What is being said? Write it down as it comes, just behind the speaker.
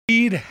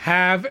indeed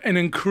have an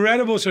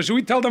incredible show. Should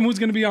we tell them who's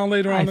going to be on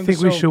later on in the show? I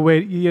think we should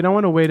wait. You don't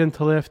want to wait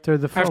until after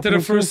the first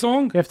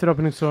song? After the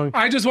opening song.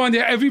 I just want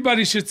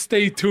everybody should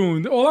stay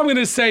tuned. All I'm going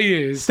to say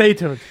is... Stay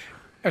tuned.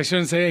 I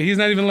shouldn't say it. He's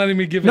not even letting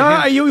me give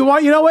a hint. You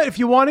know what? If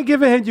you want to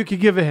give a hint, you could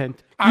give a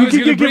hint. I was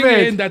going to bring a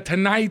hint that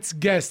tonight's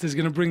guest is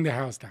going to bring the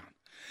house down.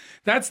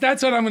 That's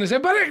what I'm going to say.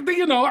 But,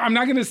 I'm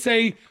not going to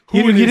say who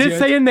it is. You didn't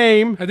say a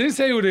name. I didn't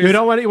say who it is.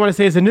 You want to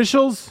say his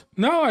initials?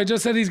 No, I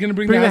just said he's going to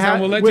bring the house down.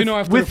 We'll let you know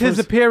after with his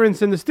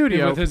appearance in the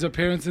studio. With his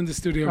appearance in the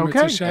studio.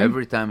 Okay.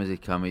 Every time as he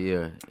come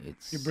here,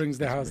 he brings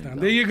the house down.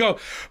 There you go.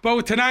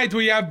 But tonight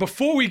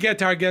before we get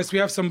to our guest, we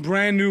have some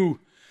brand new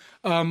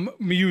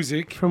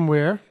music. From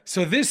where?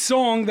 So this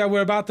song that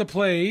we're about to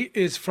play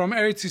is from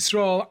Eretz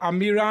Yisrael,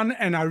 Amiran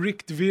and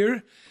Arik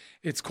Dvir.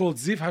 It's called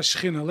Ziv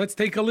HaShchina. Let's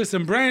take a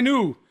listen. Brand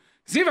new.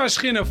 Ziv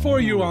HaShchina for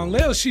you on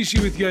Leil Shishi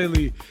with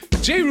Yoely.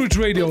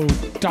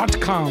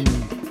 JRootRadio.com.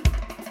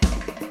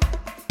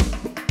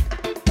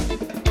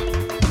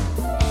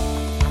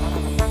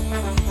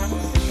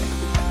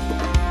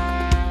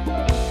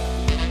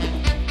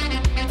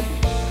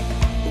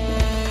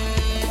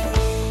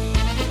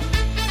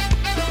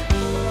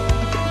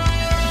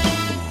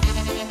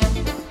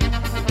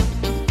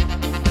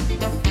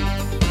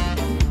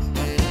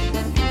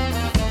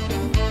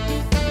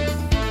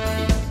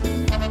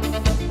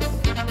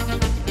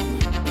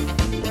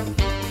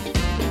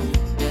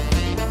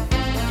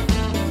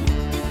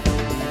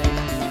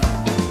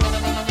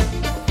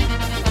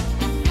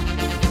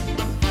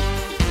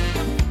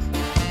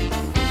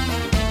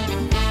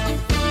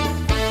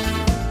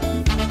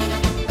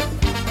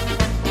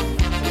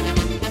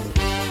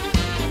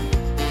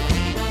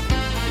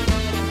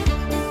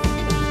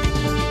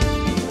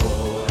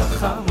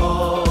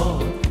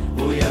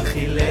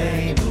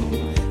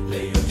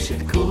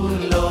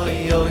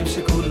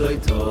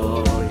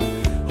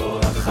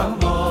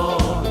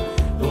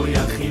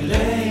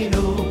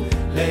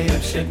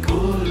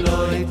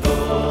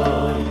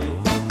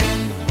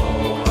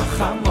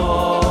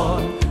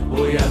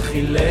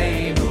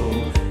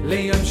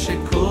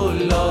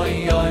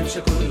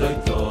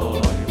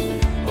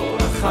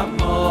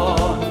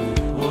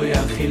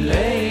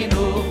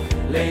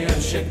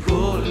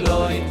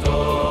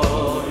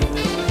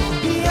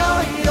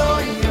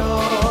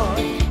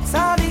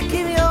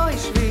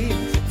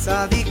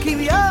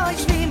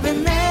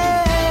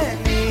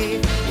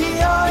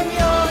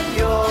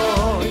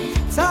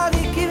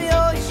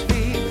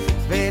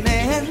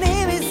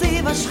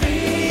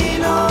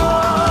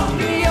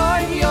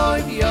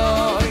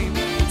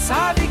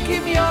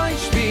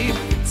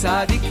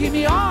 Tzadikim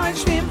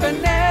yoshvim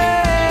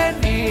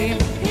v'nenim,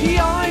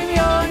 yoim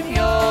yoim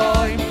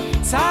yoim.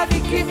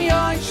 Tzadikim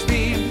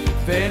yoshvim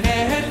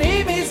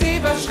v'nenim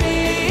miziv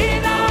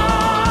hashchina.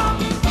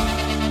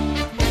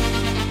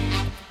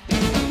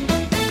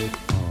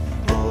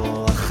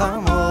 Orach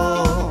hamo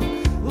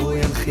hu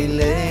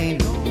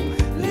yanchilenu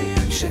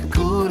liyom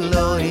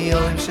shekulo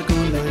yom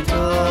shekulo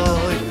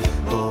toy.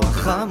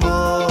 Orach hamo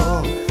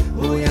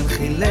hu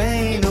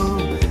yanchilenu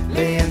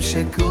liyom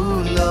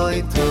shekulo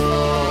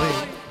toy.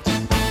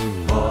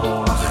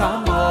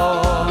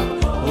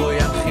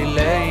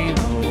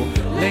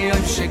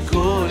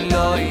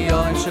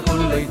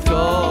 שכולו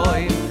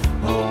יטוי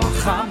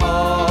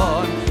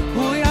חמון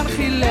הוא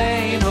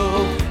ינחילנו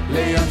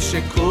ליום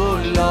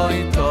שכולו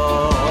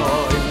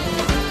יטוי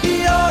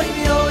יוי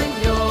יוי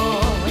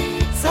יוי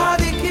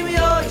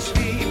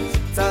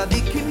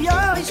צדיקים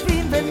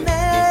יושבים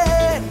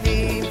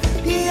ונהנים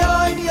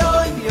יוי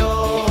יוי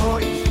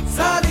יוי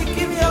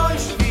צדיקים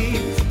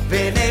יושבים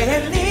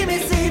ונהנים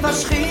מסביב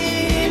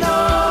השכינה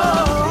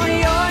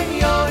יוי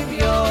יוי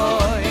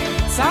יוי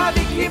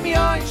צדיקים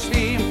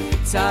יושבים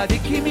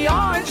Tzadikim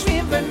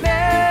yoshvim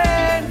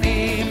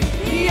v'nenim,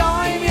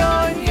 yoim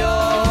yoim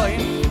yoim.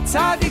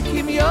 Tzadikim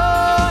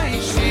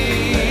yoshvim.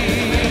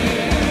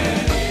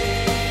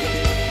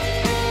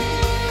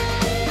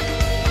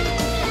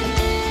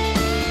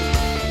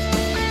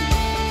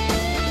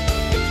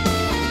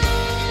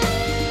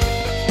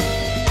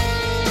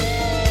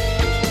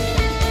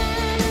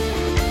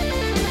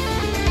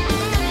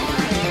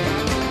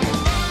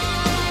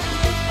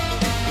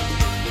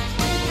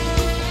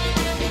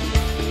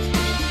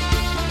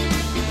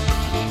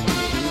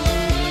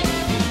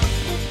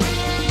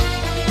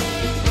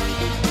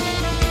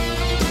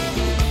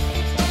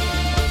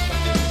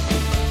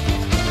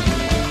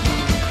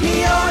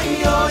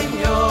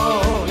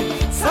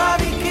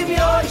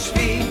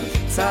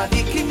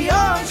 Tzadikim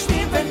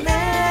yoshvim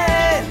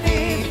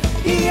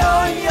v'nenim,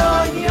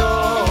 yoim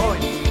yoim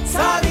yoim.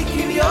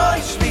 Tzadikim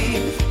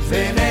yoshvim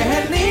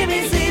v'nenim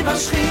miziv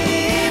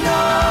hashchina,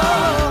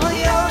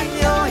 yoim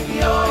yoim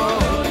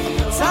yoim.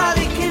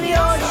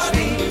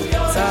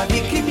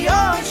 Tzadikim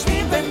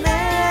yoshvim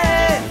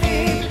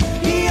v'nenim,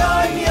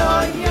 yoim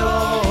yoim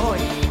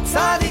yoim.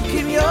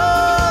 Tzadikim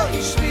yoshvim.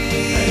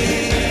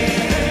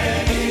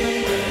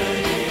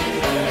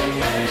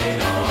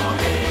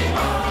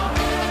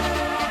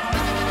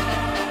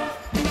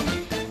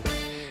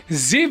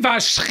 Ziv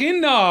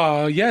HaShchina.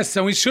 Yes,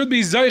 and we should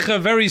be Zoicha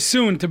very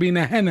soon to be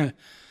Nehena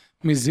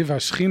Miziv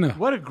Hashchina.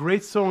 What a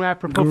great song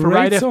apropos for Great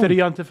right song. after the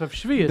Yontif of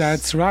Shvius.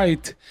 That's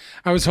right.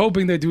 I was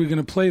hoping that we were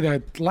going to play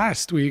that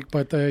last week,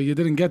 but you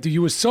didn't get to.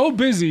 You were so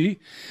busy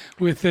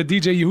with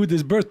DJ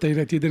Yehuda's birthday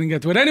that you didn't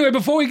get to it. Anyway,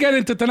 before we get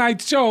into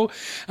tonight's show,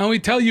 and we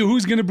tell you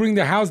who's going to bring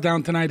the house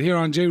down tonight here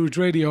on JRoot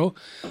Radio,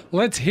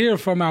 let's hear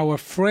from our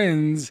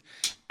friends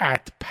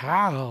at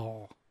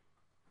PAL.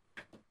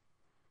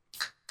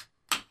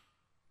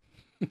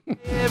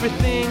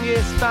 Everything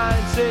is fine,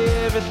 say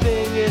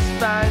everything is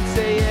fine,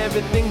 say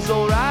everything's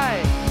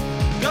alright.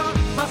 Got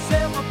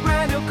myself a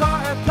brand new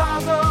car at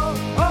Plaza,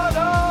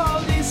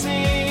 auto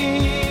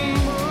leasing.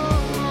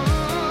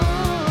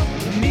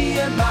 Me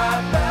and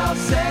my pal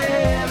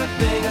say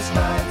everything is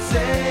fine,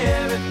 say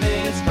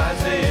everything is fine,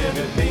 say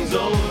everything's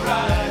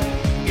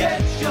alright.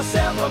 Get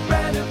yourself a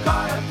brand new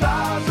car at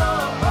Plaza,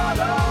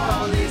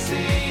 auto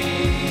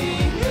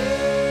leasing.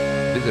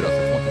 Visit us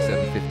at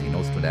 2750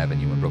 Nostrand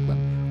Avenue in Brooklyn,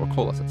 or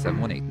call us at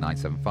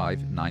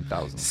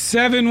 718-975-9000.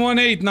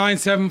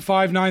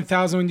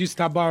 718-975-9000. When you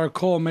stop by our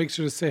call, make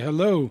sure to say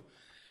hello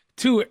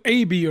to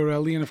AB or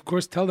Ellie, and of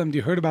course tell them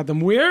you heard about them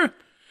where?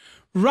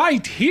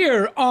 Right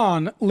here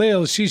on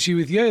Leil Shishi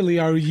with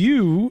Yoely. Are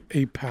you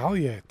a pal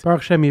yet?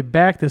 Baruch Hashem, you're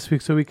back this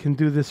week so we can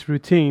do this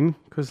routine.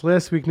 Because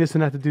last week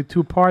Nissan had to do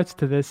 2 parts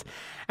to this.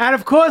 And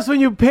of course, when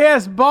you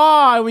pass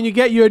by, when you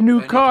get your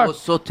new car, It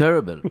was so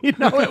terrible. it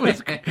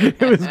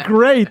was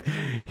great.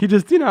 He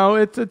just,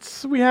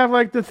 it's we have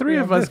like the three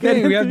of us.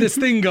 We have this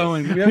thing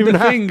going. We have the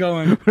thing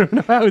going. I don't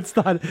know how it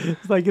started.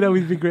 It's like,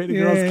 we'd be great at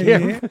girls'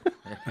 camp.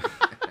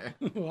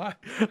 What?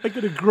 Like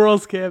at a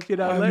girls' camp, I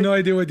have no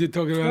idea what you're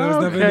talking about. I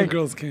was never in Okay. a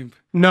girls' camp.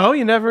 No,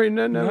 you never.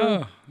 No.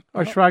 No.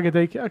 Or Shraga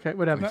Day. Okay,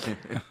 whatever.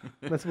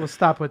 We'll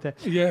stop with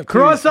that. Yeah,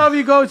 Crossover,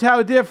 you go to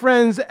our dear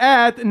friends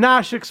at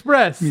Nash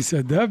Express.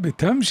 מסעדה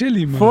בתם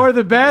שלי, מה? For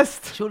the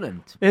best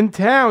Excellent. in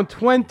town,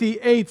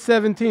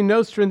 2817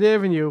 Nostrand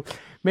Avenue.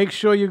 Make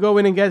sure you go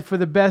in and get for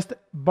the best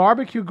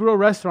barbecue grill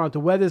restaurant. The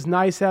weather's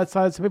nice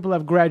outside. Some people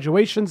have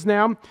graduations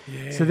now.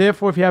 So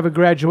therefore, if you have a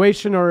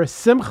graduation or a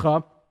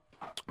simcha,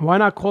 why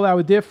not call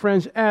our dear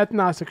friends at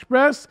Nas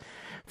Express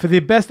for the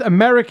best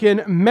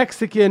American,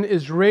 Mexican,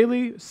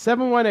 Israeli,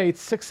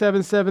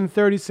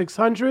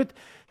 718-677-3600.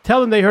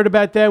 Tell them they heard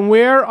about them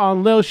where?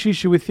 On Lil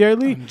Shisha with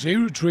Yoely.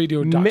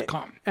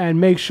 JRootRadio.com.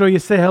 And make sure you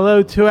say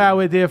hello to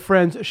our dear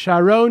friends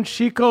Sharon,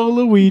 Chico,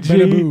 Luigi,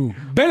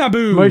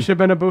 Benabu. Moshe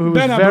Benabu, who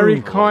is Benabu.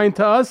 very kind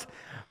to us.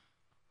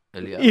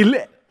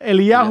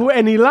 Eliyahu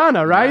and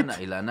Ilana, right?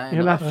 Ilana.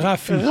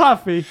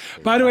 Rafi.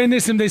 By the way,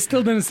 Nissim, they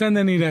still didn't send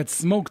any of that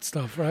smoked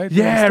stuff, right?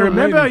 Yeah, They're still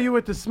remember waiting. you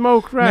with the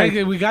smoke,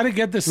 right? We got to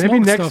get the smoked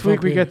Maybe stuff next week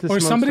up we here. get the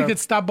Or smoked somebody stuff. could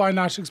stop by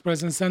Nash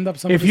Express and send up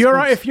some If of the you're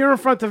smoked if you're in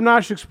front of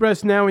Nash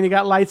Express now and you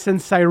got lights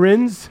and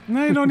sirens,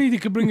 No, you don't need. You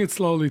could bring it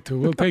slowly, too.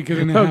 We'll take it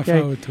in a half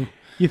Okay. hour, too.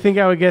 you think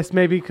our guest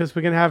maybe because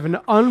we're gonna have an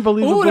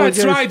unbelievable. Oh, that's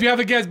guest. right. We have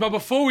a guest. But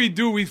before we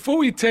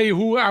tell you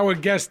who our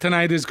guest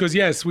tonight is, because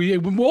yes,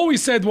 all we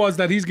said was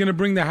that he's going to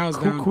bring the house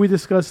Who down. we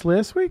discussed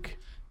last week?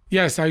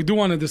 Yes, I do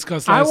want to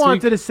discuss I last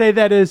wanted week. to say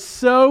that is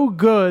so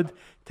good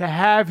to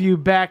have you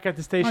back at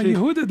the station.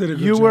 Yehuda did a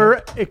good You job.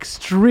 were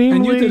extremely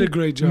And you did a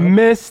great job.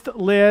 missed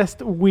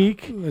last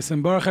week.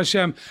 Listen, Baruch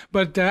Hashem.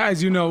 But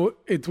as you know,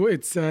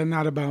 it's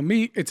not about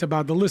me. It's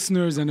about the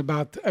listeners and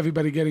about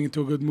everybody getting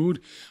into a good mood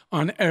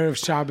on Erev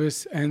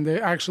Shabbos. And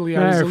actually,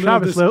 I was a Erev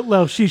little Shabbos,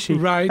 Lel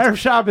Shishi. right. Erev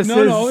Shabbos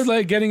No, is.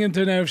 like getting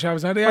into an Erev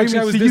Shabbos. Actually,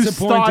 I I was you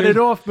disappointed. started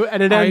off,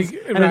 and it ends,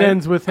 and it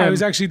ends with him. I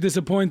was actually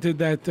disappointed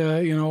that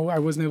I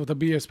wasn't able to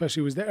be here,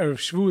 especially with the Erev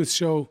Shavuos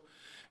show.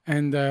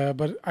 And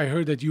but I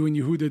heard that you and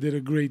Yehuda did a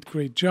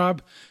great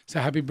job. So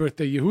happy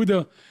birthday,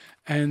 Yehuda,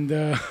 and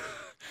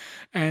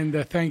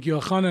thank you,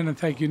 Elchanan, and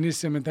thank you,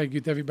 Nissim, and thank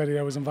you to everybody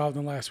that was involved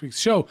in last week's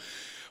show.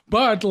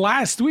 But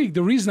last week,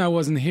 the reason I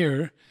wasn't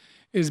here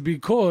is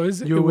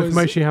because You were with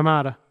Moshe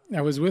Hamada.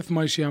 I was with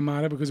Moshe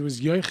Amara because it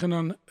was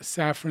Yochanan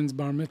Safran's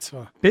bar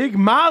mitzvah. Big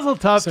mazel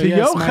tov So to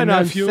yes, my Yochanan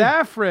nephew-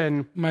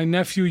 Safran. My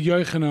nephew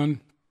Yochanan,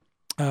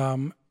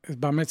 his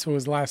bar mitzvah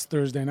was last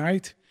Thursday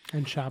night.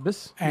 And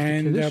Shabbos.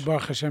 And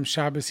Baruch Hashem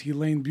Shabbos, he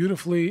laned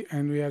beautifully,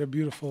 and we had a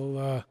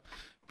beautiful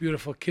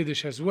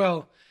kiddush as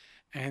well.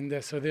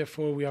 And so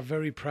therefore, we are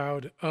very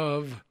proud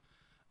of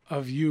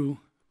you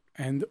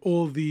and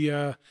all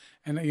the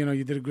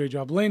you did a great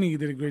job laning. You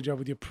did a great job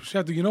with your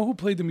prosciutto. You know who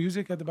played the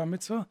music at the bar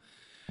mitzvah?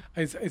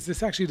 It's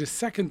this actually the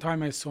second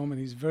time I saw him, and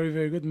he's very,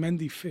 very good.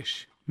 Mendy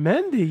Fish.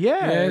 Mendy,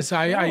 yeah. Yes,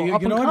 I up you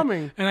and know what?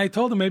 coming. And I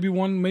told him maybe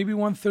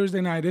one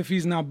Thursday night if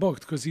he's not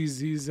booked because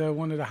he's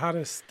one of the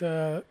hottest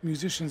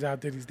musicians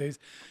out there these days.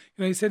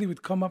 He said he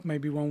would come up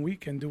maybe one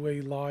week and do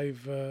a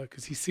live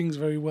because he sings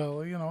very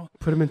well.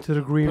 Put him into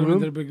the green put him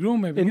room. into the big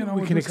room. Maybe And we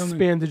we'll can do something.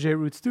 expand the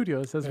JRoot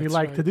Studios as we That's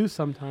like right. to do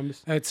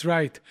sometimes. That's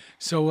right.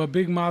 So a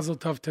big mazel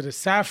tov to the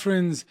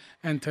Safrans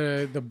and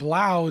to the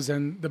Blaus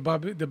and the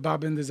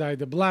Bab in the Zay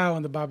the Blau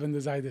and the Bab in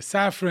the Zay the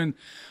Safran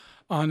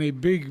on a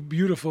big,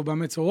 beautiful bar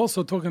mitzvah.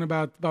 Also talking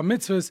about bar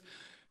mitzvahs,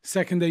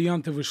 second day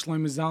Yontiv with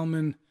Shlomo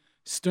Zalman,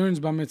 Stearns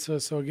bar mitzvah.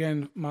 So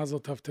again, mazel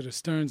tov to the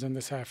Stearns and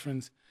the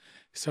Safrans.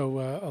 So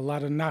a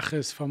lot of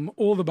naches from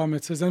all the bar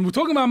mitzvahs. And we're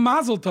talking about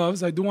mazel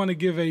tovs. I do want to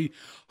give a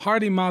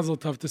hearty mazel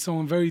tov to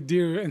someone very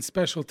dear and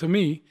special to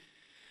me.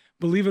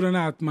 Believe it or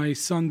not, my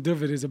son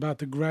David is about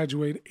to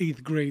graduate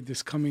 8th grade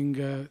this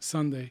coming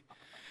Sunday.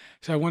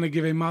 So I want to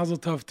give a mazel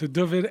tov to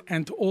David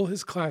and to all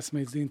his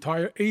classmates, the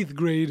entire 8th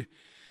grade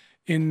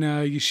in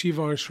Yeshiva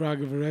or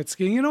Shraga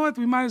Varetsky. And you know what?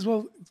 We might as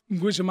well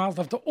wish a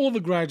mazel tov to all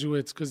the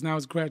graduates because now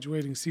it's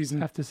graduating season.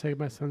 I have to say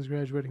my son's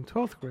graduating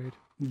 12th grade.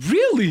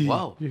 Really?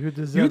 Wow. Yehuda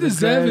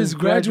Zev is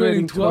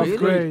graduating 12th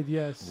grade,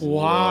 yes.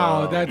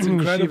 Wow, that's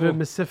incredible. Yeshiva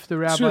Mesifta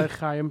Rabbi Sure.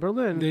 Chai in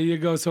Berlin. There you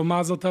go. So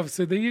mazel tov.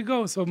 So there you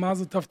go. So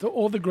mazel tov to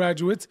all the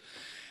graduates.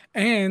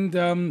 And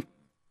And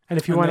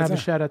if you And want to have a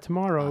that's shout out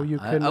tomorrow, you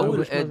can. I will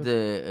wish add,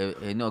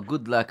 mother-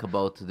 good luck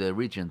about the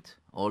regent,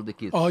 all the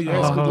kids. oh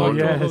yes, good Oh, luck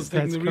to all yes, those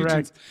taking that's the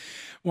correct.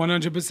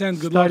 regents. 100%.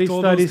 Good Study, luck to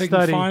all study, those taking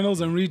study. finals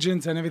and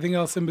regents and everything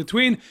else in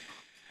between.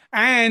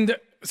 And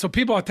so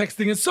people are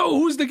texting in. So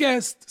who's the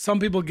guest? Some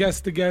people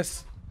guess the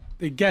guest.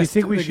 They Do you guessed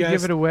think we the should guest.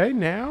 give it away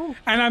now?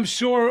 And I'm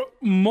sure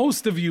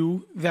most of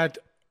you that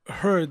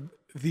heard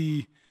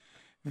the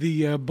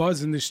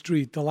buzz in the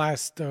street the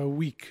last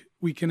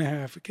week and a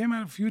half. It came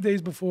out a few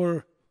days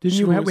before. Didn't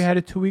you have, Shavuos. we had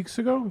it 2 weeks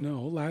ago?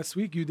 No, last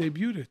week you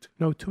debuted it.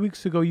 No, 2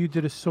 weeks ago you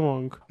did a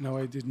song. No,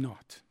 I did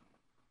not.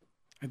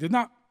 I did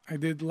not. I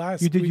did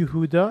last You did week.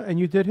 Yehuda and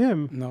you did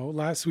him. No,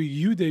 last week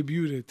you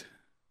debuted it.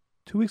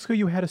 2 weeks ago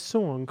you had a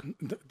song.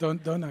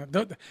 Don't.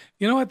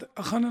 You know what,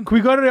 Hanan? Can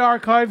we go to the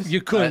archives?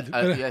 You could.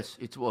 but Yes,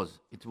 it was.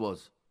 It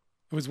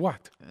was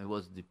what? It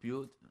was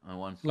debuted. I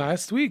once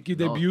Last week you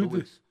no, 2 debuted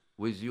weeks.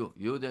 With you.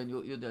 You then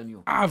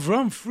you.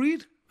 Avram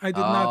Fried. I did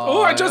not.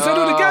 Oh, I just said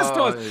who the guest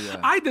was. yeah.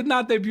 I did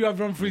not debut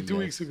Avram Fried 2 Yes.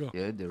 weeks ago.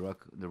 Yeah, the rock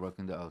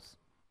in the house.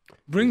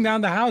 Bring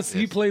down the house.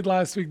 He Yes. played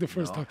last week the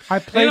first time. I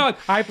played. You know what?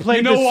 I played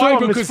You know the why? song.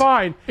 Because It's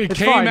fine. It It's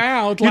came fine.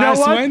 out You know last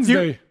what?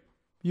 Wednesday.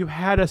 You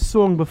had a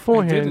song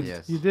beforehand. didn't.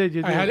 Yes. You did.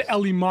 You did. I had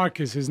Eli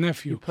Marcus, his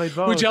nephew. played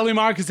both. Which Eli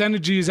Marcus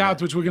energy is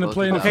out, which we're going to Go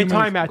play to in a the few Okay,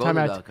 minutes. time out. Go Time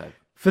to the out. archive.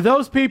 For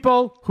those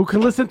people who can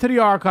listen to the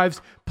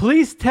archives,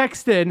 please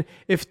text in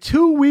if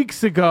 2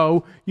 weeks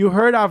ago you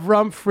heard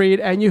Avram Fried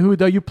and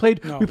Yehuda. You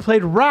played. No. We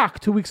played Rock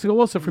 2 weeks ago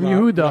also from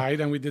Yehuda.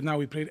 Right, and we did now.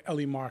 We played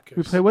Eli Marcus.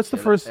 We played. What's the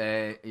first?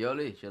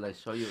 Yoely, shall I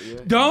show you here?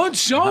 Don't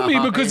show me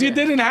because you Yeah.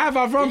 didn't have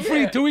Avram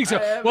Fried Yeah, 2 weeks ago.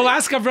 I have Well, it.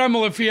 ask Avram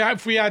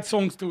if we had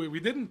songs to it. We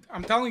didn't.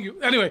 I'm telling you.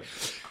 Anyway,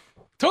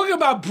 talking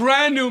about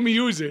brand new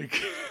music.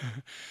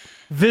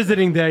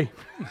 Visiting Day.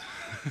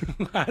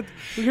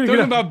 Talking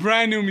about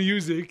brand new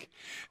music,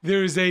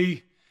 there's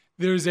a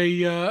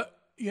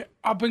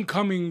up and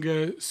coming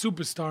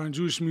superstar in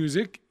Jewish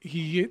music.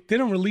 He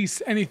didn't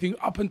release anything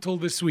up until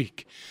this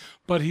week,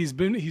 but he's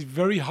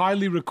very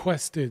highly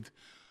requested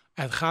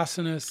at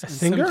Chasanas and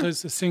singer?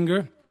 Simchas, a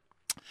singer,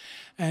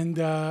 and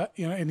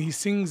and he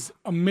sings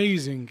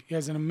amazing. He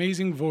has an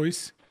amazing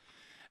voice,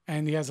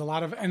 and he has a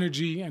lot of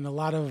energy and a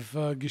lot of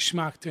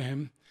geschmack to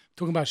him.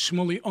 Talking about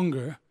Shmuley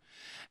Unger.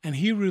 And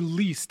he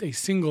released a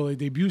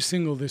debut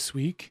single this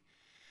week,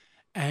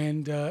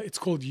 and it's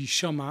called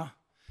Yishama.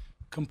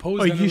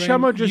 Composed and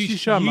Yishama or arranged-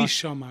 just Yishama?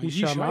 Yishama.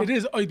 Yishama. It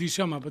is Oid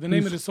Yishama, but the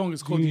name of the song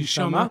is called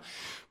Yishama. Yishama.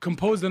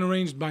 Composed and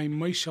arranged by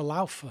Moshe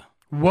Laufa.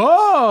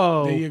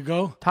 Whoa! There you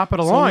go. Top of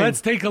the So line.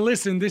 let's take a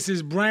listen. This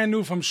is brand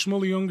new from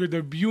Shmuley Unger,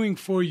 debuting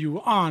for you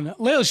on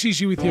Leil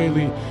Shishi with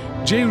Yoely,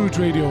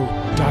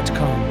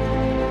 JRootRadio.com.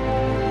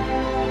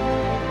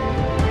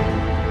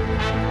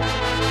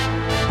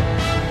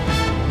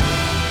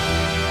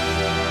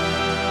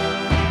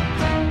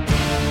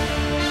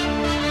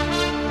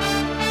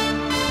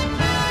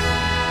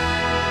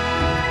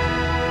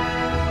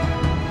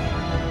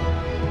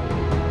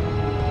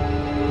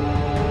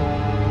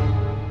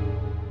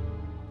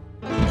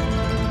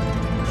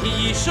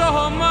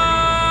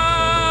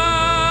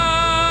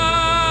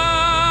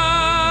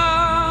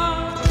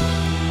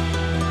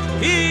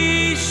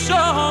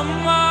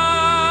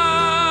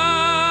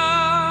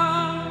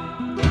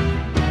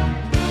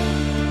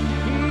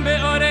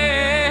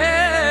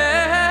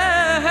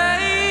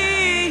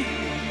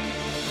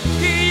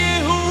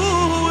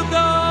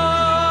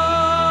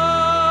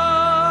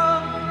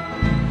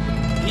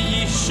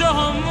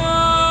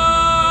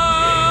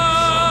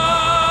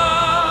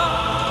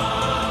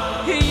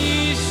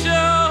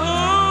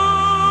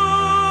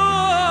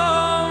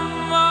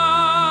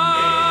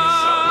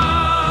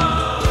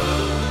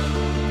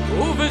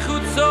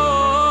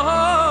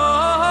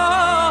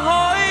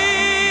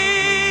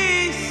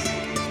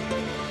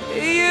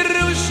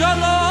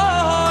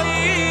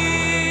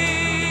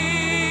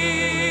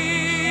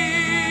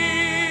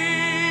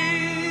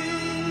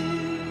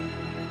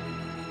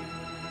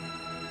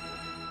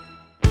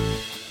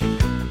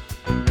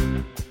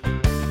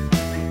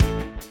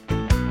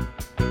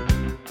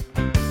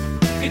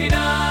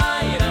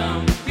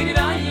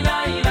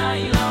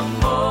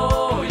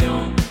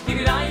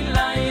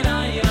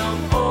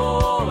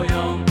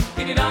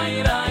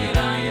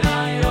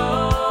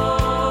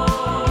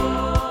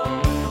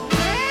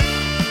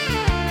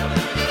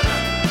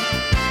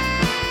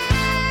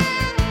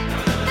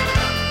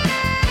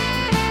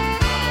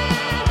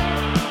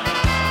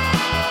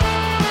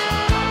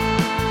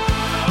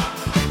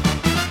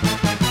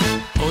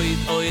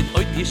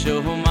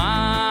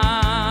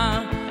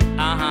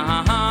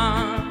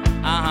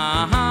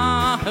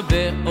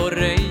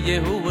 ואורי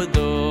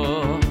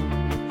יהודו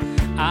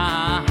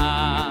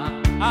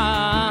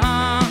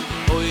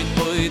אוי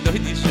אוי דוי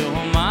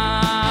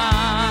תשומע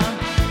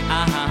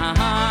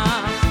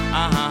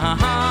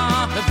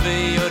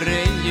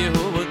ואורי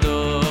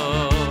יהודו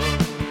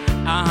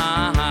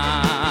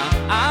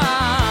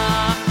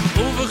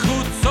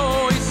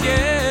ובחוצויס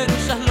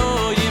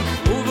ירושלים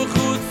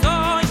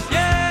ובחוצויס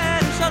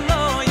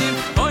ירושלים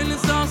אוי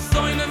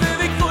לסוסוי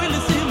ובקוי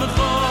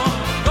לשמחו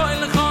אוי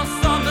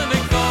לחוסון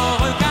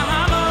ובקול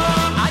קהלו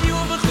היו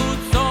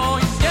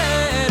בחוצויס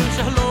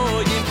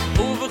ירושלים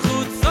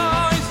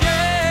ובחוצויס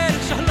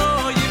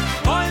ירושלים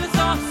אוי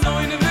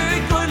לסוסוי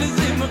ובקוי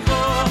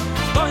לשמחו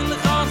אוי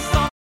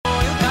לחוסון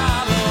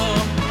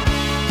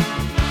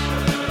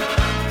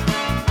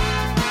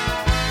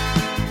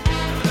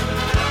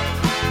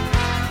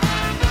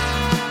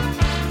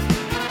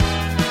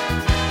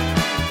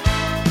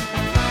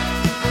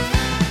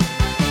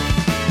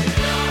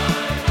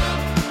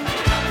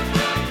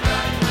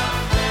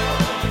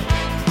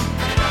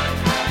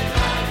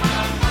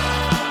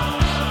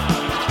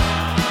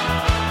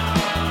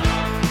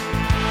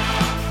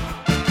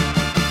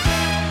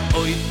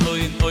Oy,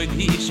 oy, oy,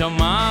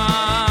 tishama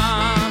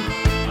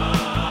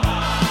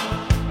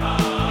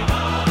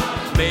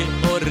Ben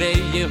orei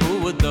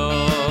Yehudo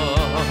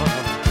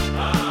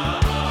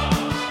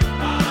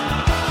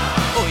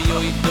Oy,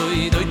 oy, oy,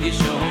 oy,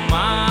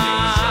 tishama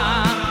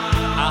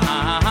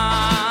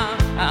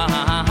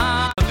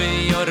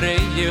Ben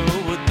orei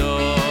Yehudo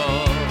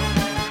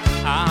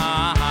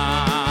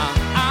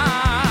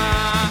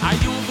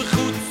Ayu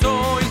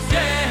b'chutzois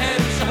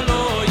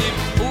Yerushalayim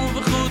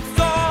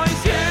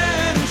ובחוצויס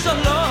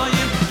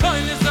ירושלים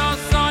כל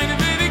זאסין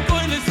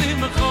וכל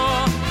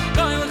שמחה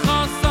כל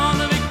חסן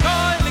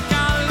וכל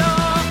קלו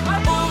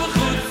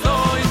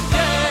ובחוצויס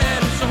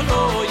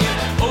ירושלים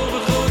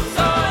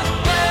ובחוצויס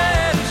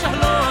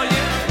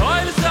ירושלים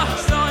כל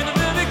זאסין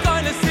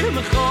וכל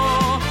שמחה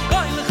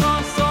כל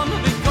חסן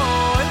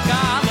וכל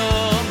קלו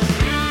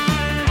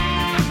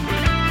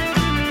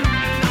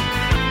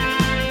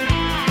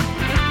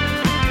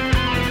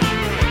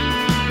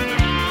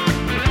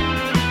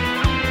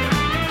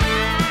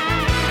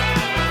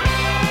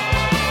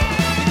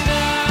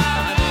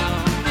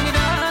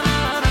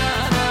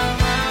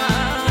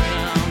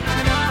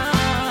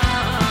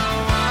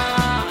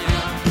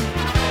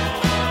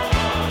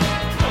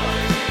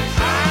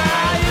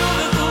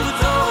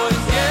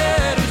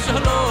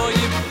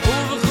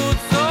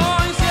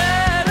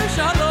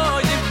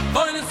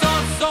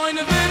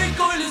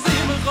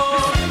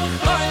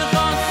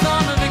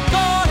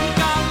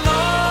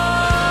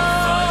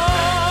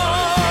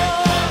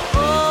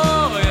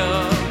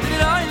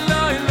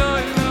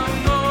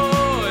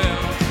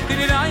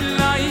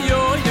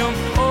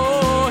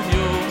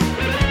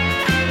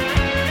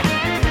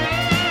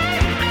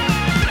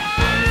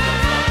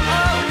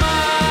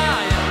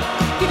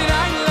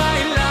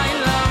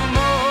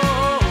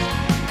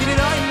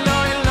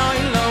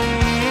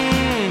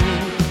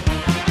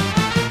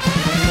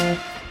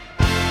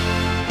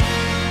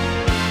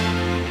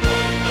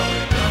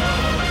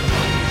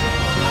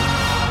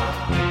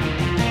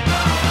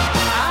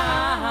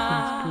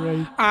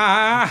Great.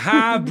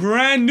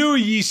 Brand new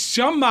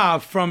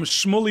Yishama from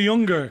Shmuley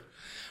Unger.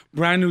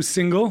 Brand new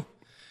single.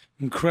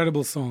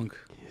 Incredible song.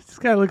 This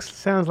guy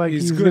sounds like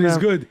He's he's good, gonna, he's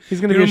good.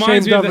 He's gonna He be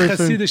reminds ashamed me of of the her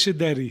soon. Hasidic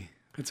Shederi.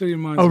 That's what he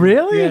reminds Oh, me.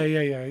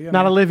 really? Yeah.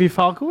 Not Olivia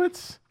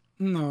Falkowitz?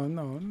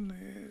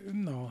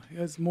 No. He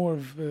has more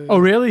of... Oh,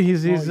 really?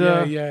 He's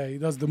yeah. He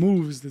does the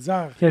moves, the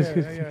zach. yes,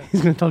 Yeah.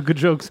 he's gonna tell good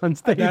jokes on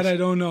stage. That I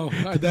don't know.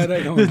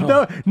 There's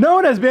no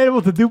one has been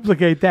able to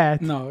duplicate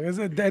that. No,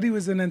 Daddy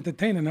was an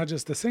entertainer, not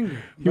just a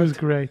singer. He was But,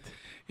 great.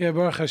 yeah,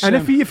 Baruch Hashem.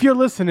 And if you're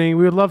listening,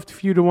 we would love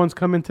for you to once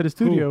come into the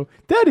studio.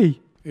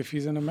 Daddy, If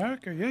he's in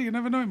America, yeah, you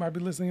never know. He might be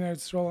listening to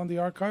Stroll on the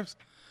archives.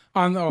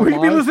 On the we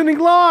could be listening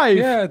live.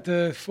 Yeah,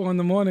 at 4 in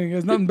the morning.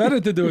 There's nothing better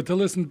to do than to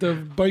listen to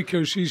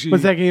Biker Shishi. 1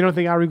 second, you don't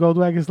think Ari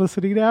Goldwag is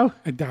listening now?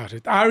 I doubt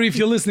it. Ari, if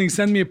you're listening,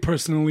 send me a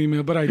personal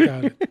email, but I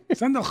doubt it.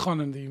 Send Al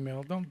Khanan the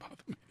email. Don't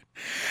bother me.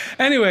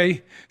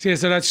 Anyway, so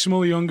that's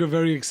Shmuley Younger,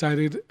 very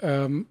excited.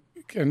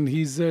 And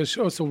he's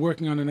also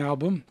working on an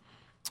album.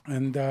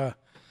 And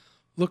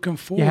looking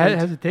forward. You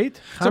has a date?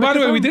 So, by the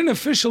way, we Hanukkah? didn't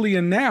officially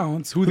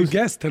announce who the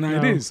guest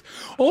tonight is.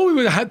 All we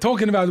were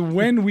talking about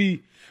when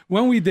we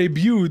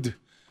debuted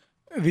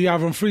the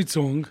Avraham Fried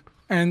song,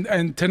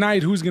 and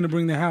tonight who's going to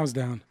bring the house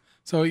down.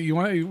 So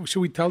should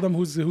we tell them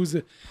who's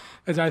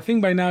as I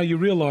think by now you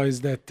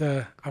realize that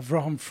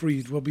Avraham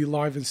Fried will be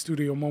live in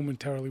studio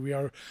momentarily. We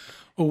are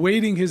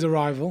awaiting his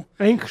arrival.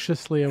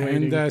 Anxiously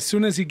awaiting. And as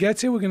soon as he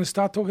gets here, we're going to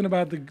start talking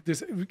about this.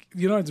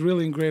 You know, it's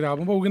really a great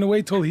album, but we're going to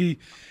wait till he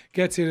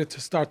gets here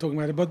to start talking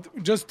about it.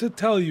 But just to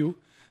tell you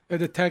that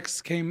the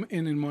text came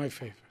in my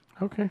favor.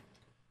 Okay.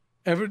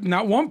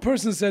 Not one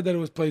person said that it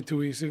was played 2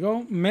 weeks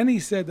ago. Many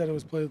said that it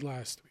was played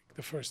last week,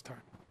 the first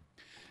time.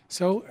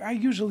 So I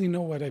usually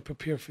know what I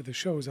prepare for the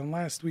shows. And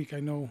last week I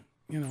know,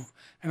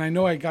 and I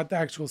know I got the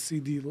actual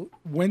CD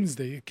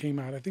Wednesday. It came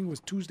out. I think it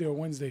was Tuesday or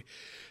Wednesday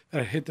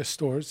that it hit the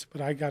stores,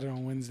 but I got it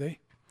on Wednesday.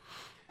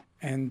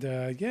 And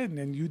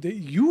and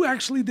you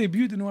actually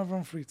debuted the new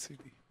Avraham Fried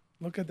CD.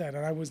 Look at that,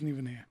 and I wasn't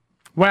even here.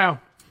 Wow.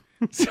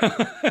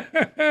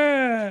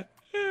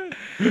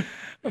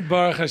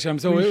 Baruch Hashem.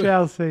 So We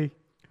shall see.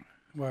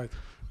 what?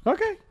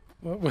 Okay.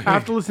 What- I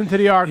have to listen to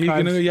the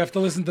archives. You have to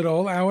listen to the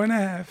whole hour and a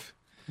half.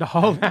 The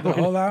whole The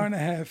whole hour and a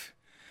half.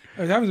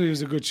 It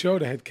was a good show,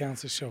 the Head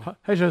Council show.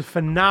 It was a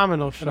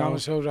phenomenal Phenomenal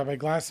show. show. Rabbi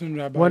Glassman,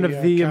 Rabbi One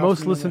of the most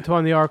Kaufman, listened to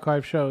on the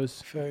archive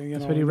shows.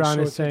 That's what Iran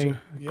is saying.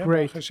 Yeah,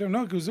 Great. Baruch Hashem.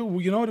 No, because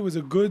you know what? It was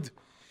a good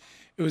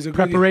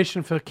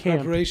Preparation for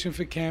camp. preparation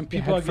for camp. They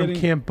People had are from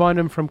getting Camp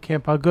Bunim, from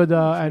Camp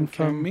Aguda, and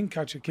from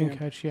Minkach camp.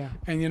 Minkach, yeah.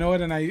 And you know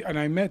what? And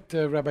I met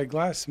Rabbi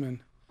Glassman.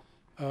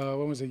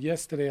 When was it?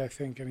 Yesterday, I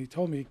think. And he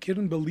told me he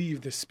couldn't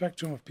believe the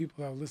spectrum of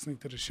people that were listening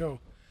to the show,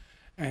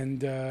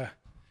 and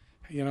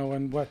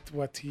and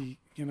what he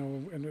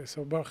and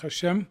so Baruch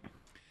Hashem.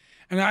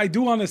 And I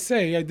do want to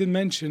say, I did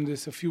mention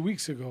this a few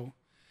weeks ago,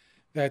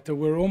 that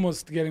we're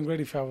almost getting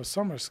ready for our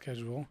summer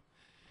schedule,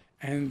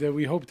 and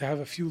we hope to have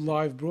a few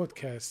live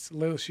broadcasts.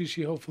 Leil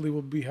Shishi hopefully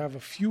will have a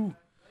few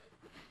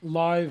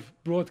live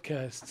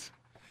broadcasts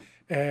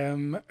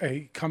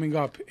coming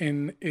up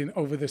in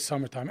over the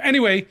summertime.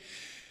 Anyway,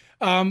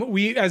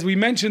 as we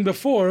mentioned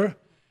before,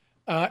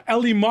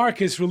 Eli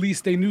Marcus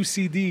released a new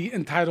CD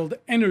entitled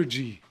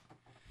Energy.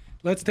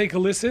 Let's take a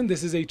listen.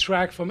 This is a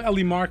track from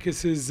Eli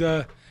Marcus's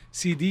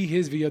CD,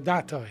 his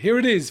V'yadata. Here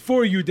it is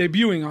for you,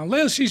 debuting on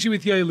Leil Shishi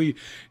with Yoely,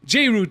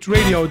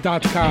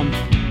 JRootRadio.com.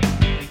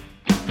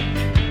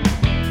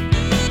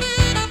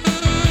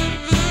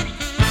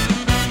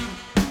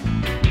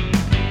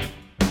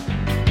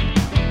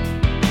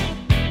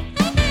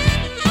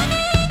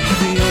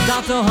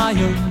 V'yodato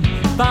hayom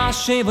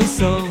b'ashevo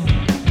so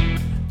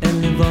el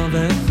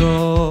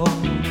levovecho.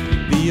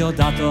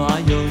 V'yodato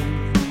hayom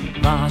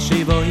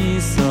b'ashevo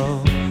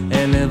so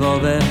el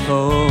levovecho.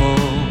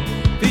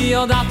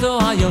 V'yodato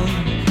hayom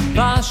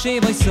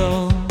b'ashevo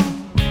so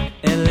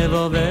el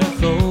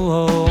levovecho.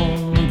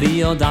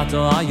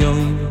 V'yodato hayom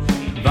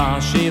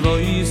b'ashevo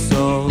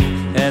so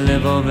el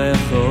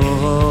levovecho.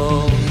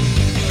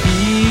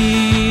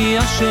 Ki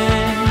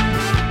Hashem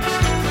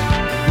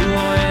hu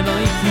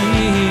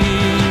Elohim.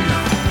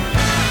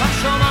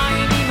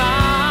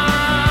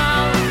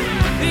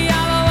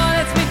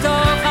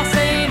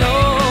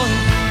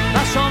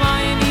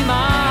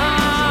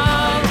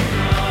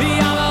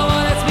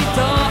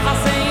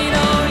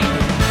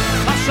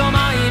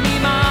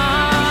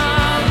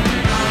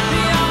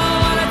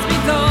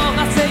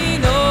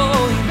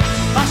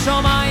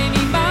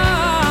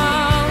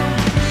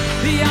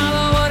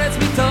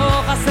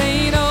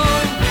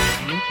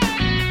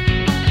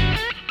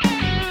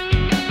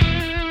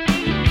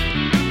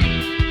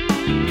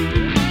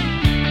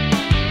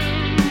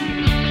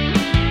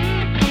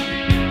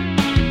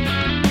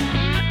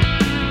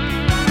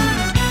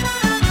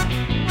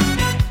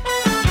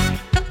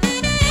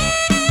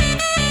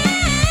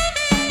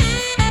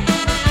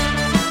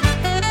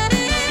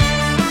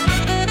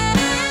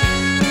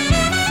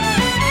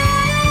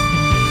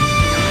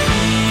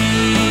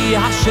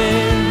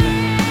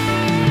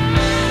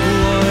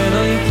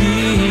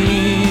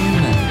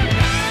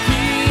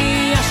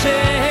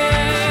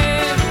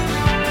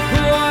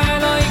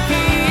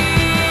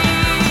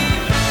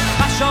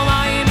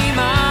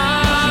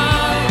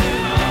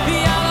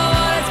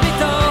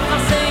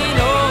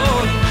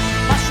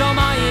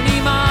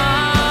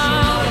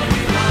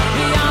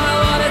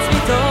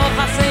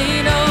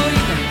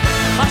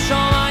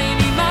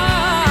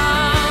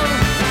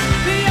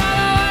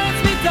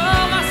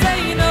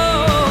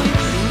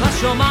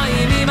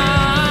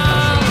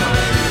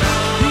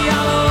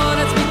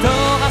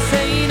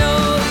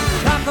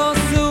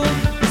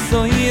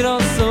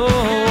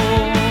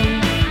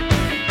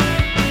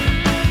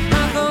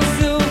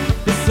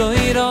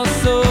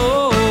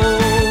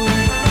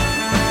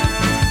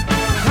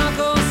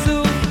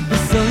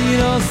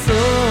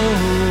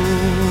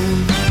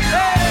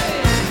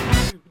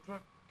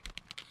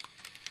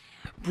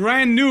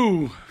 Brand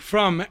new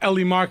from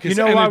Eli Marcus. You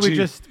know Energy.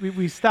 why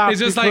we stopped? It's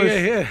just like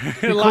a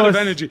lot of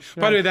energy.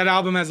 By the way, that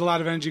album has a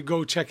lot of energy.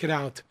 Go check it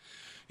out.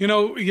 You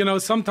know,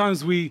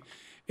 sometimes we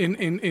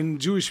in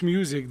Jewish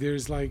music,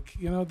 there's like,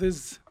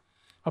 there's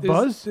a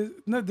buzz.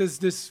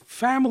 There's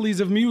families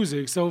of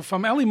music. So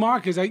from Eli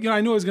Marcus, I knew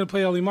I was going to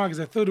play Eli Marcus.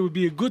 I thought it would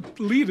be a good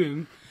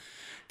lead-in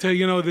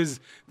to,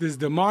 there's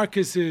the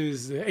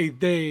Marcuses, the 8th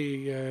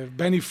Day,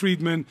 Benny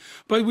Friedman.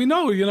 But we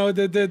know,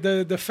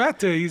 the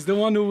Feta, he's the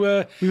one who...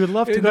 we would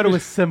love to go to a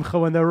simcha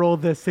when they're all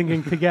there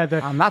singing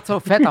together. I'm not so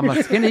fat, I'm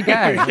a skinny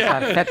guy. I'm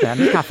not fat.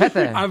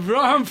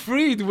 Avraham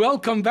Fried,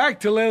 welcome back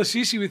to Leil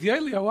Shishi with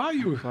Yoely. How are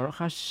you? Baruch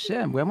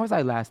Hashem. When was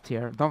I last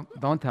here?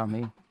 Don't tell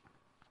me.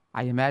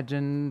 I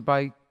imagine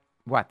by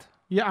what?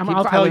 Yeah,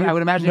 I'll tell you. I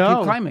would imagine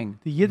keep climbing.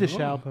 The Yiddish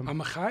album.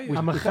 Amachaya.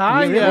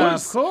 Amachaya,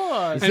 of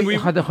course.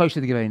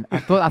 And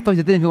I thought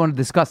you didn't even want to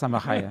discuss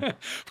Amachaya.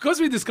 Of course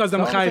we discussed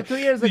Amachaya. 2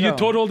 years ago. You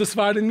taught all the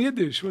Sfard in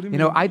Yiddish. What do you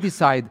mean? I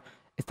decide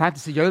It's time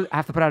to see Yoely. I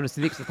have to put out a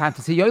CD 'cause it's time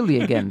to see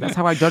Yoely again. That's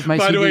how I judge my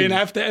By CD. the way, and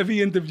after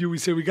every interview, we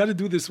say we got to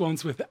do this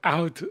once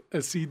without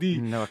a CD,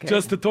 No, okay.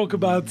 just to talk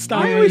about Why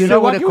style. always You say, know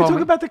why what it can't we called talk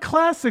me? about the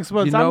classics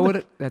ones? You know I'm what?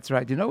 the- That's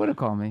right. You know what to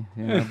call me.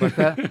 You know, but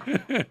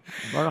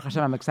Baruch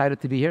Hashem, I'm excited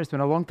to be here. It's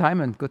been a long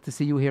time, and good to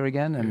see you here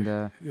again.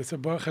 And It's a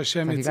Baruch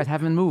Hashem. like you It's, guys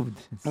haven't moved.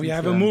 we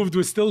haven't moved.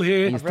 We're still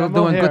here. You're still Avraham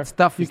doing O'Hare. good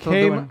stuff. You You're still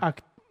came doing.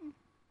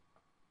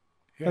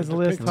 Here's That's the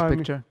last picture. This time.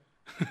 picture.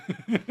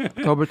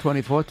 October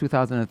 24,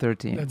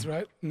 2013. That's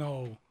right.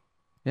 No,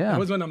 Yeah. that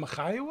was when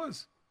Amachaya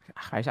was.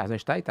 Ach, weiß, also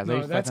steht, also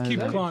No, ich that's steht keep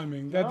dann-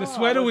 climbing. That the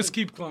sweater was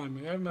keep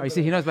climbing. I remember Oh, you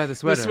see, he knows about the the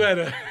sweater.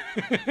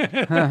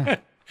 sweater.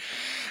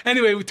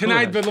 Anyway,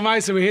 tonight, but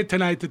Lamaisa, we're here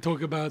tonight to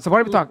talk about. So what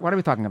are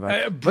we talking about?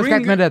 Was bring,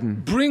 geht mir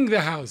reden? bring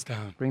the house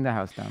down. Bring the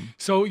house down.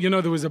 So, you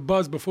know, there was a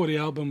buzz before the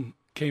album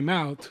came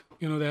out.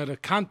 You know, they had a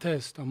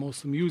contest on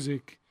Muslim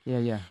music.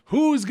 Yeah.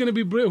 Who's gonna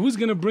who's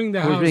gonna bring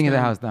the house Who's bringing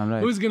down? the house down,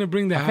 right? Who's gonna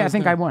bring the house I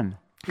think down? I won.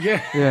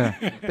 Yeah.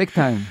 Yeah, big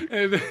time.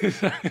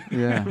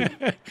 Yeah.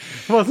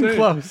 Wasn't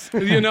close.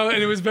 You know,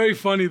 and it was very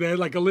funny. They had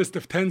like a list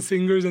of 10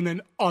 singers and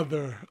then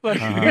other. Like,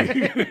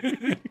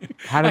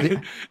 How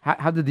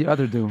did the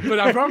other do? but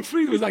Avraham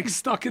Fried was like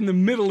stuck in the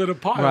middle of the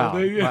pile. Well,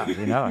 They-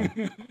 you know,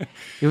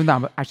 even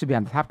though I should be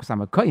on the top because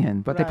I'm a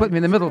kohen, but they put me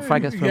in the middle for, I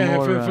guess, for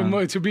more. for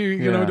more to be,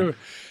 you know. yeah.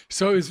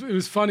 So it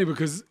was funny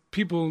because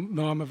people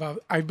know I'm about.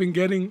 I've been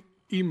getting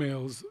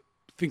emails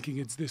thinking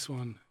it's this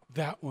one,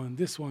 that one,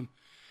 this one,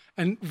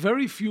 and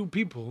very few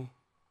people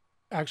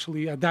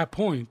actually at that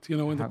point, you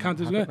know, when the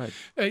contest,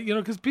 right. you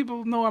know, because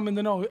people know I'm in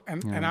the know,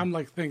 and I'm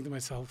like thinking to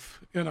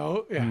myself, you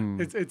know,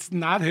 it's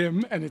not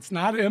him, and it's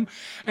not him,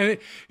 and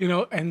you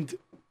know, and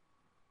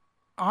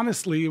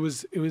honestly, it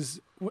was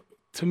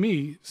to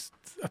me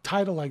a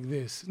title like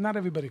this. Not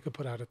everybody could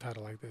put out a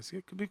title like this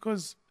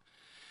because,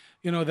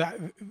 you know, that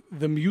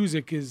the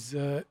music is,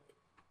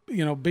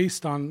 you know,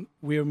 based on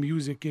where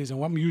music is and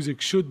what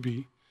music should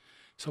be.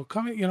 So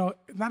coming, you know,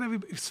 not every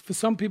for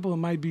some people it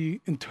might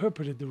be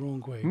interpreted the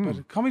wrong way,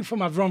 but coming from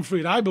Avraham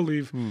Fried, I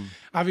believe,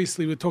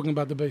 obviously we're talking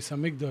about the Beis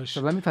Hamikdash.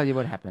 So let me tell you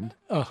what happened.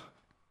 Oh,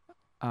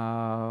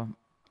 A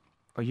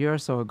year or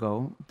so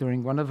ago,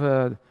 during one of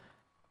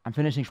I'm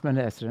finishing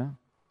Shemona Esrei,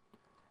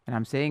 and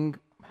I'm saying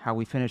how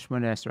we finished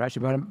Shemona Esrei,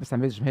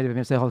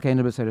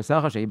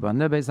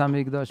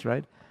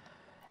 right?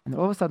 And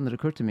all of a sudden it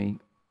occurred to me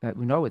that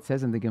we know it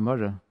says in the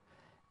Gemara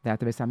that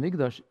the Beis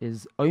Hamikdash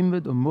is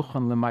oimed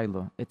umuchan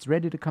l'maylo. It's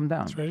ready to come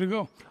down. it's ready to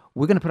go.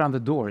 We're going to put on the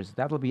doors.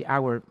 That'll be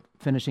our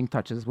finishing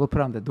touches. We'll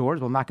put on the doors.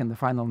 We'll knock in the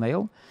final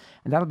nail,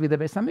 and that'll be the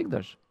Beis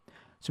Hamikdash.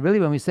 So really,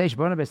 when we say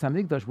Shebona Beis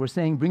Hamikdash, we're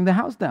saying bring the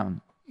house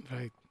down,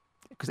 Right.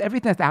 because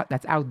everything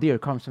that's out there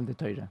comes from the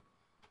Torah.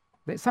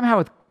 Somehow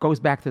it goes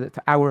back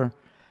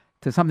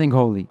to something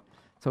holy.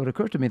 So it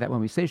occurred to me that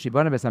when we say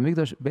Shebona Beis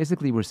Hamikdash,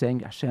 basically we're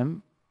saying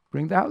Hashem,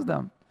 bring the house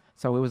down.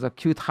 So it was a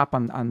cute hop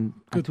on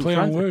Good two play on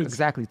fronts. words.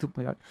 Exactly.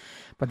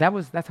 But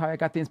that's how I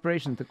got the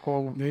inspiration to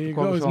call. There you to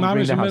call go. the It's song,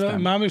 Bring mamish the in House middle,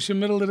 Down. mamish in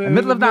middle of the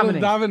Middle of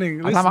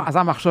davening. Listen, As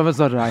I'm machshava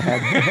zora, I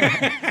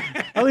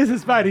had. At least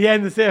it's by the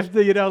end. It's after,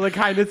 you know, like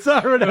kind of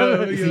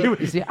sorrow.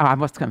 You see, I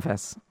must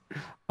confess.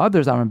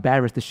 Others are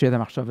embarrassed to share the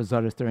machshava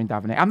zoras during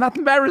davening. I'm not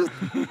embarrassed.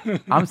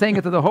 I'm saying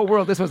it to the whole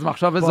world. This was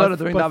machshava zora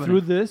during But davening.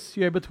 through this,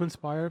 you're able to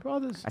inspire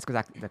others. That's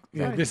exactly.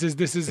 yeah, this is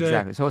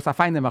Exactly. So it's I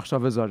find the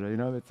machshava zora. You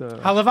know, it's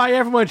Halavai,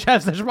 everyone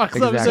has the shmach.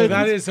 Exactly. So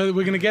that is. So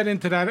we're gonna get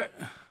into that.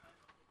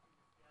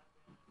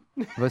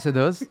 What's it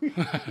does?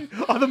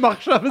 Oh, the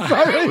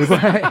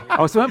machshavas.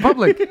 Also in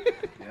public.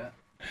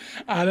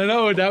 I don't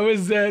know. That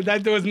was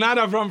not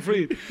Avraham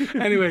Fried.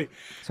 Anyway,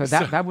 So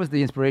that was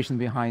the inspiration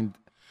behind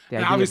the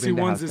and idea. obviously of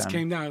Bring the once House this Down.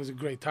 came down, it was a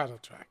great title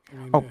track. I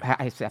mean, Oh,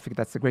 I think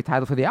that's a great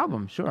title for the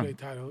album. Sure. great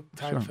title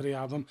for the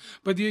album.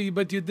 But you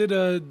did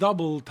a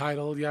double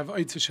title. You have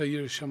Eitz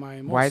Shayir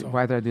Shamayim also.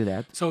 Why did I do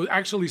that? So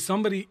actually,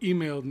 somebody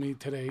emailed me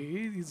today.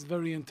 He's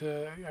very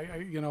into,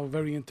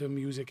 very into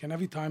music. And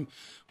every time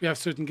we have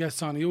certain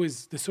guests on,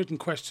 there's certain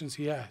questions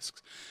he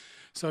asks.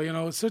 So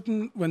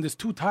when there's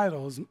two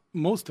titles,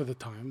 most of the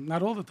time,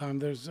 not all the time,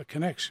 there's a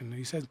connection.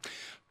 He said,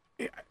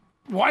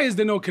 "Why is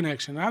there no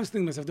connection?" And I was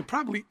thinking to myself, there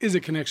probably is a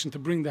connection to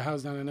Bring the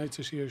House Down in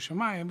Eitz Shir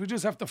Shamayim. We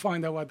just have to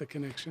find out what the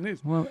connection is.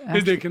 Well,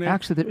 Is there a connection?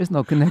 actually, there is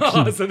no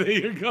connection. Oh, so there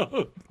you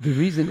go. The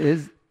reason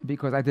is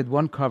because I did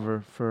one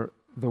cover for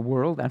the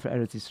world and for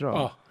Eretz Yisrael.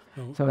 Oh,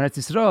 no. So in Eretz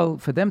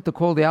Yisrael, for them to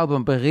call the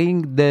album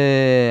 "Bring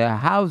the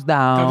House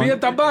Down," Taviyat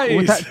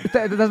Habayis.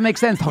 that doesn't make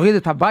sense.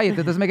 Taviyat Habayis,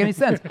 that doesn't make any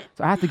sense.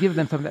 So I had to give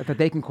them something that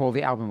they can call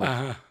the album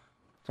with.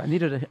 So I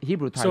needed a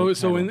Hebrew title.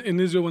 So in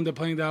Israel, when they're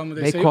playing the album,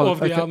 they say call of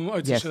the album,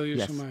 Eitz yes, Shir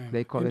yes, Shamayim.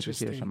 they call it Shir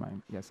Interesting. Shamayim.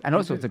 Yes, and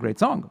also it's a great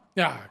song.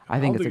 Yeah, I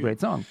think it's a Gewaldig.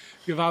 great song.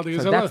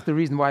 Gewaldig. So that's the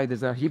reason why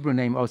there's a Hebrew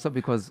name also,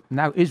 because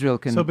now Israel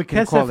can, So can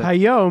because call of it.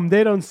 Hayom,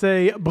 they don't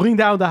say bring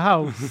down the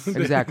house.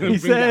 Exactly. He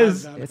Bring the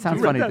says, house down. It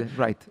sounds funny,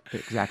 right?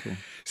 Exactly.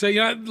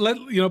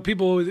 So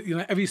people,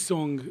 every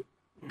song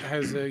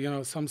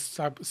has some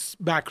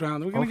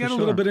background. We're going to get a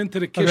little sure. bit into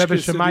the Rebbe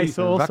Kishka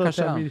Shemaisa also. Vakasha.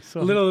 that really A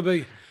song. little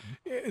bit.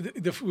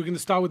 We're going to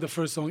start with the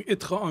first song,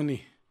 Itcha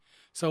Ani.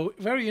 So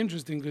very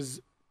interesting because,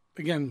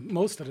 again,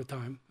 most of the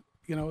time,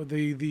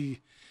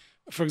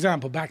 for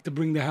example, back to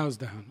bring the house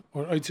down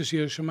or Oitzer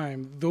Shir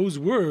Shemaim, those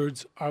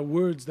words are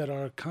words that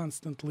are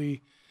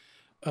constantly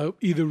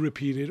either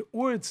repeated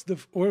or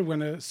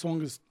when a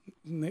song is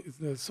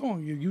the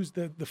song, you use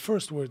the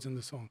first words in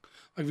the song.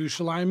 Like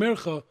V'Yushalayim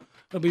Ercha,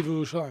 Rabbi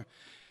V'Yushalayim.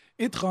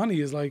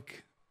 Itchani is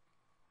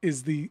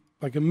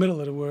like a middle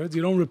of the words.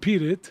 You don't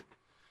repeat it.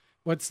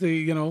 What's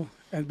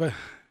but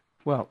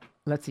Well,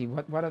 let's see.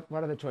 What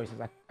are the choices?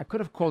 I could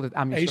have called it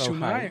Am Yisrael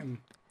Chai. Eishumayim.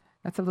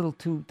 That's a little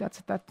too. That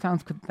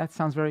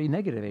sounds very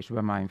negative.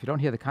 Eishumayim. If you don't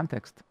hear the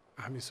context.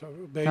 Am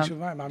Yisrael,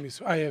 Beishumayim, Am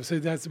Yisrael. I have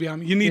said that's to be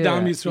you need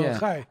Am Yisrael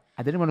Chai.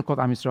 I didn't want to call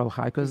it Am Yisrael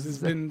Chai because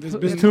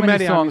there's too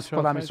many Am songs Yisrael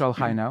called Am Chai. Yisrael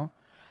Chai now.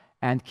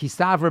 And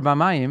Kisavr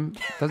B'Mayim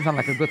doesn't sound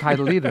like a good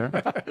title either.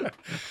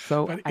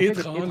 So But I think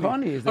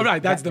Itchani is. All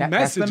right, that's the that's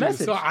message. the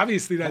message. So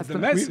obviously that's the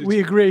message. We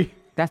agree.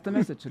 That's the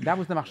message. That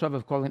was the machshav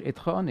of calling it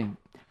Itchani.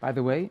 By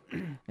the way,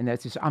 and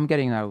I'm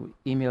getting now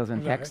emails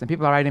and texts, and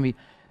people are writing me,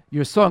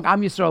 your song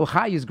Am Yisrael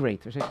Chai is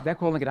great. They're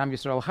calling it Am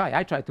Yisrael Chai.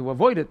 I tried to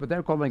avoid it, but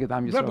they're calling it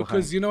Am Yisrael Chai. Right,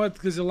 because you know what?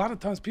 Because a lot of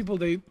times people,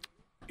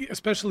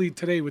 especially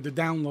today with the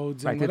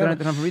downloads, Right, and they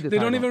whatever, don't read the they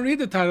don't title. even read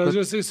the title.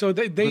 So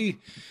they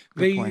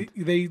point.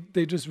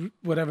 just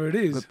whatever it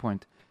is. Good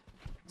point.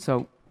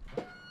 So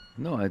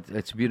No,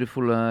 it's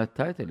beautiful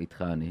title,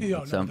 Itchani.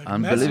 Yeah, It's no, the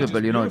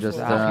unbelievable, message is just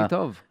beautiful. Achi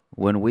Tov.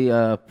 when we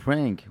are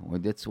praying,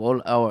 that's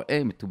all our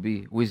aim, to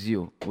be with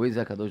you, with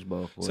HaKadosh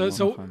Baruch Hu.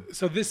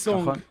 So this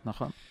song, Nachon,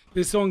 nachon.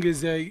 this song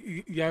is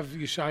you have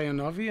Yeshaya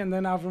Novi and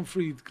then Avram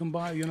Fried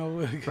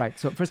combined. Right.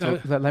 So first of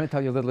all, let me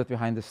tell you a little bit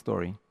behind the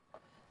story,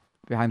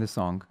 behind the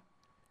song.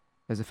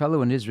 There's a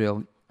fellow in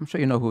Israel. I'm sure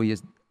you know who he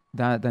is.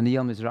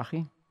 Daniel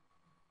Mizrahi.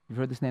 You've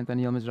heard this name,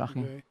 Daniel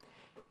Mizrahi? Okay.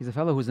 He's a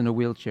fellow who's in a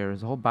wheelchair.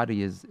 His whole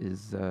body is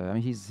I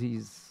mean,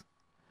 he's,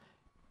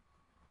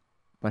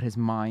 but his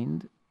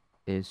mind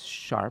is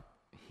sharp.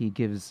 He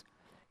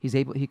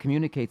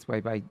communicates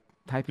by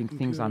typing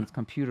things on his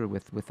computer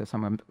with the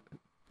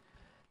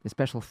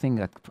special thing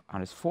that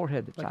on his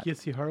forehead. Like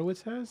Yitzi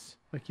Horowitz has?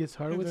 Like Yitzi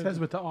Horowitz the- has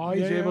with the eyes,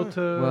 yeah, you're able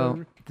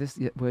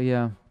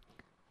yeah.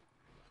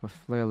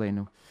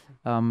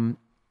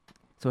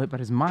 to... But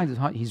his mind is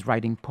hot. He's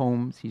writing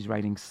poems. He's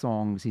writing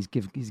songs. He's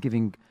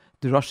giving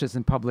drushes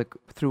in public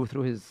through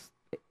his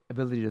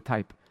ability to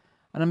type.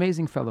 An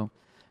amazing fellow.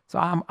 So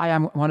I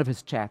am one of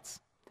his chats.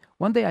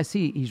 One day I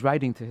see he's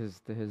writing to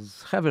his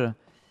chevra.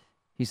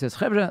 He says,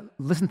 "Chevra,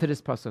 listen to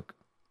this pasuk."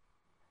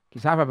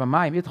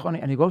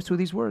 And he goes through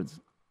these words.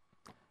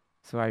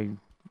 So I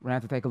ran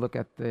to take a look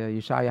at the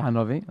Yeshaya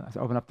Hanovi. I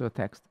opened up the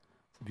text.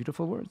 It's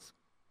beautiful words.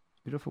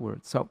 Beautiful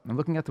words. So I'm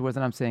looking at the words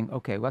and I'm saying,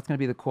 okay, what's going to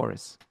be the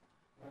chorus?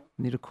 I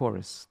need a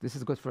chorus. This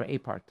is good for A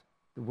part,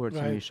 the words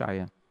from Right.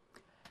 Yeshaya.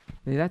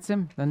 That's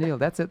him, Daniel.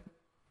 That's it.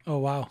 Oh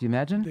wow! Do you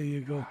imagine? There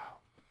you go.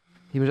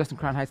 He was just in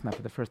Crown Heights now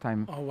for the first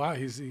time. Oh wow!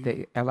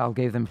 El Al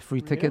gave them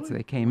free tickets. Really?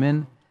 They came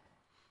in.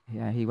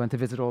 Yeah, he went to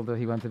visit all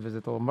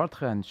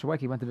Mordcha and Shwek.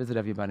 He went to visit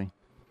everybody.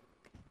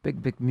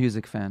 Big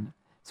music fan.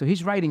 So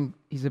he's writing.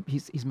 He's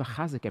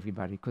mechazik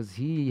everybody because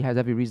he has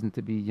every reason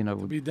to be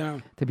be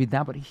down.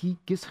 But he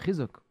gives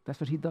chizuk. That's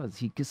what he does.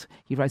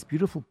 He writes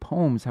beautiful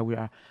poems how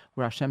we're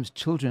Hashem's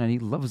children and he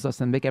loves us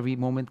and make every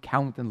moment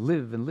count and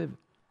live.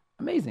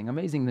 Amazing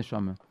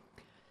neshama.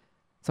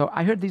 So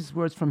I heard these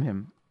words from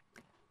him.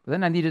 But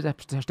then I needed a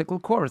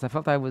shtickle chorus. I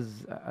felt I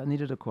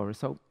needed a chorus.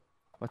 So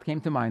what came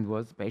to mind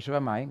was Beishav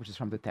Hamayim, which is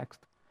from the text.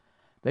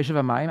 Beishav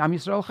Hamayim, Am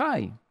Yisrael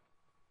Chai.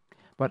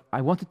 But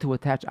I wanted to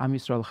attach Am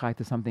Yisrael Chai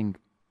to something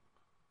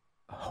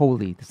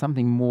holy, to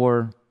something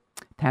more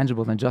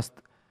tangible than just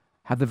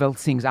how the Welt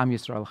sings Am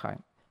Yisrael Chai.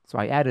 So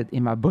I added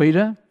Ima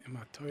Boire,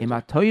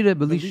 Ima Toire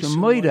Belisha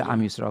Moire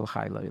Am Yisrael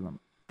Chai Lo'ilam.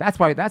 That's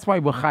why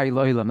we're Chai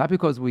Lo'ilam, not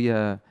because we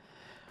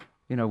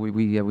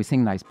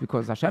sing nice,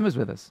 because Hashem is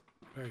with us.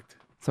 Right.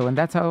 So and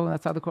that's how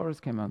the chorus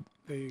came out.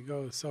 There you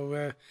go.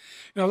 So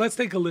let's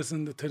take a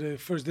listen to the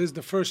first. This is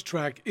the first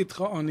track,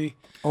 Itcha Ani.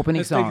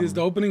 Opening song. This is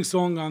the opening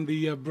song on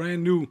the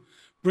brand new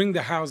Bring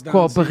the House Down.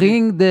 Called CD.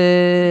 Bring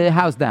the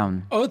House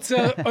Down.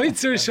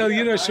 Oitzer Shel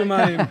Yira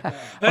Shemayim.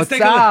 Let's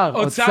take Otsar, a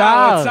look.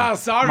 Otsar.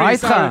 Sorry.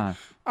 Maitcha.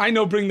 I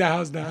know Bring the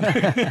House Down.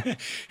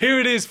 Here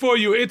it is for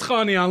you.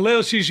 Itcha Ani on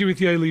Leil Shishi with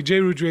Yoely,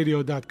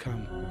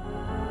 JRootRadio.com.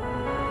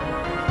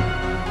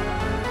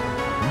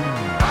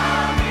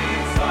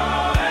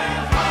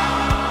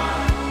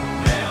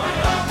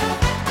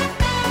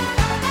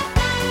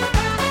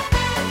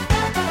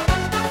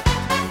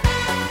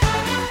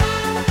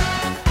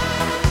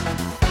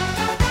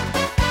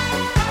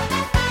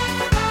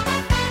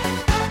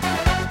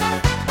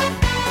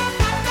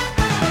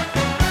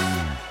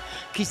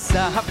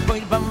 Kisa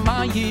hapoy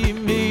b'mayim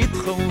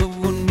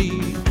mitchoni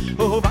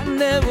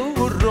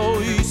Ovanevu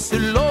rois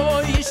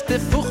lo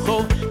yishtefucho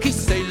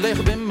Kisei lech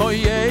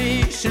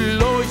b'moyei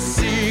shlo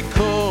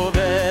yisiko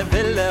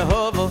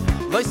Velehovo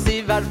lo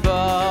yisivarba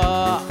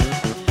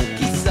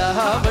Kisa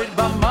hapoy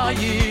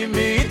b'mayim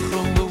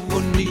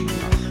mitchoni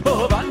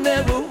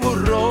Ovanevu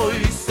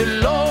rois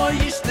lo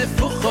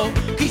yishtefucho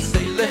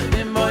Kisei lech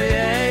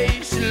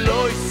b'moyei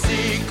shlo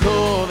yisiko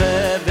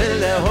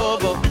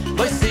Velehovo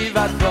lo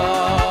yisivarba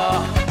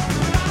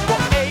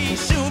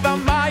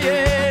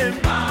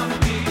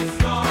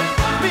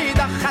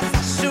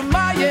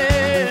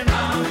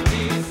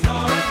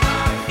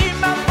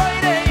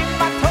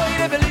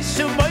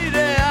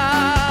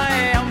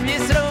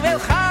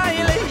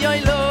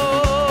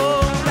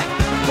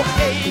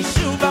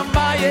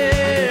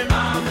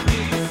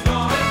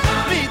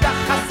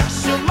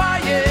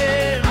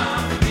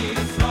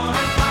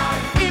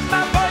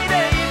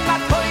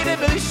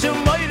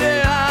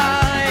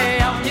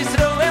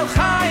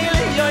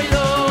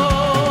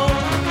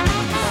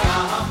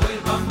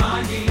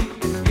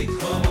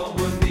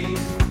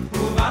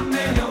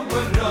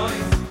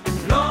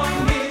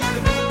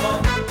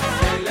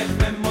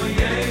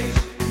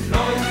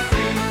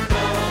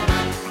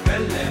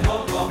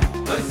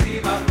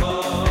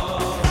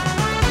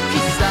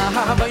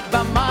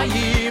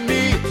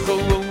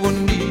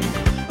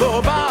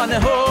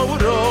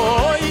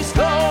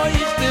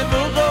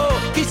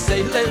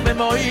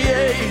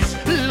moyesh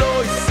lo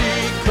si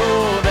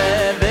kove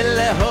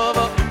vele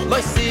hovo lo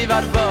si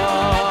varbo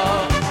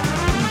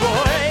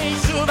boy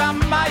shuva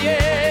maye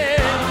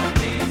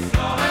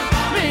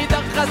mi da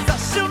khasa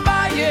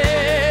shumaye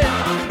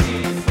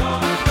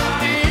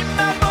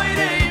imma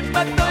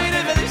toire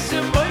vele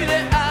shumoire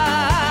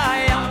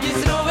ay am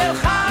yisro vel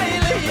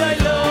khayl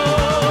yolo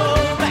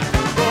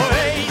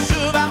boy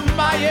shuva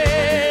maye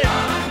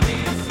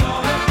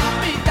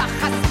mi da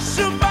khasa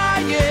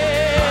shumaye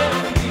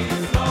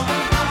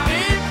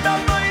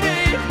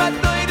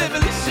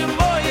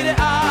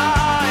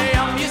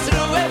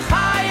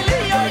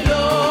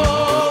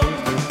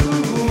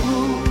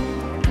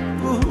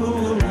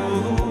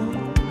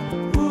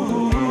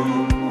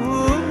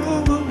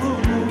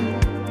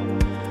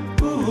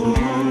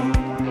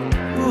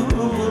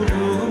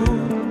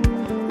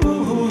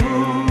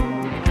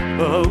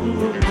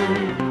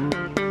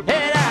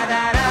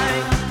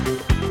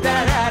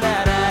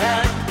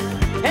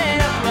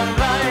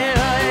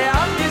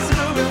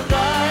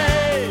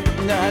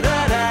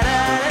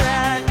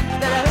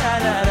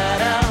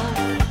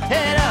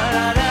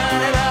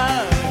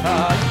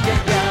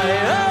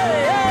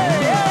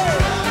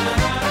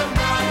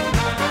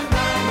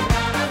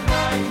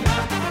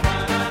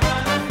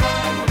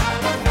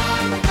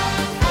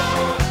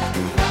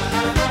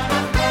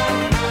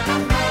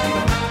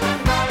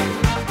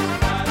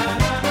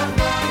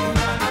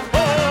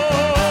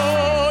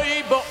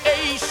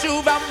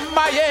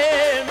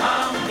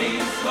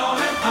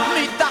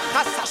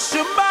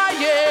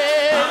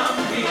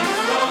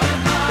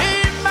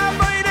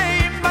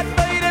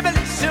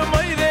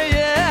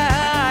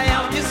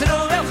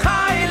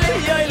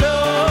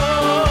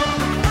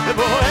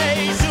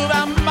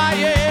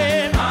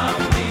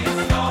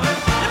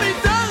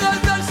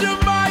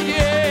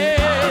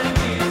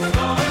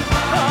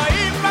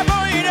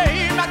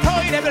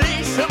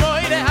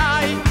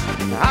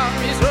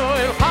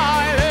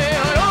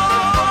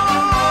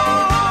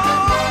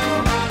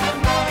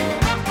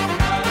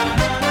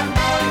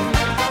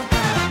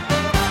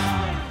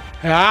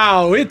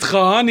Wow,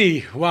 Itcha,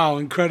 honey. Wow,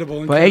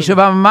 incredible. But Eshav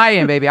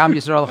Amayim, baby, I'm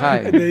Yisrael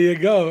Chai. There you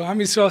go. Am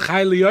Yisrael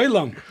Chai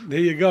Li'olam. There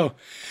you go.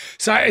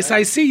 So I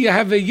see you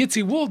have a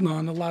Yitzi Waldner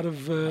on a lot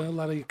of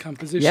your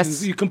compositions.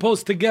 Yes. You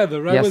composed together,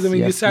 right? Yes, I mean,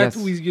 yes.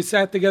 you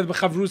sat together with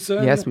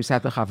Chavrusa. Yes, we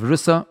sat with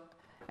Chavrusa,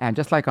 and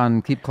just like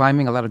on Keep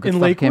Climbing, a lot of good In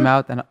stuff came Lakewood?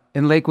 out. And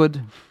in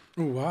Lakewood,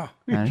 Oh, wow.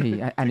 and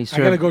he I gotta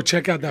served, go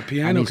check out that and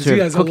piano he because he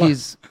served has a lot.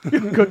 cookies.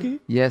 Cookie?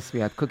 Yes, we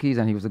had cookies,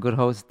 and he was a good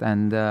host,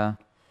 and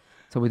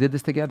so we did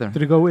this together.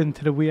 Did it go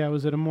into the wee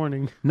hours of the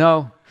morning?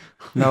 No,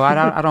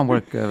 I don't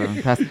work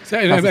past. So,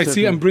 past I a see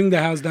certain- and Bring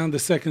the House Down, the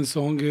second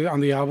song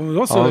on the album.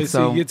 Also, I see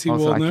Yitzi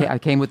Waldner. I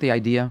came with the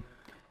idea,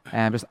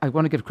 and I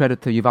want to give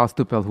credit to Yuval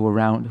Stupel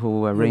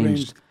who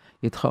arranged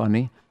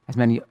Yitchoni, as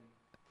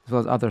well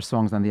as other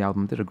songs on the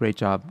album. Did a great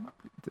job.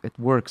 It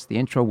works. The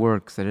intro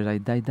works. By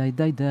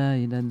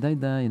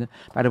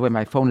the way,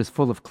 my phone is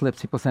full of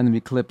clips. People sending me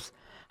clips.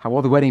 How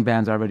all the wedding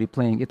bands are already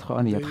playing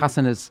Yitchoni at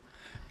Hasanis.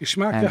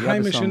 Geschmack And the the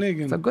other Heimish song.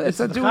 Nigen. It's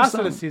a The Jewish Chassidus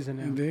song. season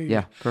now. There you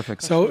Yeah, go.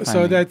 perfect. So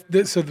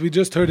Timing. so we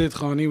just heard it,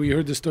 Chani. We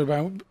heard the story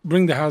about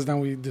Bring the House Down.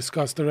 We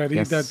discussed already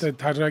Yes. that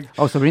Tadrag.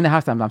 Oh, so Bring the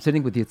House Down. I'm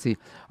sitting with Yitzi.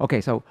 Okay,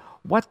 so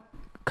what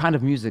kind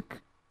of music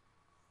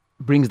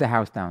brings the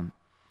house down?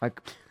 Like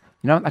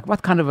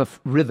what kind of a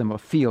rhythm or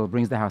feel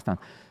brings the house down?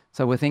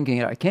 So we're thinking,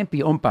 it can't be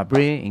umpa,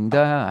 bring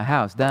the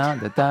house down.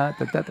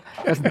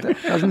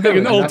 Doesn't do Like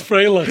an it. old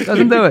Freilich.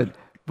 Doesn't do it.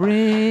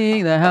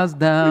 Bring the house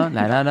down.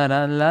 La, la, la,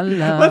 la, la,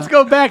 la. Let's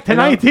go back to You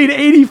know?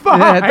 1985.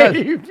 Yeah,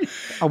 it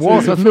A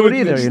waltz doesn't do it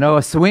either.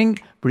 A swing.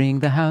 Bring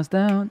the house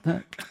down.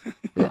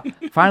 Yeah.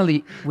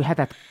 Finally, we had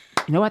that.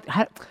 You know what?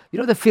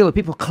 The feel of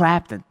people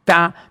clapped and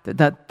da da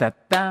da da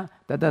da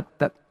da da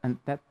da, and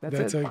that's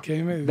That's it. how it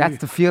came in. That's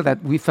the feel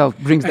that we felt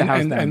brings the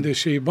house down. And the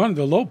Sheiban,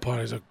 the low part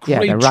is a Yeah,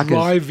 great the rock is-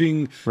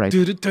 driving, Right.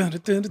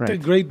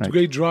 Right, great right.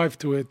 great drive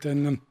to it.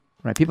 And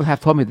Right? People have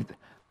told me,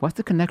 what's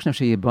the connection of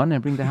Sheyibon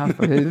and bring the house?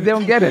 They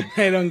don't get it.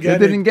 They don't get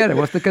They it. didn't get it.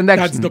 What's the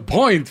connection? that's the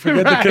point.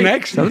 Forget the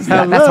connection.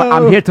 So that's what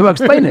I'm here to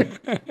explain it.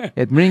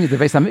 It brings the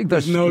Beis Hamikdash.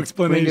 There's no bring it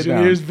explanation.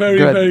 down. Here's very,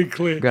 Good. very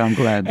clear. Good, I'm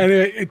glad.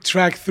 Anyway,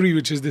 track 3,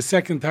 which is the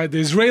second title, the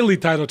Israeli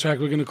title track,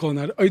 we're going to call it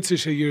now, Oitze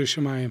Sheyir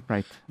Shemayim.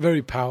 Right.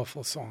 Very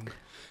powerful song.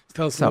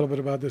 Tell us a little bit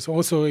about this.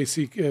 Also,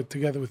 AC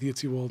together with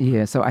Yitzi Waldner.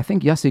 Yeah, so I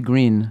think Yossi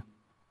Green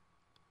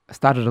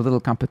started a little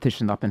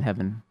competition up in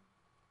heaven.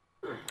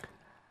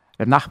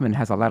 Reb Nachman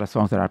has a lot of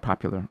songs that are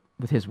popular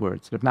with his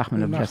words. Reb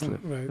Nachman of Reb Nachman,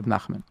 Breslev. right. Reb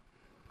Nachman.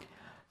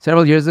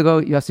 Several years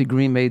ago, Yossi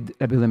Green made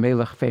Rebbe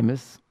Lemelech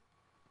famous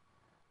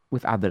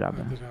with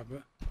Adarabba.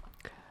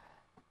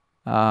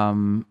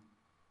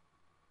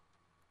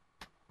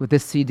 With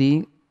this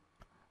CD,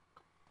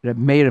 Reb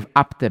Meir of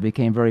Apte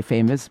became very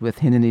famous with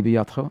Hineni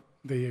B'Yotcho.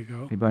 There you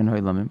go. Ribono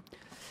Olamim.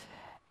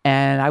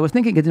 And I was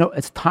thinking,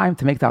 it's time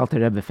to make the Alter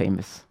Rebbe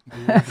famous.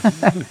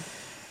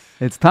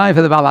 It's time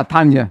for the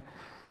Balatanya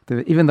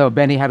Even though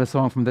Benny had a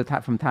song from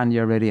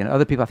Tanya already, and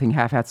other people I think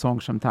have had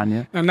songs from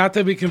Tanya. Now, not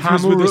to be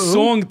confused with the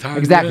song Tanya.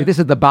 Exactly, this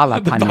is the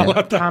Bala Tanya.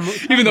 Bala Tanya.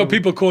 Even though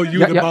people call you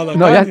the Bala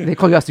No, Tanya. they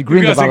call Yossi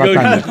Green the Yossi Bala Green.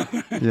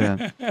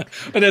 Tanya. Yeah,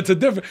 But that's a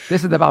different.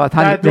 this is the Bala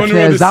Tanya. The one who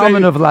wrote The the Zalman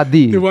Sefer- of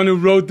Ladi. The one who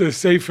wrote the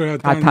Sefer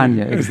Tanya.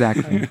 Tanya,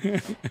 exactly.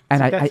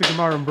 And That's the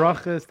Gemara and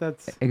Brachas.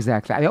 That's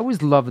exactly. I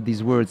always loved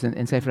these words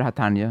in Sefer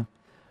HaTanya,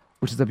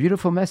 which is a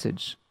beautiful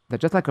message that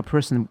just like a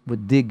person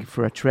would dig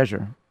for a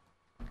treasure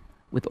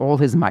with all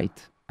his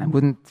might and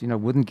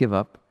wouldn't give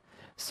up,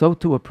 so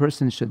too a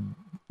person should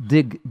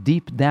dig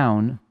deep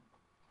down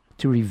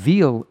to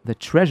reveal the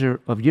treasure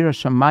of Yiras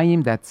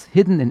Shamayim that's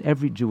hidden in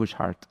every Jewish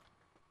heart.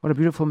 What a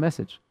beautiful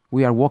message.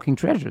 We are walking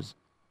treasures.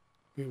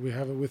 We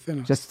have it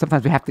within us. Just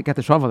sometimes we have to get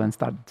the shovel and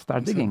start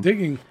digging.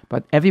 Digging.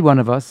 But every one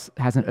of us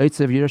has an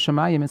Eitz of Yiras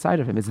Shamayim inside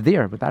of him. It's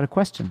there, without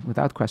question,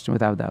 without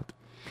doubt.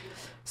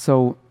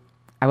 So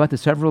I went to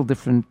several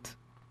different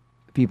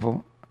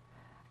people.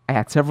 I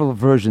had several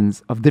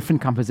versions of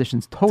different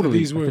compositions, totally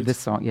these to words. this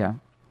song, yeah.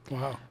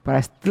 Wow. But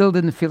I still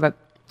didn't feel that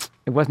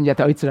it wasn't yet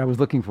the Eitz I was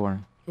looking for.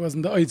 It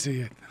wasn't the Oitzi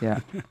yet. Yeah.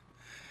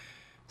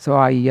 So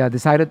I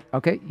decided,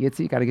 okay,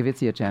 Yitzi, got to give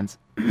Yitzi a chance.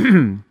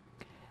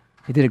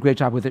 He did a great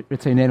job with it,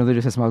 Ritzeinenu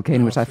Liris Esmal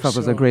Kain, which I for felt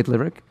was a sure. great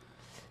lyric.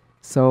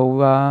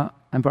 So,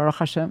 and Baruch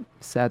Hashem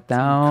sat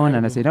down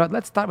and I said, you know what,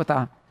 let's start with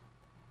the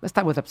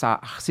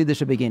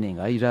Chassidish beginning.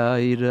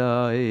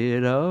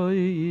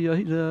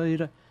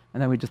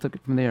 And then we just took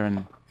it from there.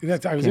 And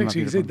That's, I was Came out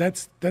actually saying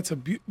beautiful. that's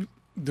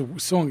the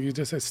song you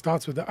just said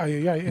starts with the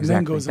ayayay and then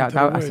exactly. goes into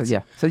I the words. said,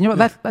 yeah. So you know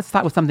what, let's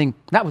start with something,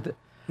 not with the,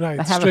 Right,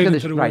 let's have straight a into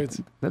Kiddush, the right.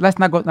 words.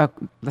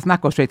 Let's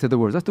not go straight to the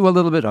words. Let's do a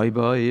little bit. By a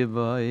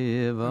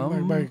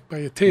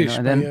tish,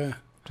 and by then a,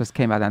 just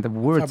came out and the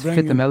words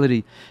fit the Verbringen.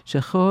 melody.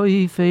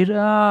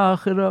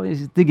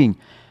 He's digging.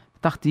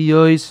 That's the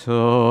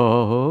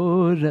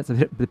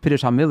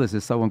Piddush HaMilis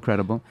is so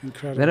incredible.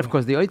 incredible. Then of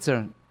course the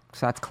Oitzer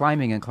starts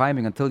climbing and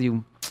climbing until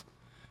you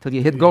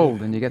hit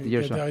gold and you get the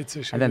You Yersha.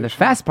 Oitzer, And then the Yersha.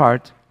 fast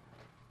part,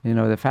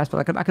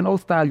 like an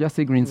old style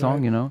Yossi Green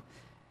song,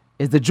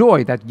 is the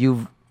joy that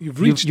you've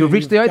reached the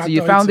got Oitzer.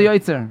 You found the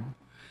Oitzer.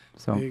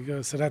 So There you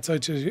go. So that's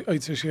Oitzer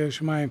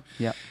Shemaim.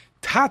 yeah,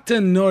 Tate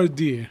nor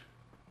dir.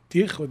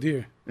 Dich or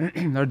dir?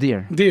 nor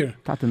dear, Dir.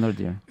 Tata nor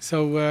dear.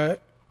 So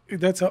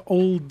that's an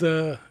old,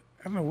 I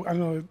don't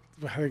know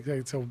how to say it.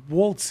 It's a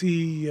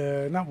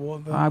waltzy, not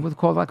waltz. I would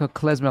call it like a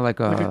klezmer, like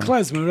like a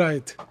klezmer,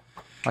 right?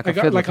 a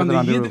fiddle, Like on put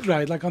it the the roof.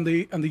 right, like on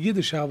the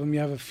Yiddish album, you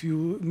have a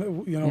few,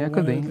 Yeah, it one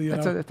could be. of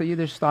the, That's a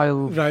Yiddish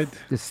style. right.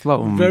 It's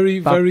slow. Very,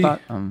 very-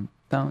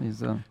 Down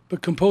is,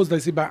 But composed, I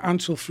see, by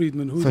Anshel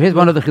Friedman. Who's so here's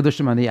one of the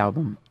Chidushim on the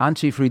album.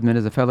 Anchi Friedman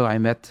is a fellow I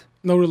met.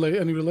 any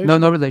relation?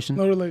 No relation.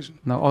 No relation.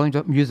 No, only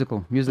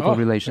musical Oh,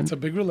 relation. It's a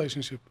big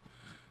relationship.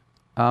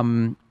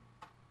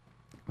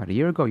 About a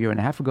year and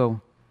a half ago,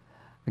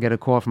 I get a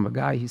call from a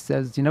guy. He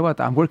says, you know what,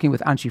 I'm working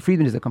with Anchi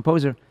Friedman, he's a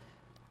composer.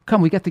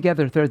 Come, we get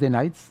together Thursday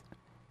nights,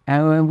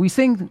 and we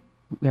sing.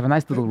 We have a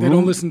nice little They room.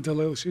 don't listen to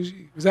Lil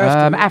Shishi. It was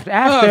after.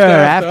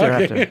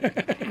 After. Okay.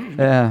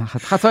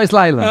 Chatzois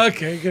Laila.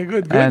 Okay,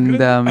 good. And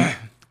good. I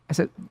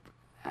said,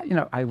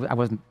 I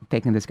wasn't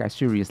taking this guy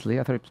seriously.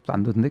 I thought he was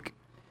Planudnik.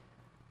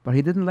 But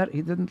he didn't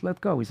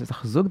let go. He says,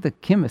 Chazug de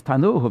Kim is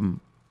Tanuhum.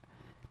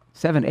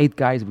 7, 8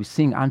 guys, we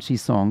sing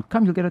Anshi's song.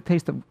 Come, you'll get a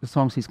taste of the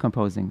songs he's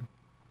composing.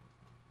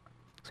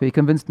 So he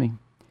convinced me.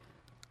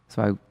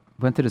 So I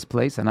went to this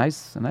place, a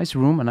nice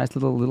room, a nice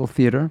little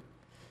theater,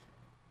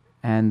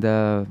 and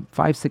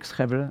 5, 6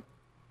 chevre,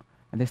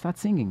 and they start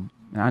singing.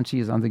 And Anshi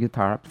is on the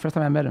guitar. First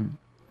time I met him.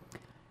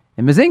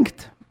 And me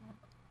singt.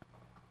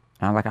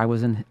 And I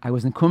was in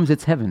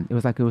Kumsitz heaven. It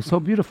was so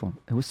beautiful.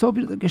 It was so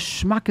beautiful.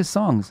 Geschmack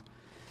songs.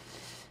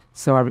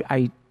 So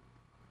I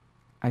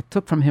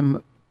took from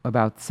him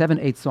about 7,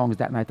 8 songs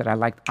that night that I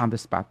liked on the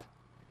spot.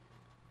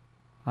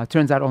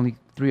 Turns out only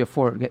 3 or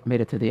 4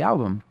 made it to the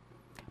album.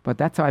 But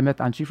that's how I met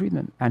Anshi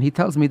Friedman. And he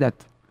tells me that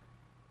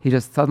he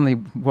just suddenly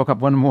woke up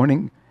one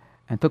morning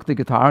and took the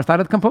guitar and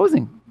started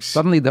composing.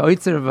 Suddenly the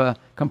Oitzer of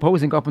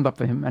composing opened up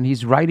for him, and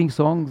he's writing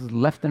songs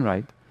left and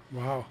right.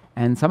 Wow.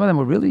 And some of them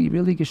were really,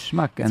 really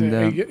geschmack.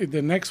 And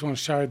The next one,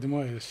 Shara de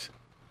Moyes,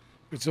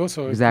 which is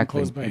also exactly,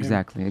 composed by him.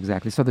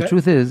 exactly. So the That-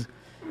 truth is,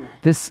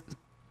 this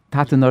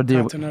Tata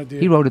Nordir, Tata Nordir.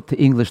 he wrote it to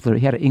English lyric.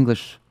 He had an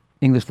English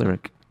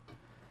lyric.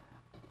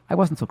 I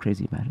wasn't so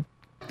crazy about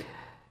it.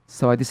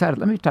 So I decided,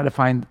 let me try to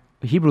find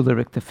a Hebrew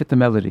lyric to fit the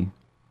melody.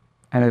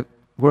 And it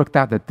worked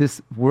out that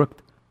this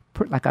worked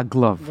like a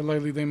glove.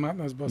 V'layli de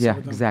matnas basa Yeah,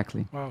 v'dam.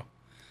 exactly. Wow.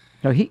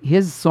 Now,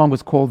 his song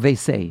was called They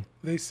Say.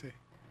 They say.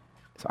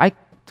 So I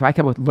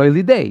came up with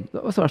Loyli Day.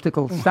 Also,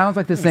 article sounds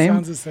like the It same.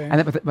 sounds the same.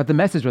 And but the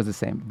message was the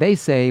same. They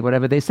say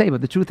whatever they say,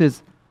 but the truth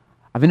is,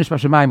 Avinish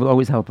Bashamayim will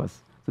always help us.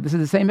 So this is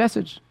the same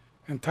message.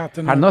 And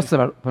Tata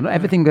Nordir.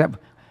 Parnosa,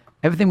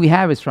 everything we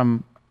have is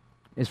from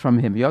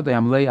him. Yodai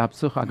Amlei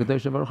Apsucha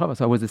Akadosh Baruch Hu.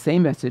 So it was the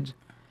same message,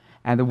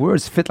 and the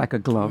words fit like a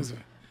glove.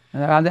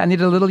 And I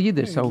needed a little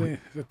Yiddish, so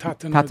The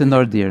Tata Tata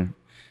Nordir. Nordir,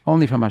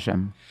 only from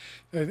Hashem.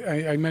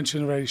 I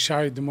mentioned already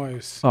Shara de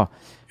Moyes. Oh, so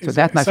It's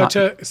that night,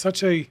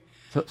 such a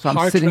So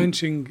I'm sitting.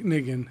 heart-wrenching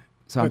niggin.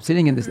 So I'm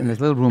sitting in this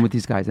little room with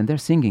these guys, and they're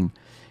singing.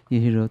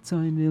 I'm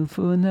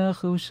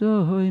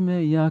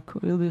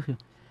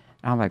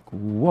like,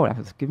 whoa, that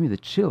was giving me the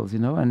chills,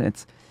 and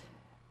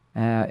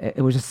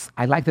it was just,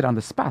 I liked it on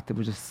the spot. It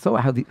was just so,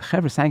 how the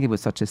Chevra sang it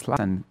with such a slat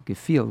and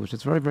feel, which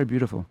is very, very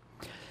beautiful.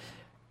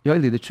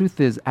 Yoely, the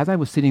truth is, as I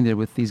was sitting there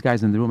with these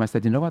guys in the room, I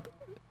said, you know what?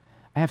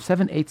 I have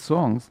 7-8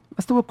 songs.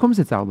 Let's do a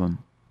Kumsitz album.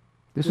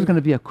 This was going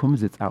to be a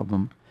Kumsitz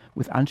album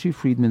with Anschi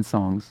Friedman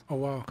songs. Oh,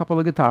 wow. A couple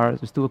of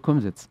guitars. Let's do a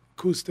Kumsitz.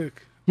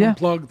 Acoustic. Yeah.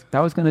 Unplugged. That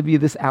was going to be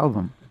this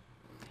album.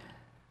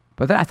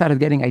 But then I started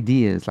getting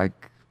ideas, like,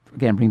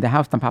 again, Bring the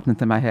House Down popped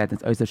into my head.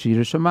 It's Oysa Shir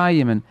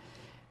Shamayim,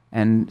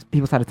 and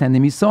people started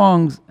sending me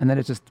songs, and then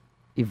it just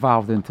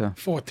evolved into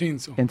 14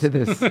 songs. into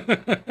this.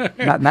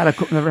 not a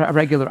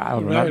regular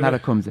album, not a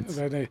Kumsitz.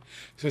 Right.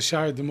 So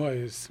Shara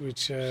Demois,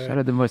 which...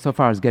 Shara Demois so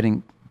far is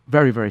getting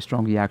very, very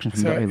strong reaction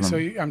from the Olam. So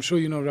I'm sure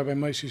you know Rabbi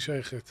Moshe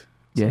Sheichet.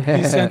 Yeah.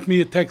 He sent me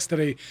a text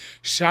today.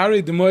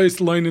 Shari Demois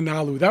Loinen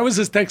Alu. That was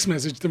his text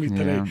message to me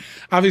today.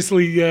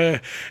 Obviously,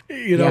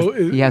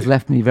 He has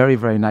left me very,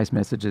 very nice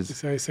messages.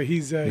 So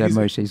he's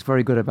Moshe. He's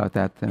very good about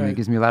that. And he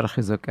gives me a lot of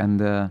chizuk.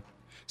 And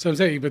so I'm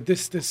saying, but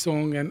this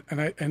song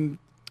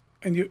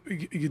and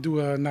you do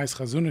a nice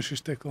chazunish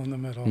shtickle in the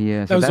middle.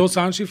 Yeah, that was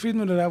also Anschi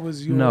Friedman, or that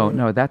was your...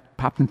 No, that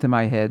popped into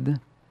my head.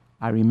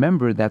 I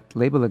remember that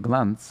Label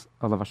Glantz,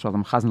 Olav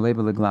Shalom, Chazan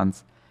Label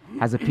Glantz,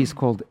 has a piece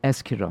called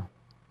Eskira.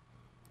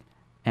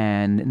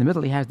 And in the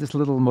middle, he has this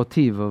little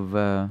motif of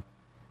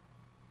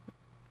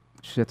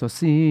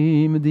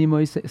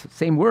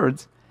same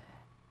words.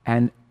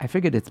 And I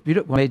figured it's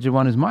beautiful. Major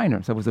one is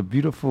minor. So it was a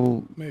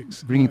beautiful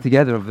bringing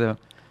together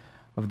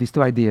of these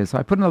two ideas. So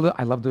I put in a little,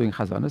 I love doing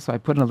chazanah, so I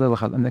put in a little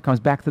chazanah, and it comes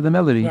back to the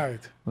melody. Right.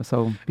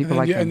 So people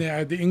like that.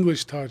 And the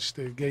English touch,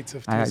 the gates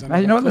of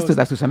you know what,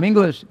 let's do some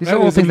English. These are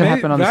all things that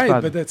happen on the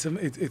spot. Right,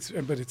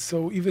 but it's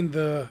so, even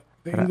the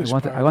English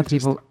I want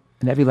people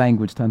in every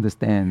language to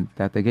understand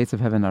that the gates of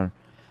heaven are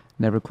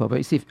never closed. But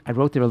you see, I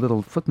wrote there a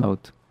little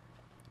footnote.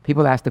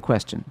 People ask the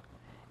question,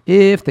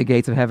 if the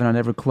gates of heaven are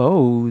never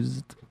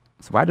closed,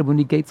 so why do we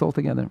need gates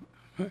altogether?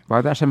 Why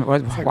is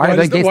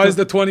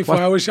the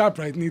 24-hour shop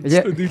right need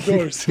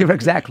doors? Yeah,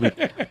 exactly.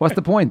 What's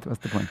the point? So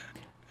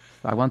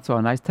I once saw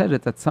a nice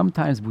tenet that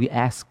sometimes we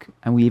ask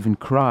and we even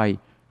cry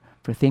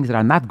for things that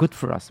are not good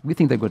for us. We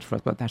think they're good for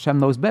us, but Hashem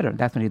knows better.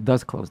 That's when He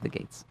does close the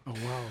gates. Oh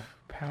wow,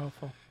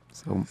 powerful.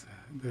 So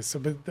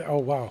oh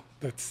wow,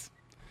 that's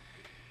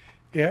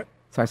yeah.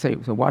 So I say,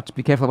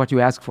 be careful what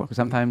you ask for, because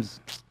sometimes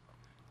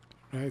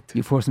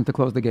you force Him to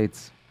close the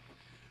gates.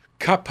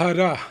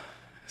 Kapara.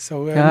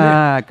 So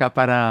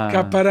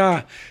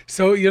kapara.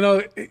 So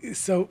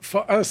so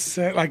for us,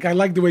 like I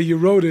like the way you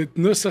wrote it.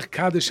 Nusach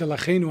Kaddish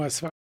Elachenu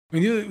Asvar.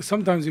 When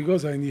sometimes you go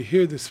there and you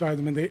hear the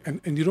Svardim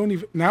and you don't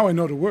even, now I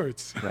know the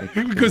words. Right.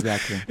 Because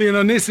exactly.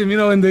 Nissim,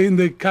 in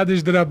the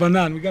Kaddish de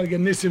Rabbanan, we got to get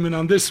Nissim in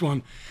on this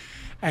one,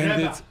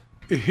 and it's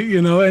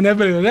and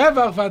everybody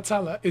Revach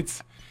Vatzala.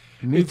 It's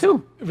me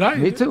too. Right.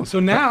 Me too. So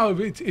now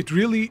it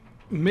really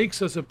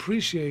makes us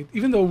appreciate,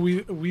 even though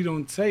we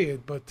don't say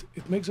it, but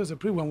it makes us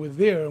appreciate when we're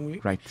there and we,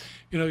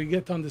 you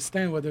get to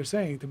understand what they're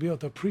saying, to be able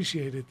to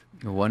appreciate it.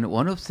 One of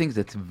the things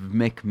that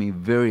make me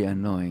very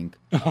annoying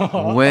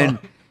when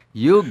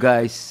you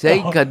guys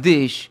say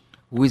Kaddish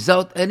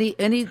without any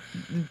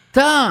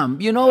time,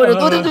 when they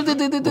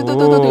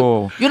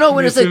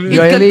say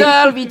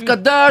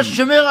Itkadal,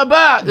 Shemer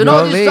Abba,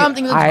 there's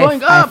something that's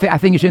going up. I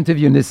think you should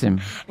interview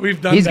Nissim. We've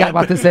done He's that. got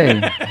what to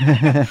say.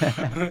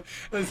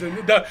 Listen,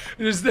 That's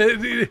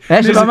it.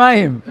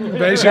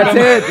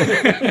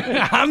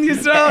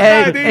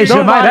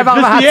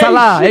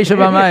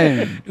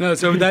 No,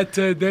 so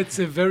that's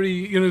a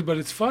very, but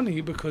it's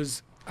funny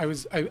because I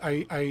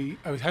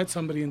had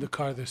somebody in the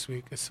car this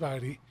week, a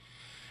Svari,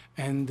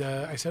 and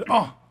I said,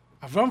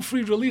 Avraham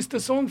Fried released a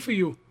song for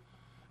you.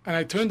 And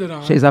I turned it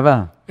on. I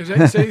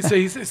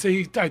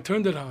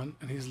turned it on,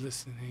 and he's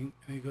listening,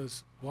 and he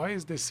goes, why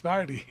is this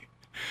Svari?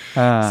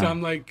 So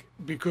I'm like,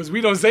 because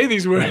we don't say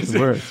these words.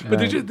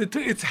 But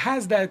it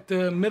has that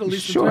Middle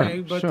Eastern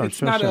twang, but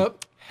it's not a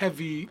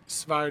heavy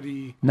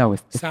Svari. No,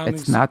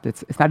 it's not.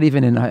 It's not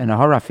even in a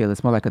horror feel.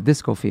 It's more like a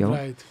disco feel.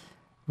 Right.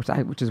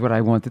 Which is what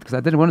I wanted, because I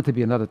didn't want it to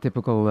be another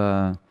typical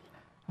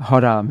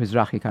horror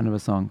Mizrahi kind of a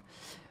song.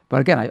 But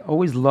again, I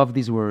always love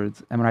these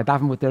words. And when I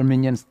daven with their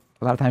minions,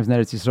 a lot of times in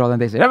Eretz Yisrael,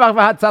 and they say, Revach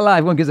v'Hatzala,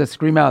 everyone gives a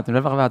scream out,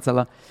 Revach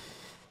v'Hatzala.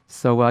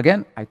 So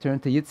again, I turn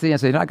to Yitzi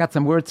and say, I got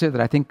some words here that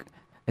I think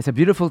it's a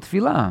beautiful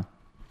tefillah.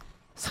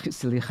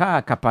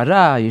 Slicha,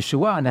 kapara,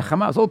 Yeshua,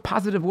 nechama, it's all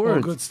positive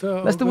words. Good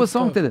stuff. Let's do a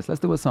song to this.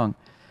 Let's do a song.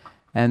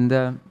 And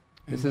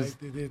this is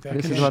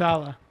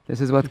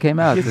what came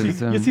out.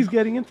 He's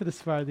getting into the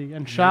Sephardi.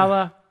 And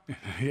Shala.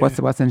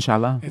 What's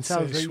Inshallah? It's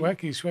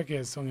Shweki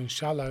has a song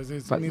Inshallah. It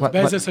means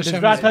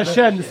Bezras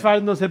Hashem. The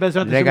Sephardi knows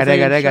Bezras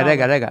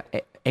Hashem. Rega.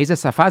 Eze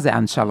safa ze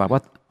Inshallah.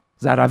 What?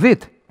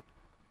 Zaravit.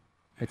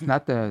 It's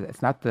not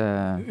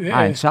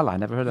Inshallah. I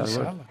never heard that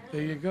word.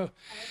 There you go.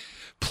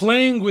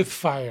 Playing with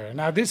fire.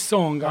 Now this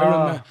song,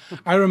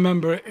 I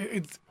remember.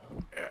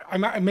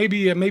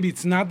 maybe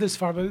it's not this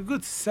far, but a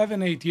good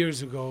 7-8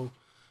 years ago,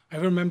 I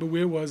remember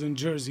where it was in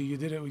Jersey. You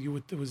did it.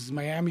 It was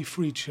Miami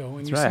Freed Show,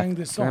 and you sang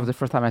this song. That was the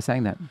first time I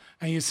sang that.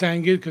 And you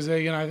sang it because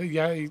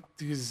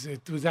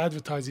it was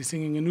advertised. He's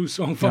singing a new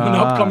song from an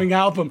upcoming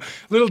album.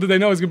 Little did they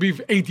know it was going to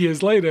be 8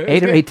 years later.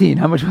 8 or 18?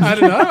 How much was I it?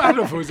 don't know. I don't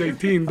know if it was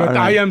 18, but All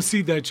right. I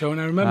emceed that show, and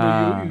I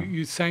remember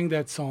you sang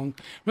that song.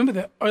 Remember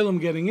the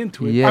Olam getting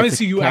into it. Yeah,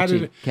 Obviously, it's a you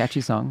added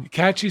catchy song.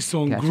 catchy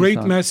song, Catchy great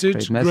song,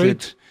 message, great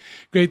message.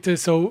 great.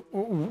 So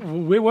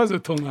where was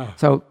it till now?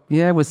 So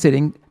yeah, I was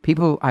sitting.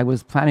 I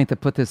was planning to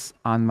put this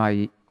on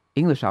my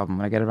English album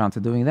when I get around to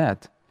doing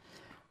that.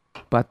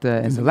 But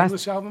in Is the an last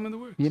English album in the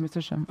works? yeah,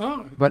 Mr. Shem.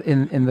 Oh, But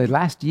in the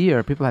last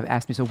year, people have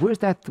asked me, so where's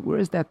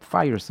that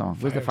fire song?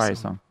 Where's the Fire fire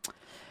song. song?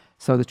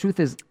 So the truth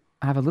is,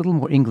 I have a little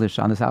more English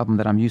on this album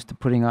that I'm used to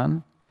putting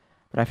on.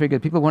 But I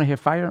figured people want to hear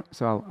fire,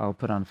 so I'll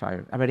put on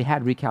fire. I already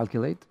had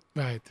Recalculate,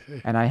 right.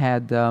 and I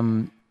had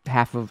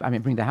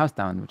Bring the House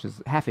Down, which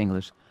is half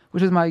English,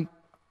 which is my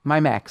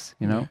max,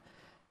 you know.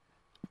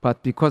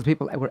 But because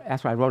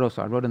that's why I wrote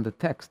also. I wrote in the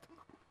text.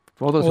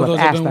 For all those who have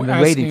asked, I've been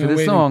waiting for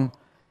this song.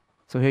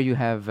 So here you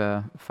have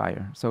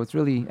fire. So it's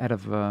really out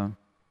of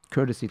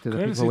courtesy to the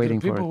people waiting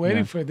for it. People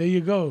waiting for it. There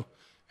you go.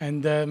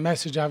 And the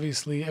message,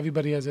 obviously,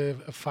 everybody has a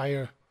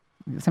fire.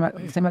 Same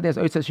idea as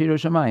Oitza Shir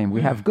Shamayim.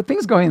 We have good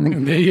things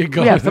going. There you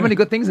go. We have so many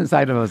good things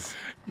inside of us.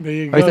 There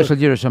you Oitza go.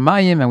 Shir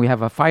Shamayim, and we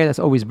have a fire that's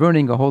always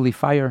burning, a holy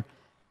fire.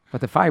 But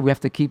the fire, we have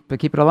to keep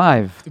it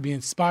alive. To be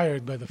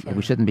inspired by the fire. Yeah,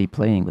 we shouldn't be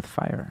playing with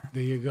fire.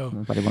 There you go.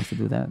 Nobody wants to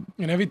do that.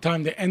 And every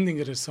time the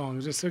ending of the song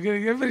is just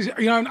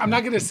I'm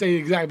not going to say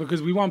exactly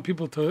because we want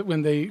people to,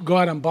 when they go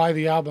out and buy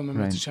the album and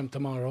Right. Hashem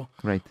tomorrow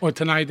Right. or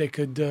tonight, they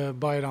could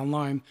buy it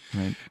online.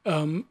 Right.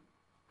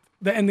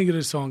 The ending of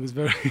the song is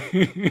very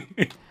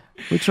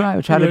We try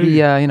to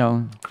be,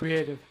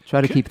 creative. try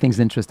to keep things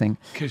interesting.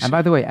 Kish. And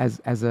by the way, as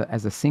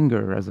a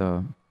singer, as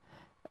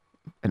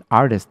an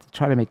artist,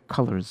 try to make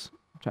colors.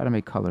 Try to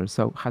make colors.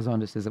 So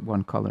Chazonist is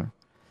one color.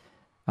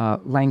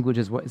 Language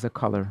is a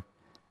color.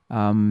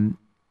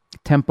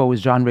 Tempo is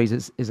genres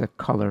is a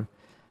color.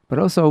 But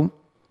also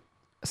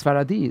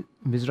Sfaradi,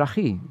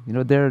 Mizrahi,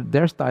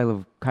 their style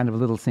of kind of a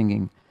little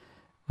singing.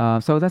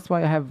 So that's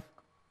why I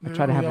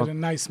try to have a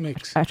nice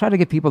mix. I try to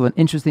give people an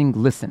interesting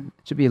listen.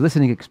 It should be a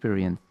listening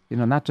experience.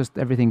 Not just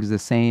everything is the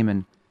same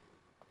and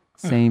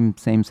same.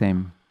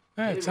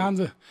 Yeah, it sounds,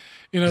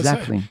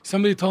 Exactly.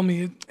 somebody told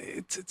me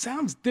it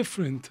sounds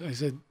different. I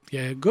said,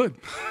 yeah, good.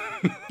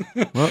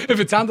 Well, if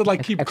it sounded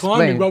like keep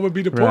climbing, what would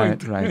be the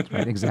point? Right,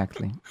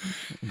 exactly.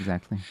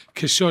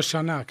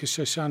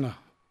 Kishoshana.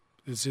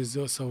 This is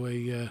also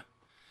a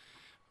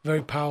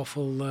very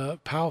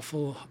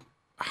powerful,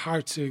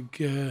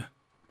 heartig,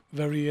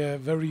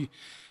 very,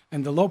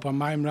 and the lopa,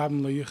 Maim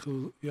Rabin Lo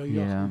Yichel.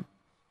 Yeah.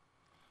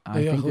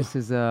 I think this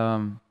is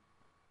a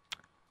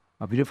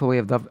beautiful way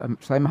of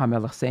Shlomo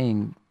HaMelech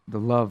saying the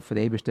love for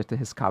the Eibishter to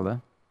his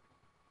Kala,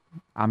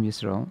 Am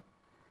Yisrael.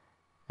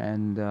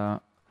 And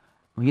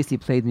when Yissi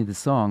played me the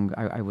song,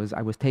 I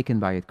was taken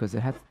by it because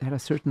it had a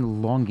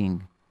certain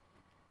longing,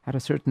 had a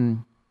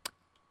certain.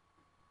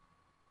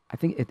 I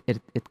think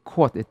it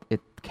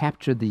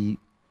captured the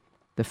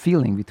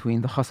feeling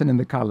between the Chassan and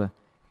the Kala,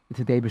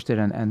 the Eibishter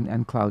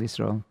and Klal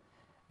Yisrael.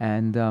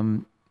 And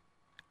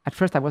at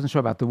first I wasn't sure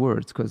about the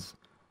words because,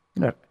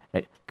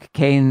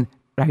 Kain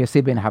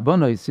Rayoseh Ben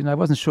Habonos, I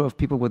wasn't sure if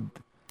people would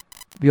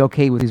be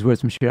okay with these words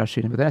from Shir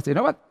HaShirim. But then I said, you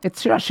know what?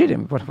 It's Shir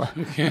HaShirim.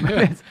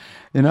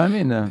 You know what I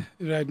mean?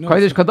 Right, no,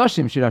 Kodesh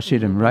Kadoshim Shir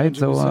HaShirim, right?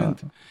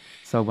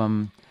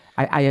 100%.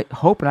 I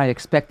hope and I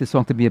expect this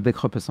song to be a big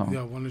chuppah song.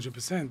 Yeah,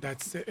 100%.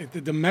 That's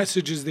the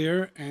message is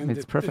there, and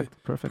It's perfect.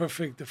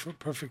 The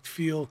perfect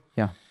feel.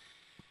 Yeah.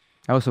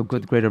 Also,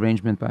 great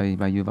arrangement by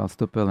Yuval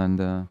Stupel,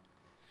 and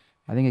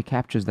I think it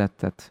captures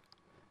that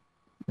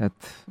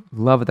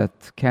love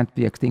that can't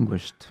be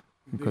extinguished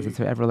because it's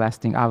an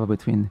everlasting ava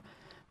between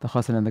the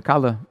Chassan and the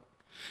Kala.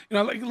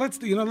 Let's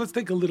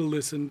take a little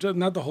listen.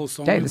 Not the whole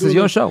song. Hey, this is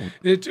your show.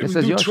 This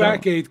is your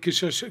track 8,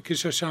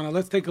 Kishoshana.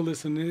 Let's take a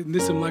listen.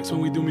 This is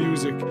when we do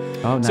music.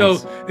 Oh, nice. So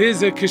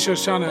here's a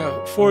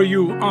Kishoshana for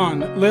you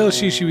on Leil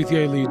Shishi with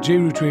Yoely,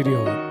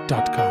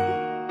 JRootRadio.com.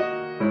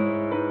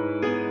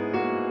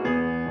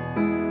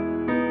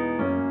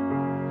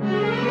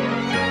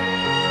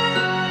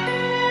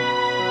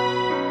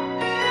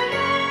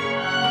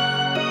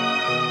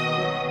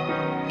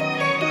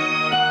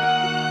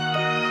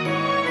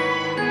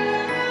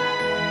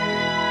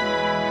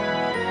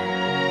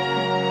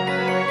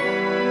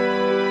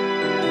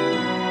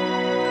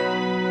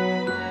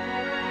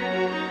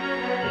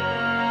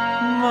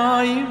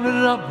 מים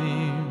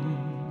רבים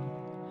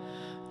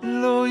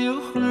לא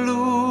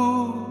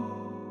יוכלו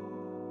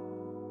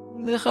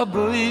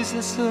לכבויס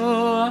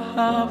עשו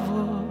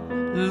אהבו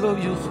לא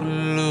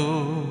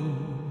יוכלו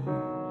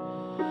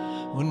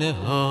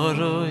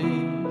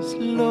ונהרויס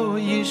לא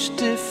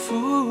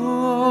ישטפו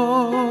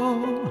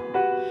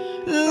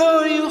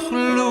לא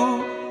יוכלו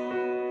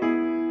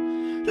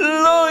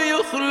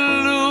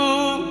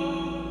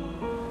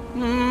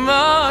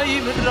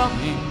מים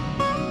רבים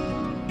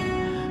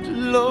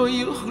לא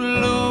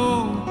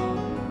יוכלו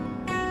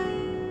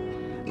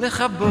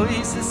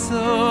לכבויס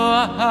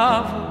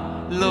אהב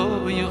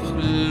לא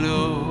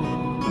יוכלו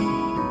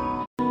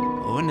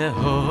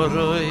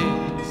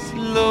ונהרויס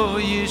לא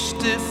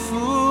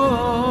ישטפו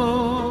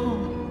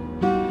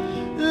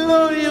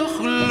לא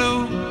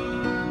יוכלו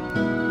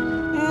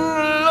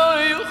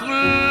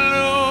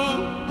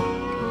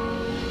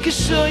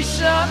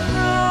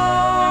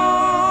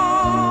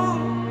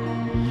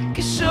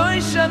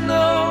כשוי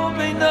שנו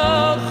בין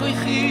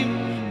החייכים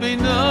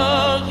בין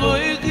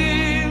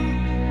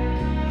הרוירים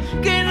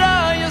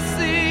גילה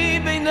יסי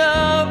בין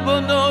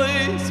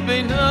הבונויס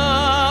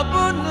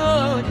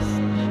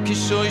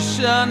כשוי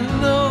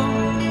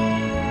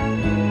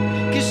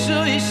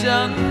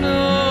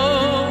שנו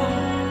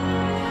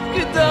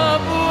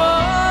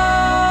כדבוה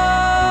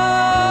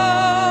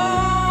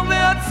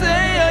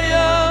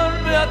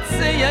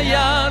בעצי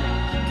היד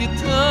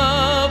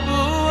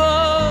כתבוה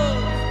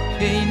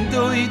אין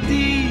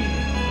דוידי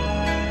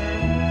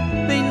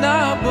בין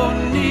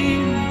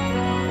הבונים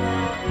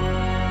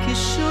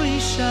כשוי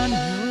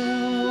שנו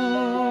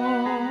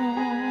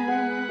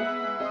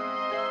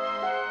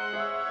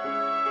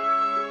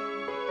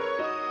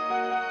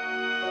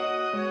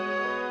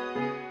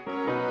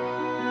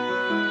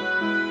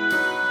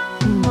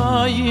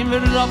מים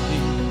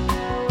רבים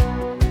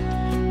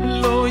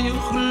לא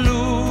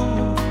יוכלו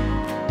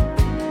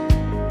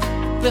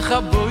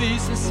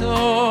לכבויס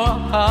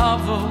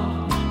אהבו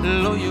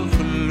לא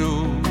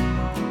יוכלו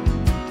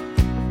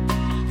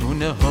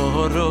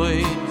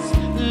ונהרויס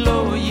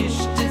לא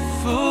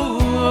ישטפו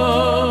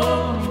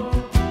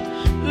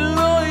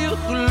לא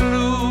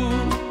יוכלו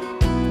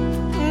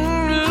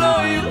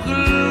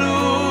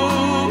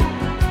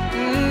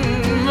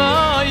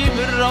מים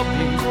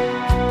רבים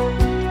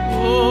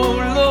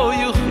לא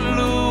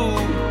יוכלו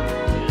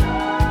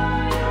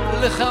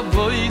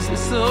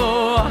לכבויס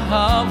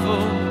אהבו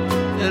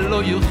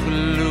לא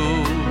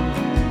יוכלו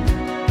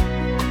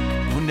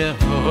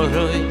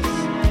ונהרויס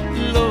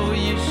לא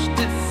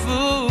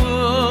ישטפו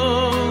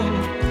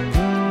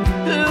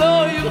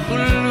לא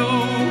יוכלו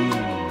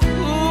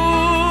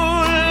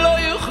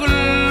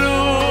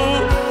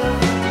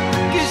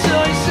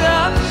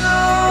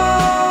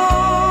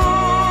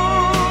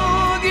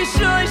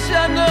כשוי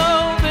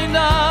שנו בין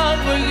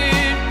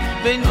הרוירים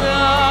בין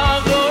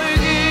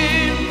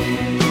הרוירים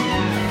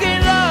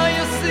גילה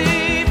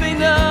יסי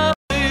בין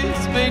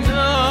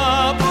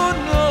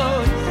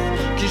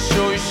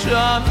כשוי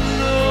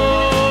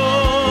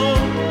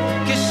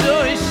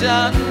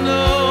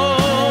שנו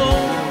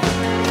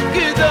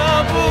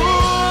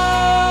כדבוה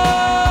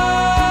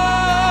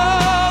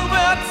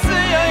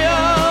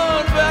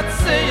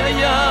בעצי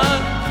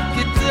היד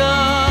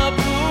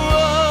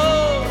כדבוה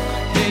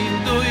אין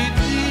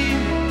דוידים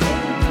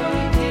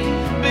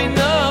בין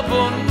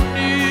הבונים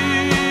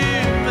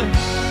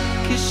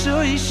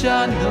כשוי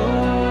שנו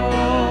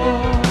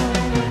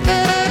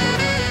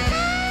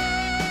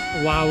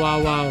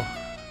Wow.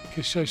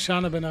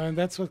 Kishoshana Ben Aaron,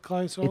 that's what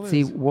Klal Yisrael is.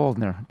 Itzi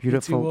Waldner,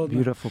 beautiful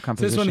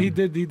composition. This one he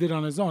did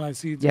on his own. I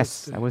see.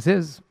 Yes, that was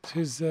his.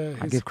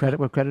 I give credit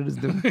where credit is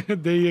due.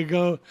 There you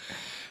go.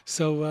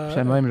 So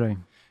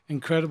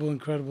incredible.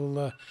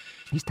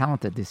 He's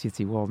talented, this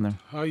Itzi Waldner.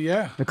 Oh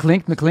yeah. The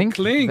clink.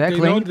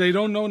 They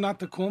don't know not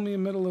to call me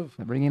in the middle of.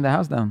 They're bringing the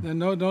house down.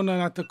 No,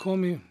 not to call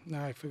me. No,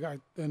 I forgot.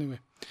 Anyway.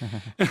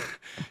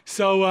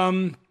 So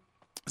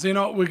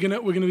we're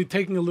gonna be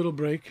taking a little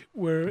break.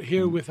 We're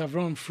here with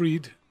Avraham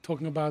Fried,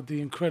 talking about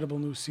the incredible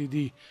new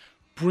CD,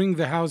 Bring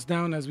the House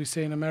Down, as we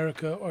say in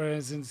America, or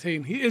as in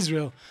saying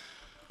Israel.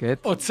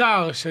 Good.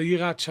 Otzar shel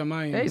yirat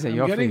shamayim. I'm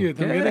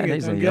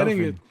getting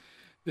it.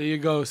 There you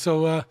go.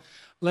 So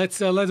we're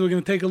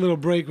going to take a little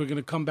break. We're going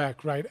to come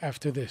back right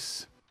after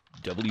this.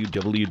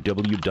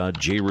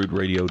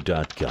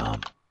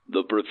 www.JRootRadio.com,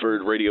 the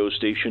preferred radio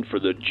station for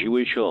the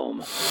Jewish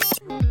home.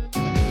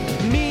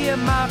 Me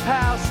and my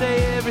pal say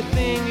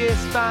everything is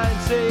fine,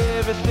 say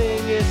everything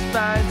is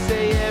fine,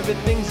 say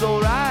everything's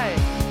alright.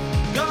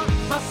 Got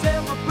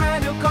myself a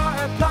brand new car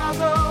at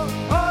Plaza,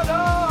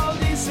 auto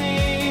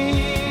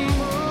leasing.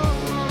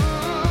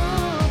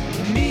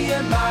 Me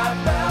and my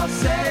pal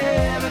say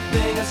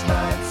everything is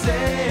fine,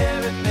 say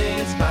everything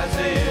is fine,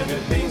 say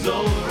everything's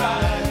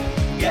alright.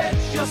 Get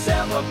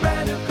yourself a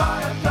brand new car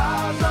at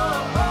Plaza,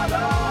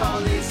 auto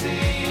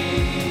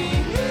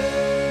leasing.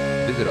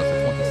 Visit us at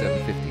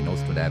 2750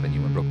 Nostrand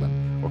Avenue in Brooklyn,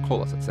 or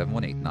call us at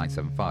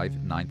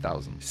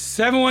 718-975-9000.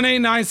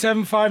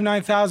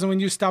 718-975-9000. When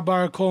you stop by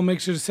our call, make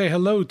sure to say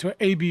hello to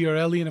AB or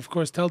Ellie, and of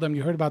course tell them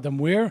you heard about them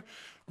where?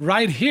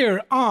 Right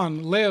here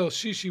on Leil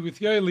Shishi with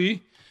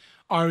Yoely.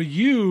 Are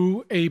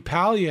you a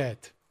pal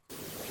yet?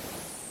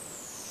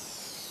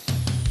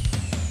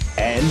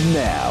 And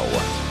now,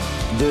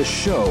 the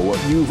show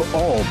you've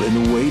all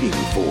been waiting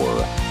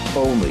for.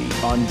 Only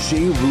on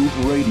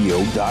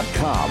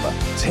JRootRadio.com.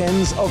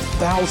 Tens of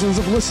thousands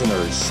of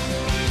listeners.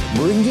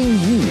 Bringing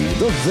you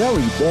the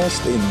very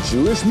best in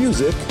Jewish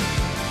music.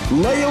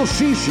 Leil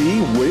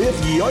Shishi with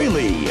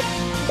Yoely.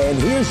 And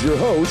here's your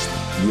host,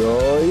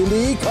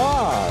 Yoely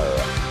Carr.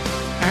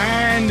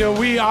 And And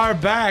we are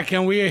back,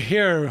 and we are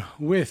here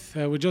with,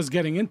 we're just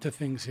getting into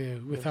things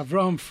here, with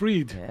Avraham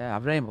Fried. Yeah,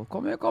 Avraham.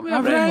 Kom hier,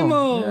 Avraham.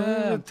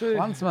 Avraham. Yeah,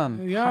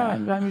 Landsman. Yeah.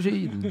 Avraham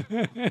Eden.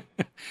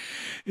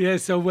 Yeah,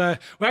 so we're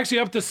actually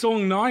up to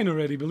song 9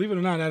 already, believe it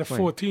or not, out of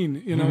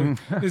 14. You know,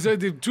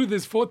 the truth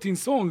is 14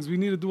 songs. We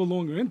need to do a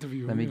longer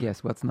interview. Let me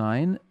guess, what's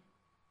 9?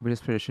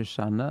 British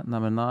Shoshana.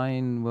 Number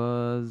 9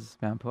 was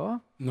Vampire?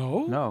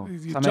 No. No.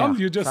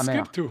 You just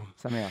skipped to.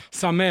 Sameach.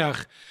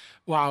 Sameach.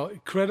 Wow,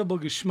 incredible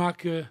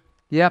geschmack.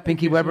 Yeah,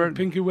 Pinky Weber.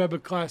 Pinky Weber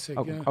classic.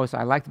 Oh, Yeah. oh, so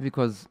I liked it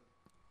because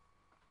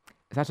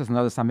it's not just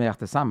another Sameach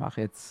to Samach.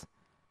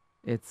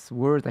 It's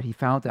words that he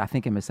found, I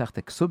think in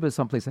Masechta Ksubah,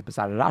 someplace at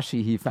Besar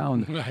Rashi, he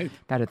found Right.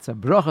 that it's a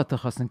bracha to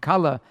Chassan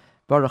Kala,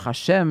 Baruch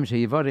Hashem,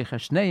 sheyivarich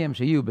hashneim,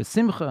 sheyu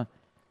besimcha.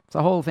 It's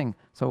a whole thing.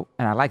 So,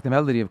 and I like the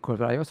melody, of course,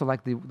 but I also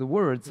like the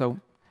words. So,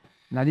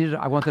 and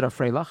I wanted a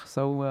freilach.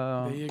 So,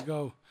 There you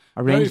go.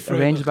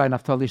 arranged by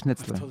Naftali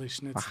Schnitzler. Naftali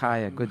Schnitzler.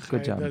 Achaya, good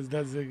job.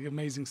 That's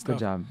amazing stuff. Good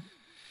job.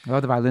 I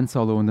love the violin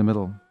solo in the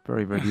middle.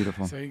 Very, very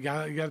beautiful. So you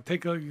got to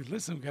take a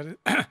listen. Got it.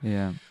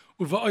 Yeah.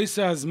 Uva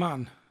Oisa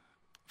Azman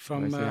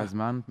from Oisa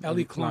Hazman,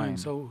 Eli Klein.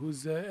 So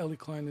who's Eli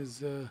Klein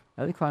is?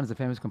 Eli Klein is a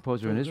famous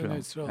composer in Israel.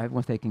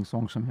 Everyone's taking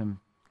songs from him.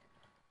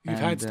 You've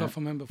had stuff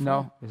from him before?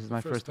 No, this is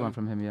my first one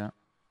from him, yeah.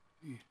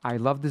 I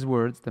love his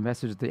words, the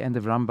message at the end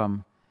of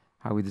Rambam,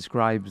 how he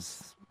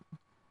describes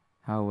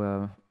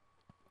how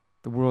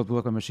the world will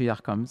look when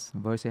Mashiach comes,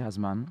 Voice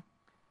Hazman.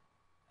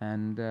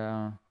 And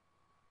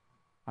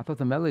I thought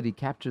the melody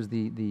captures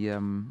the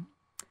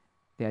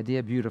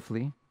idea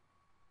beautifully.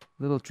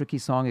 Little tricky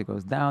song, it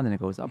goes down and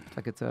it goes up,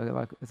 like it's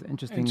an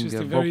interesting,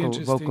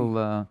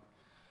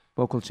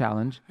 vocal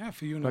challenge. Yeah,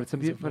 for you, but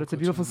it's a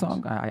beautiful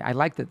song. I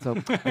liked it. So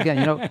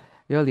again,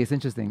 Yoely, it's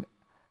interesting.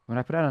 When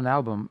I put out an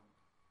album,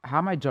 how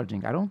am I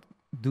judging? I don't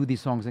do these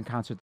songs in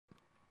concert,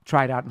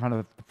 try it out in front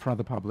of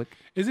the public.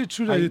 Is it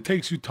true that it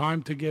takes you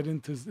time to get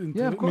into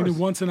yeah, of course. I mean,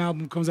 once an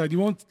album comes out, you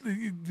won't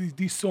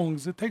these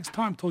songs. It takes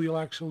time till you'll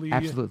actually.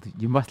 Absolutely,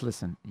 you must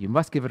listen. You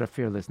must give it a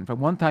fair listen. From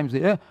one time,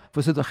 you know.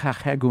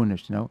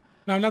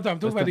 No, not that. I'm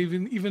talking about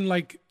even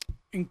like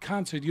in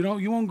concert. You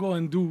won't go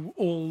and do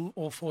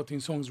all 14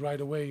 songs right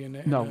away.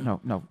 No.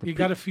 You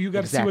gotta see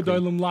what the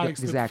Olam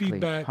likes. Exactly. The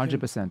feedback.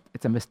 100%.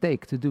 It's a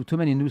mistake to do too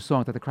many new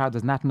songs that the crowd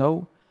does not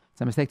know.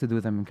 It's a mistake to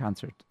do them in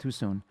concert too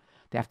soon.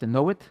 They have to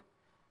know it.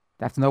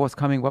 They have to know what's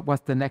coming.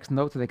 What's the next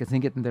note, so they can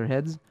sing it in their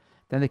heads.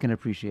 Then they can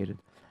appreciate it.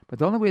 But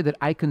the only way that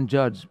I can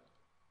judge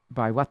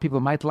by what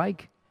people might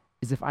like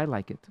is if I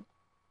like it.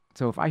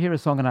 So if I hear a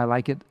song and I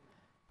like it,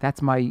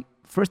 that's my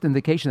first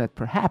indication that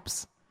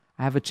perhaps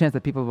I have a chance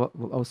that people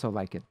will also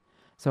like it.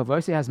 So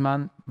Voice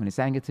Hazman, when he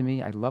sang it to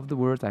me, I love the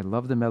words, I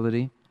love the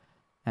melody.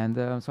 And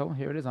so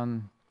here it is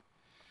on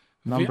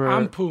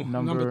number 10.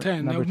 Now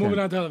moving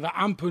on to the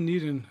Ampu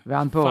Nieden.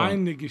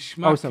 Feine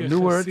Geschmack. Oh, so new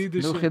words, new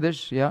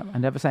Chiddush. Yeah, I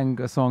never sang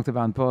a song to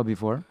Van Poa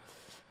before.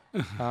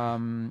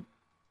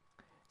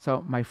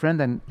 So my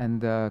friend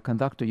and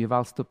conductor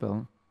Yuval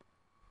Stupel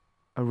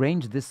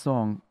arranged this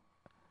song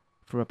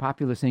for a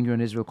popular singer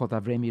in Israel called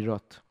Avraham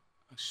Rot.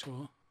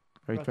 Sure.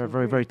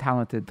 Very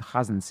talented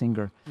chazan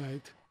singer.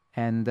 Right.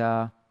 And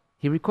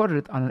he recorded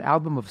it on an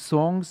album of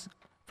songs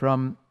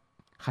from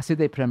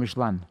Hasidei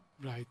Premishlan.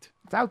 Right.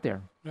 It's out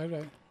there.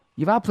 Right.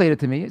 Yuval played it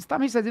to me. He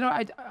said,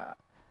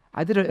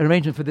 I did an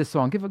arrangement for this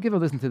song. Give a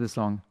listen to this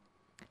song.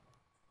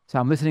 So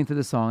I'm listening to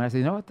the song. And I said,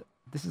 you know what?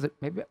 This is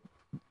maybe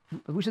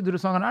we should do the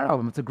song on our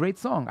album. It's a great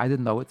song. I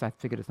didn't know it. So I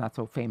figured it's not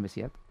so famous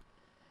yet.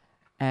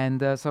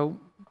 And so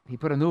he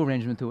put a new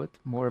arrangement to it,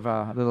 more of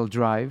a little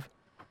drive.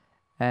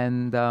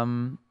 And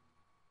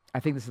I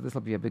think this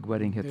will be a big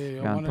wedding hit.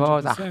 Yeah, When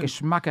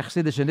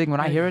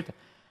I hear it, I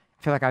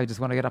feel like I just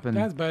want to get up and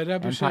dance by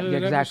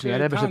exactly.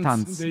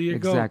 There you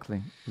go.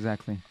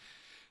 Exactly.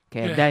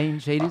 As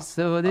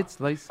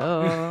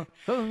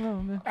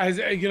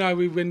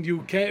when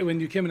you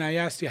came and I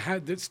asked you,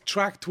 this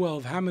track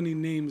 12, how many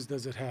names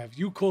does it have?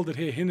 You called it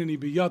here Hineni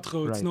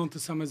B'Yadcho. It's known to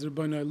some as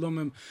Rebbeinu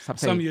Lomim,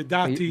 some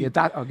Yadati.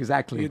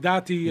 Exactly.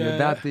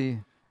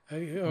 Yadati.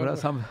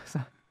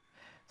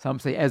 Some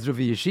say Ezra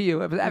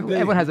v'Yeshia.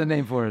 Everyone has a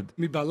name for it.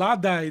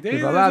 Baladai.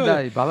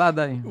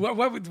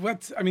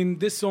 What? I mean,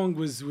 this song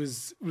was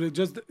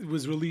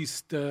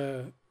released.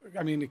 It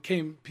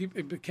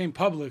became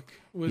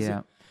public.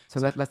 So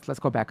let's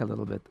go back a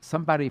little bit.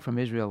 Somebody from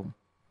Israel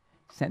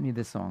sent me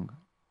this song,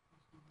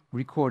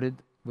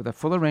 recorded with a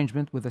full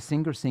arrangement with a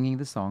singer singing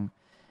the song.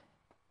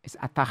 It's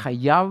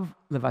Atachayav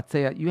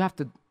Levatzea. You have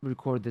to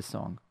record this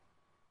song.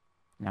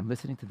 And I'm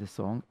listening to this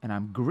song and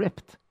I'm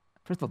gripped.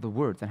 First of all, the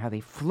words and how they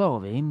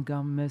flow.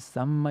 It's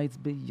a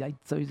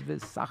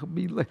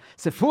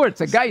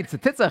guy, it's a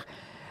titzach.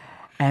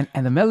 And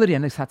the melody,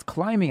 and it starts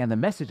climbing, and the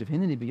message of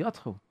Hineni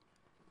B'Yadcho.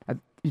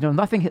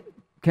 Nothing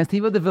can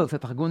Steve de Vil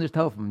said,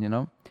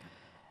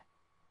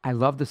 I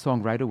love the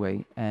song right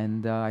away.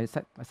 And I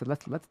said,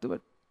 let's do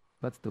it.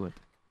 Let's do it.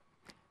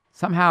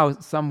 Somehow,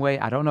 some way,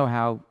 I don't know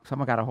how,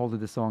 someone got a hold of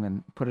the song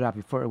and put it out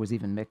before it was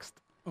even mixed.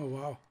 Oh,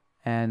 wow.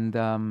 And,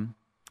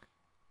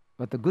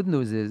 but the good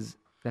news is,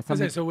 That's Okay,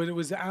 something. so when it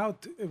was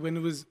out,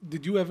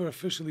 did you ever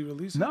officially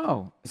release it?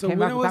 No, it So came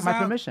when out it without was my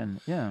out- permission.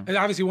 Yeah. And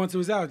obviously, once it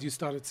was out, you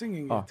started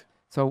singing Oh, it.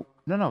 so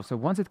no. So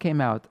once it came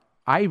out,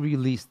 I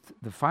released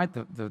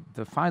the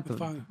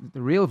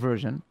real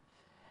version,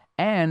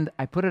 and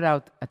I put it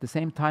out at the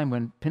same time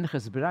when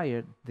Pinchas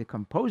Breyer, the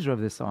composer of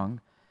this song,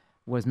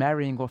 was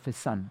marrying off his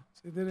son.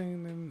 So you did it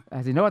in- I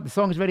said, you know what, the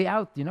song is already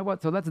out. You know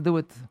what? So let's do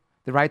it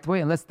the right way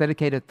and let's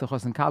dedicate it to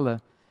Chosen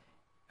Kala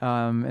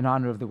in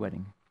honor of the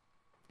wedding.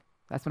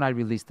 That's when I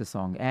released the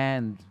song.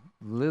 And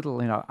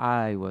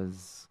I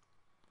was,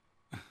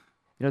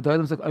 the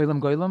Olam's like Olam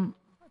Goylam.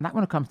 Not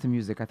when it comes to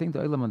music. I think the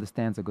Olam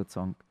understands a good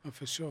song. Oh,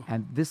 for sure.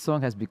 And this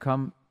song has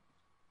become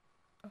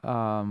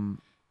a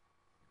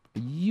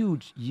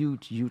huge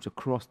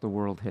across the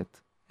world hit.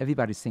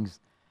 Everybody sings.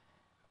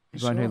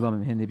 Sure.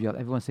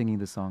 Everyone's singing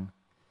the song.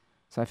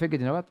 So I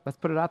figured, you know what? Let's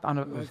put it out on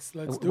a. Let's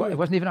do it. It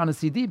wasn't even on a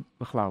CD,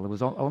 Bichlal. It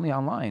was only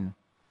online.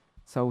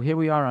 So here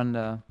we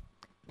are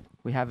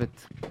we have it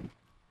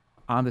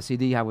on the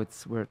CD,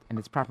 where in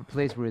its proper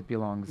place where it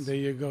belongs. There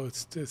you go.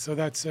 So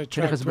that's track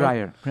Pinchas 12.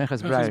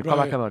 Breyer. Kol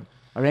hakavod.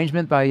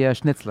 Arrangement by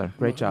Schnitzler.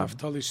 Great job.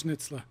 Naftali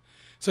Schnitzler.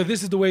 So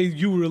this is the way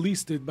you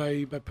released it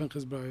by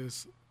Pinchas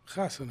Breyer's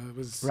Chasana. It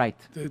was Right.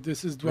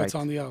 This is what's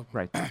Right. on the album.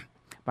 Right.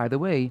 By the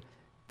way,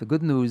 the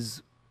good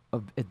news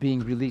of it being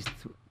released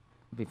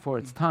before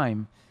its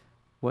time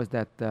was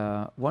that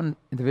one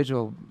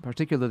individual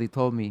particularly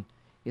told me,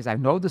 is I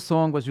know the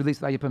song was released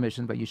without your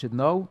permission, but you should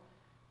know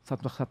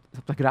something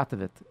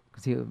of it,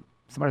 because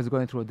somebody was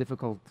going through a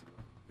difficult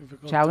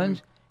challenge,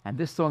 time. and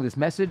this song, this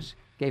message,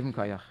 gave him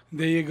koyach.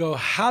 There you go.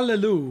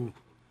 Hallelujah.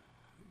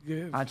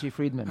 Anchi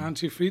Friedman.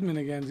 Anchi Friedman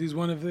again. This is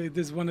one of the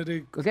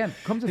Again,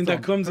 comes in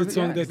that comes the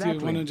song that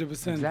exactly. you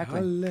 100%. Exactly.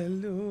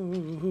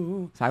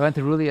 Hallelujah. So I went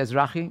to Ruli as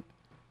Rachi.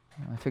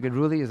 I figured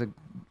Ruli is a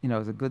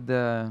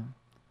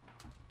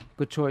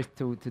good choice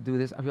to do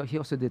this. He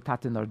also did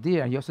Tata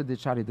Nordir, and he also did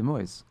Shari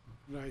Demois.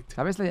 Right.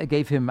 So obviously, I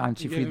gave him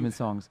Anchi You gave Friedman him-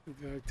 songs,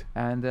 Right.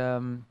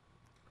 and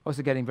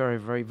also getting very,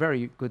 very,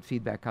 very good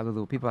feedback.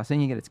 Hallelujah! People are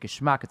singing it. It's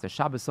geschmack. It's a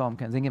Shabbos song.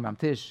 Can sing him am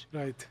Tish.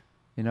 Right.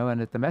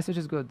 And the message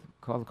is good.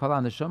 Kol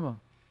an neshama.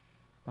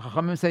 The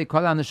Chachamim say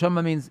Kol an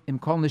neshama means im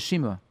kol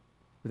neshima,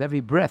 with every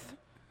breath,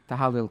 to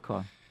Hallel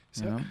Kol.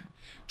 So,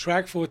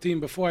 track 14,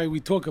 before we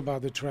talk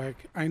about the track,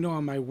 I know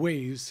on my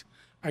waves,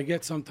 I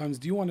get sometimes,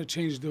 do you want to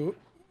change the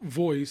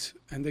voice?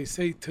 And they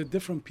say to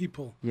different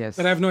people. Yes.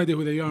 But I have no idea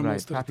who they are Right.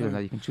 most of the Popular.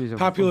 time. You can choose a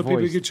Popular people,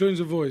 you voice. can change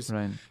the voice.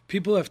 Right.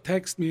 People have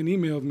texted me and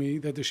emailed me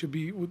that there should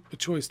be a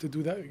choice to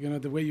do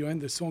that. The way you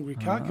end the song,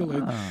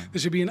 recalculate. There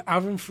should be an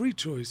Avram Fried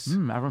choice.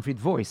 Avram Fried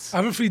voice.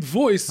 Avram Fried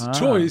voice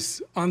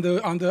choice on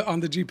the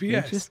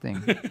GPS.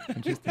 Interesting.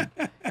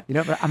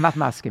 But I'm not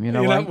masking. You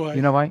know You're why? not why?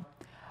 You know why?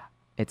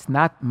 It's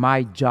not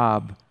my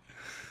job to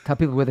tell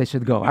people where they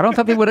should go. I don't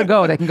tell people where to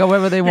go. They can go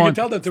wherever they You want.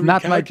 can tell them to It's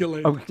not my-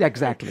 recalculate. Oh,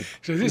 exactly.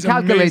 So this is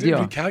Recalculate, amazing.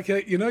 yeah.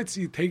 Recalculate.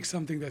 You take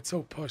something that's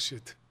so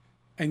poshut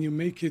and you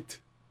make it,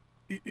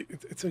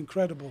 it's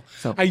incredible.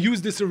 So- I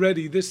used this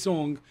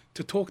song,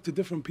 to talk to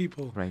different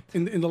people Right.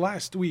 in the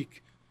last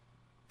week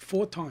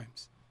 4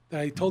 times.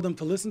 That I told them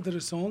to listen to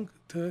the song,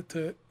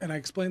 and I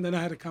explained, then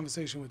I had a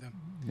conversation with them.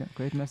 Yeah,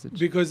 great message.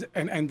 Because,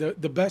 and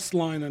the best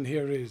line on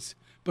here is,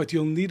 but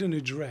you'll need an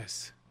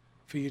address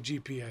for your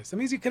GPS. That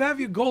means you could have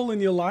your goal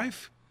in your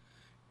life.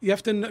 You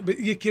have to, but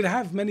you could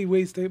have many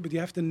ways to, but you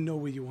have to know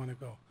where you want to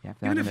go. You have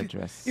to have an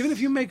address. Even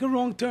if you make a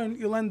wrong turn,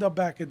 you'll end up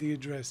back at the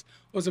address.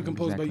 Also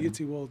composed by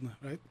Exactly. Yitzi Waldner,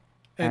 right?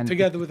 And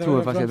together with two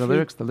of us. Avraham Yeah, the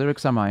Fried.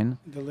 lyrics are mine.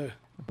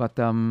 But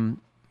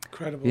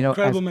Incredible, as,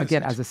 incredible message.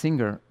 again, as a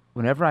singer,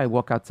 whenever I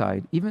walk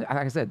outside, even like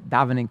I said,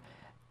 davening,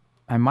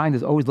 my mind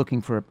is always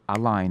looking for a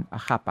line, a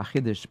chap, a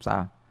chiddush,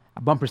 a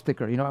bumper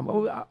sticker. I'm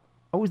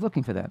always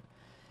looking for that.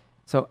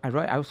 So I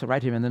also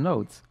write here in the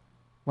notes.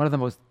 One of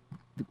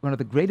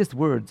the greatest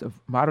words of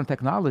modern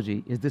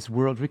technology is this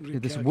word,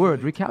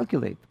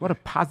 recalculate. What a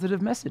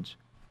positive message!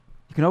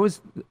 You can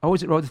always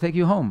road to take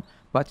you home,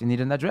 but you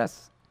need an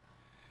address.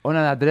 Ohne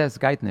an address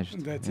geht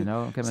nicht. That's you it.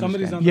 know? Can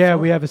Somebody's understand. on the Yeah,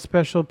 phone. we have a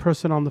special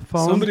person on the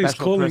phone. Somebody's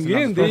Special calling person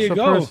on in. the There you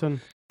special go.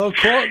 person. Oh,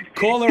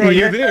 caller, are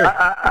you there?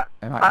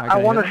 Am I gonna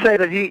want hit to it? say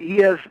that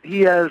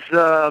he has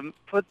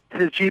put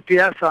his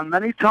GPS on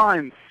many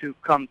times to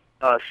come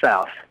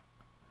south.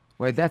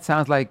 Wait, that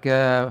sounds like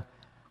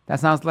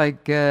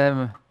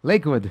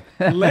Lakewood.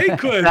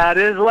 Lakewood. That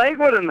is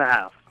Lakewood in the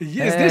house. Is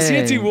this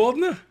Hey. Yitzi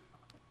Waldner?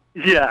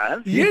 Yeah.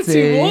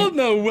 Yitzi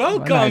Waldner,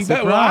 welcome. nice back.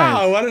 surprise.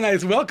 Wow, what a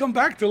nice welcome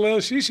back to Leil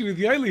Shishi with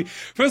Yoely.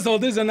 First of all,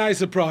 this is a nice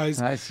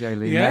surprise. Nice,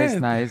 Yoely. Yeah.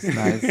 Nice.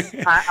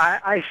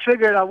 I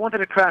figured I wanted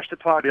to crash the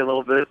party a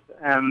little bit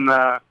and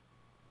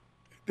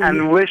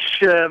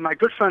wish my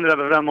good friend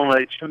Avraham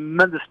a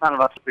tremendous amount of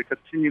luck to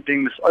continue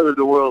being this all over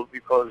the world,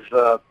 because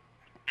the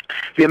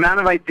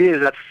amount of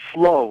ideas that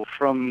flow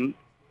from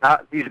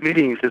these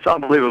meetings is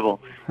unbelievable.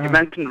 You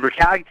mentioned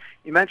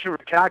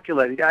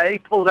recalculate. He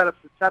pulled that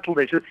up to settle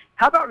it. He said,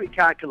 how about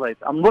recalculate?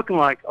 I'm looking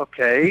like,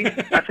 okay,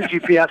 that's a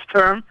GPS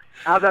term.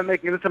 How's that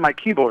making it into my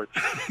keyboard?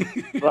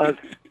 But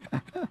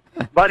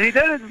But he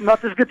did it.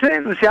 Not as good.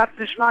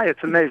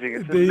 It's amazing.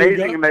 It's There you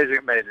amazing, go. amazing,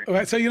 amazing. All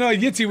right, so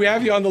Yitzi, we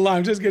have you on the line.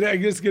 I'm just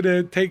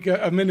gonna take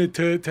a minute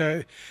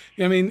to.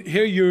 I mean,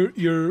 here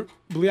you're.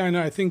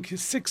 I think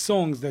 6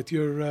 songs that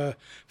you're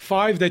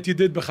 5 that you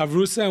did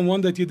b'chavrusa and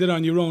 1 that you did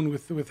on your own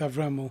with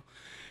Avraham.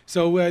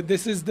 So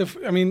this is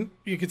I mean,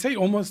 you could say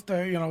almost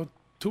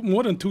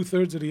more than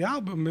 2/3 of the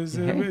album is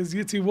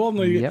Yitzi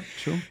Woldner. Yep,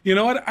 true. You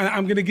know what?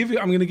 I'm gonna give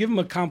him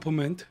a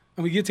compliment.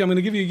 I mean, Yitzi, I'm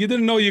gonna give you. You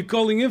didn't know you're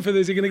calling in for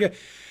this. You're gonna get.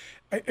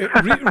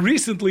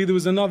 Recently, there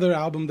was another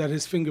album that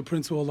his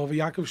fingerprints were all over,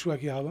 Yaakov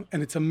Shweki album,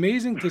 and it's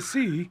amazing to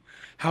see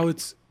how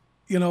it's.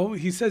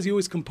 He says he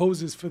always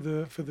composes for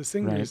the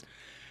singers. Right.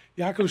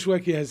 Yaakov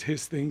Shweki has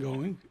his thing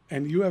going,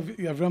 and you have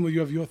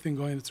your thing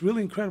going. It's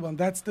really incredible, and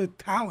that's the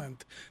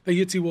talent that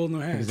Yitzi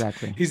Woldner has.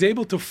 Exactly. He's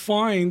able to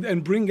find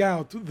and bring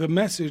out the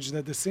message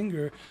that the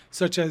singer,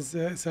 such as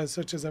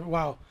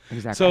wow.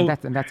 Exactly. So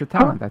And that's a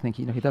talent. I think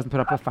he doesn't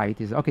put up a fight.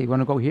 He's okay. You want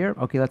to go here?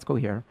 Okay, let's go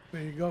here.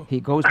 there you go. He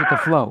goes with the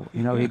flow.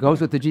 He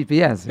goes with the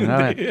GPS.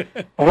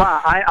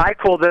 Wow, I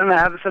called in. I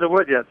haven't said a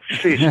word yet.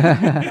 Sheesh.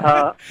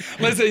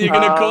 Listen, you're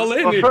gonna call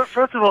in. Well,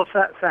 first of all,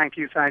 thank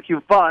you.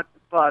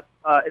 But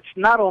it's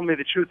not only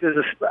the truth is,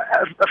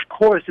 of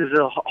course, there's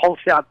a whole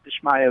siyat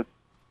d'shmaya.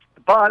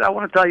 But I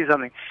want to tell you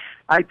something.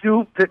 I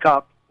do pick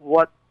up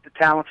what the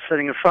talent's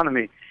sitting in front of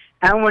me,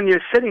 and when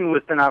you're sitting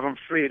with an Avram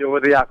Fried or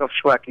with the Yaakov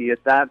Shweki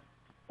at that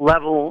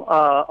level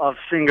of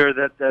singer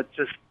that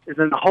just is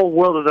in a whole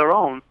world of their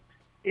own,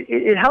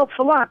 it helps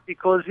a lot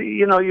because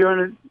your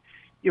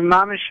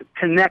mamish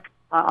connect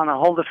on a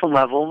whole different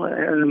level,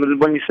 and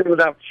when you sing with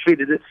Avram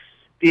Fried,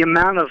 the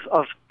amount of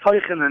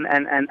toichen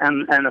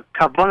and of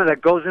kavanah that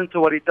goes into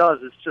what he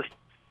does is just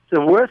the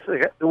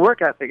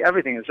work ethic,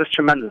 everything is just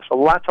tremendous. A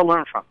lot to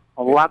learn from.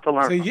 So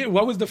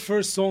what was the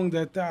first song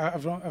that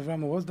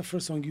Avraham? What was the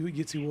first song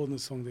Yitzi Woldner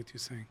song that you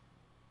sang?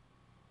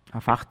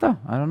 Afachta?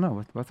 I don't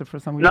know. What's the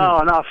first song we did?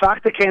 No,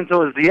 Fakta came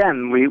towards the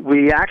end.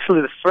 We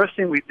actually, the first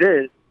thing we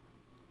did,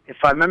 if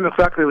I remember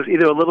correctly, was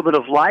either a little bit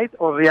of Light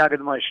or V'yagad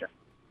Moshe.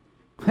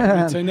 But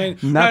that's on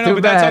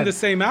the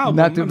same album.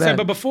 Not too bad. Saying,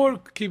 but before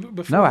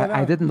No,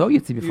 I didn't know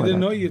Yitzi before. You didn't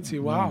know Yitzi.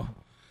 Wow.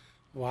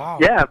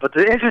 Yeah, but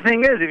the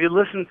interesting is, if you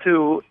listen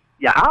to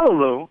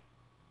Yahalu,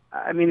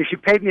 I mean, if you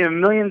paid me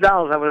 $1 million,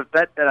 I would have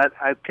bet that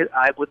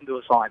I wouldn't do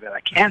a song like that. I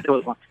can't do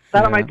a song. It's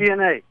not on my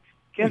DNA.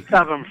 Can't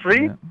stop him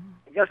free. And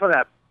guess what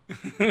happened?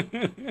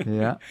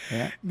 Yeah.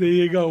 There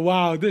you go.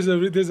 Wow, there's a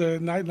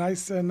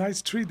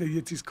nice treat that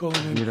Yitzi's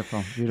calling in.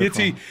 Beautiful.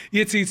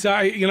 Yitzi, so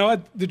you know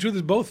what? The truth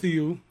is, both of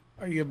you,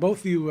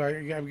 once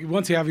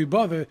you have your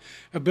brother,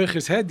 a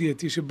berches head, you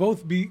should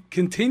both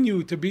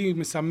continue to be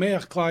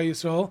Mesameach Klal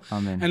Yisrael,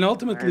 Amen. and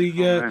ultimately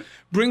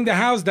bring the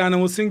house down,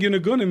 and we'll sing you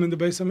Nagunim in the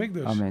Beis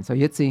Hamikdash. Amen. So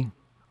Yitzi,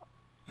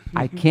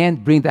 I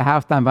can't bring the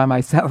house down by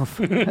myself.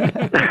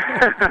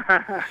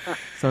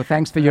 So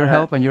thanks for your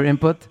help and your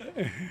input.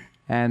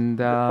 And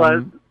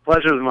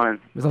pleasure is mine.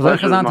 It's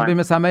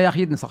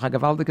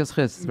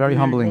very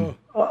humbling.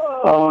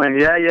 Oh,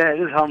 and yeah, it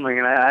is humbling.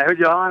 And I heard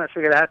you on. I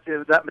figured I had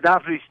to.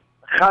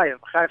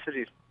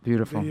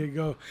 Beautiful. There you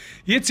go.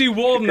 Yitzi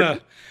Woldner,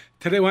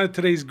 one of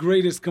today's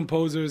greatest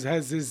composers,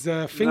 has his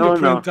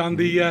fingerprint on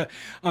the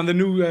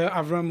new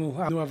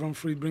Avraham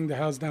Fried, Bring the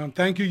House Down.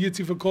 Thank you,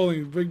 Yitzi, for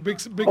calling. Big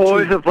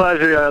Always treat. a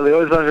pleasure, Yoely.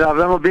 Always a pleasure.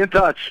 Avraham will be in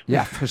touch.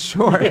 Yeah, for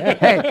sure.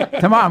 Hey,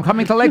 tomorrow I'm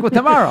coming to Lakewood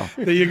tomorrow.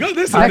 There you go.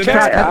 This is Next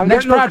getting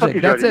those project.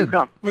 cookies That's ready.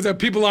 it. What's that?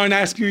 People aren't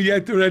asking you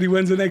yet already.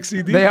 When's the next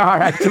CD? They are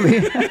actually.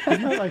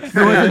 When's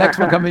the next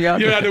one coming out?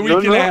 You're at a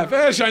week and a half.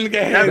 Trying to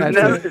get ahead.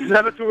 It's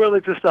never too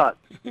early to start.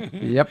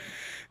 Yep.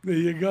 There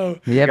you go.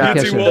 Yeah, Yitzi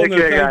Keshe. Woldner, Take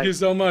care, thank guys. you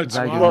so much.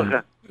 Thank Wow.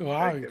 you.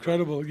 Wow,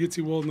 incredible.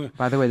 Yitzi Woldner.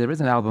 By the way, there is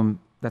an album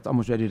that's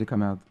almost ready to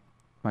come out.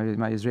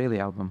 My Israeli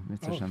album.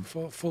 It's a shame.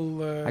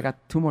 Full I got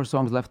 2 more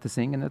songs left to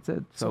sing, and that's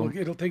it. so So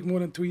it'll take more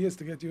than 2 years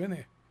to get you in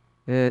here.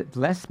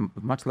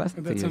 much less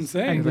than 2 That's what I'm years.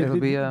 saying. And it'll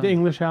be, The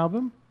English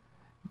album?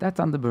 that's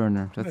on the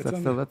burner. That's That's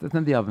still that's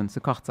in the oven. It's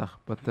a kochzach.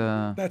 But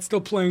That's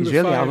still playing the the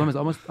Israeli fire. album is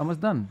almost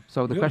done.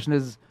 So the Yeah. question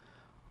is,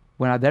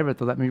 when Aderet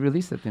will let me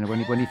release it,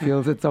 when he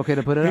feels it's okay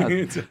to put it out.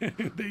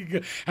 There you go.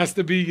 Has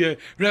to be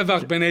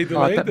Revach B'nai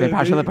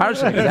Parsha the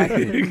Parsha,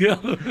 exactly. There you go.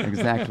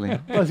 Exactly.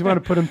 Plus, you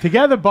want to put them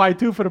together, buy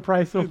 2 for the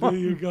price of There 1.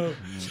 you go.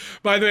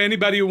 By the way,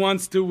 anybody who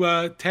wants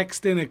to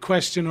text in a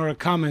question or a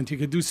comment, you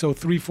could do so.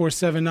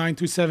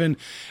 347-927-8398,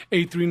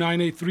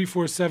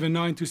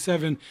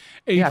 347-927-8398.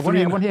 Yeah, I want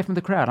to hear from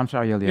the crowd. I'm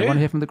sorry, Yoely. I Yeah. want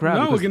to hear from the crowd.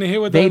 No, we're because gonna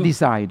hear what they the-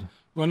 decide.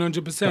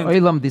 100%. The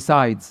Olam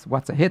decides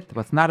what's a hit,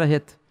 what's not a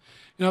hit.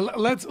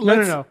 Let's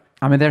No.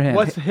 I'm in their hands.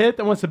 What's a hit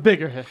and what's a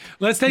bigger hit?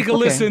 Let's take a Okay.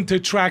 listen to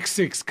track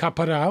 6,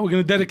 Kapara. We're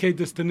going to dedicate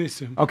this to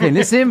Nissim. Okay,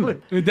 Nissim.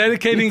 We're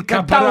dedicating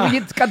Katal Kapara.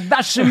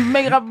 Yitzkadashim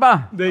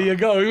Meirabba. There you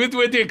go. With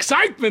the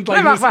excitement.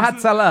 Like Revach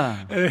this.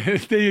 v'hatzalah.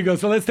 There you go.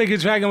 So let's take a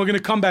track and we're going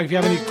to come back. If you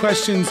have any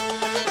questions,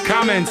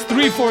 comments,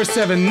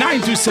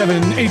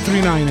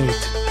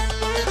 347-927-8398.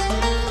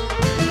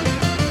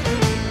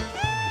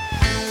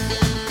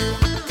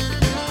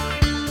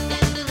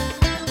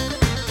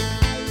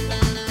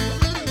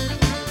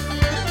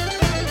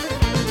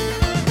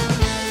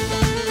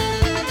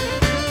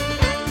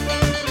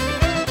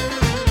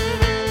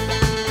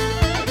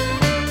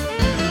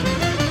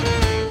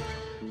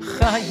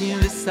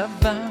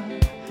 וסבא,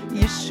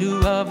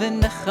 ישועה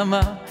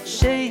ונחמה,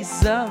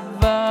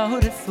 שזבה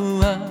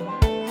ורפואה.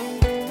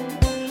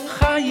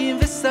 חיים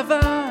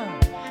וסבא,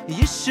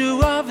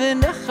 ישועה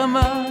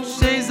ונחמה,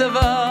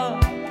 שזבה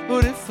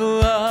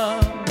ורפואה.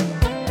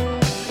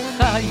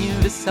 חיים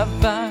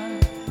וסבא,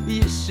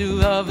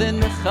 ישועה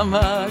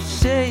ונחמה,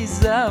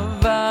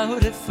 שזבה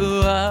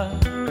ורפואה.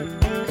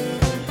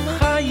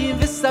 חיים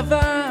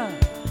וסבא,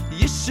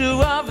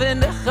 ישועה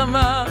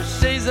ונחמה,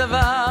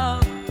 שזבה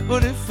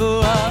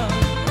ורפואה.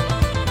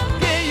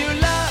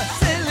 גאולה,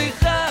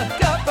 סליחה,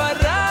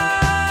 כפרה,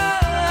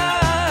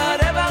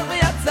 רווח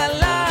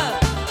והצלה,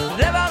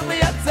 רווח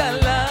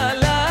והצלה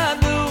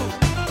לנו.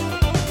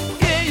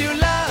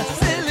 גאולה,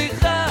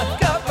 סליחה,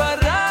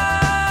 כפרה,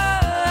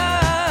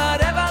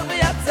 רווח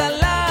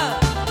והצלה,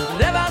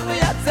 רווח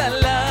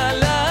והצלה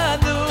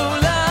לנו,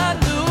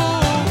 לנו.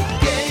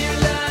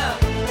 גאולה,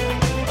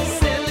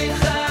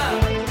 סליחה,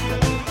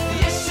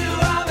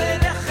 ישועה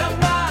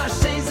ונחמה,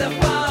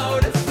 שזבה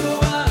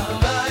ורפואה.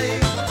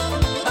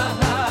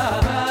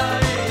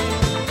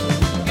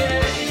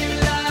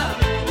 גאולה,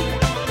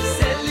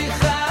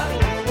 סליחה,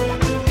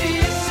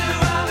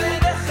 ישועה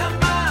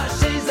ונחמה,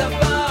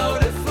 שזבה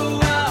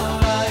ורפואה.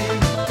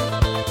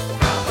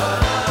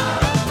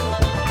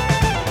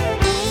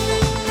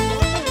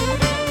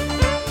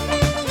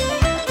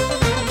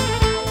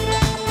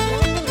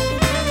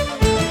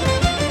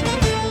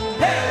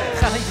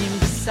 חיים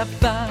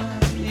וסבא,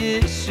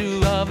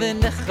 ישועה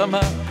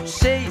ונחמה,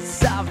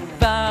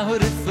 שזבה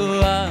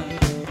ורפואה.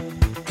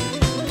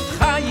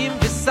 חיים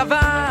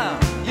וסבא,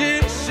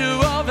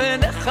 ישועה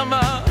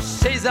ונחמה,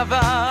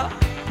 שזבה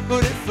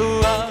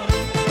ורפואה.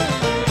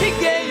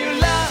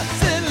 גאולה,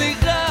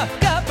 סליחה,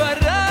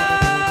 כפרה,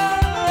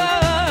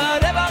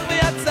 רווח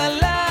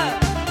והצלה,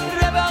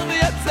 רווח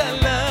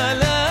והצלה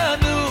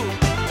לנו.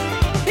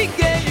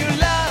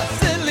 גאולה,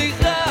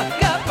 סליחה,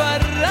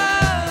 כפרה,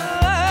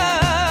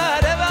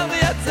 רווח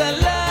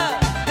והצלה,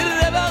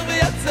 רווח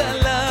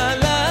והצלה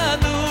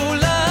לנו,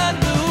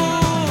 לנו.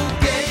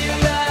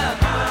 גאולה,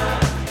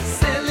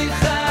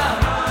 סליחה,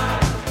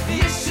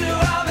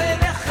 ישועה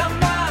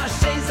ונחמה,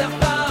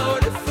 שזבה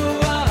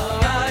ורפואה.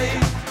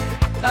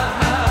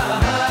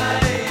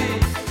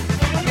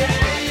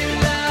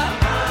 גאולה,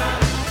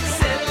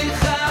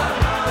 סליחה,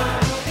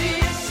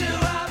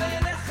 ישועה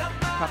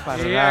ונחמה.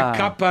 Yeah,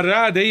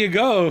 kapara. There you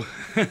go.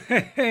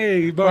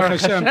 Hey,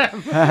 Baruch Hashem.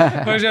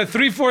 Baruch Hashem.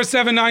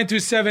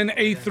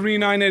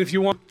 347-927-8398 if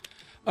you want.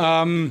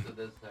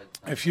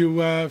 If you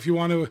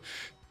want to.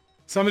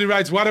 Somebody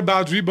writes, what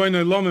about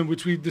Ribono Lomim,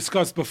 which we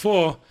discussed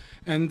before?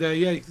 And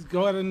yeah,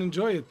 go ahead and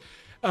enjoy it.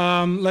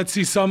 Let's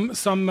see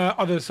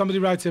somebody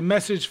writes a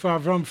message for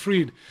Avraham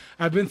Fried.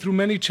 I've been through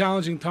many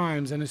challenging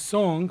times, and his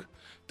song,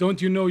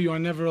 Don't You Know You Are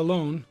Never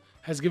Alone,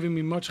 has given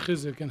me much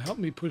chizuk and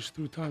helped me push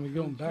through time. We're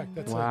going back.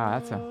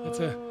 Wow,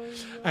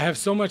 I have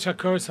so much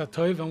hakaras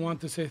hatov. I want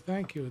to say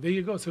thank you. There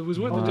you go. So it was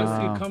worth it just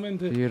to come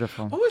into.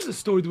 Beautiful. What was the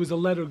story? There was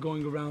a letter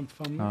going around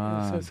from.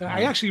 So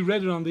I actually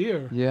read it on the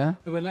air.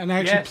 Yeah? And I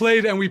actually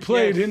played, and we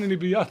played in the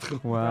Biyatchu.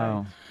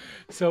 Wow.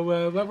 So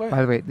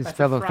By the way, this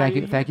fellow,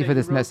 thank you for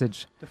this message.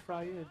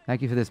 Thank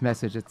you for this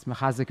message. It's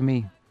mechazik me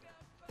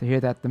to hear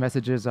that the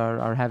messages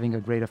are having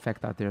a great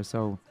effect out there.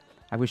 So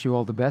I wish you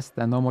all the best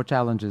and no more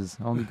challenges,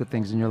 only good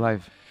things in your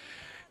life.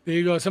 There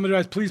you go. Somebody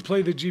writes, please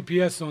play the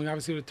GPS song.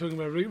 Obviously, we're talking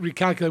about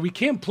recalculate. We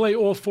can't play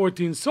all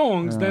 14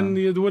 songs, then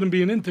there wouldn't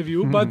be an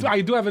interview. But I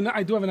do have an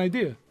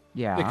idea.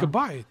 Yeah. They could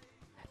buy it.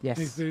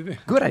 Yes.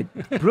 Good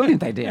idea.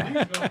 Brilliant idea.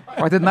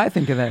 Why didn't I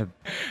think of that?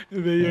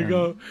 There you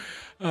go.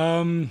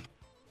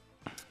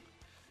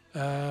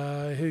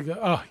 Here you go.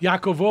 Oh,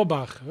 Yaakov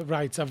Orbach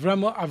writes,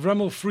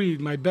 Avraham Fried,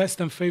 my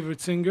best and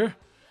favorite singer,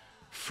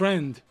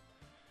 friend.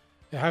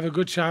 Have a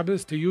good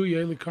Shabbos to you,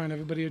 Yoely, and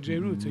everybody at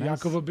JRoot. So Nice.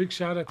 Yaakov, a big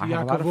shout out to I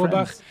have a lot Yaakov of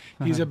Orbach. friends.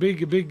 He's a big,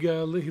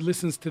 he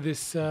listens to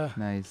this.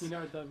 Nice.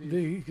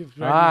 He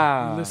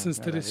Ah, listens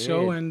to this yeah,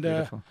 show. And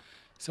beautiful.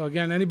 so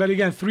again, anybody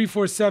again,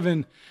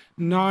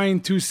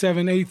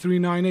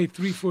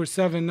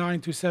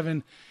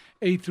 347-927-8398,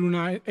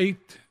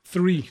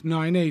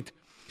 347-927-8398.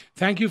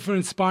 Thank you for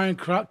inspiring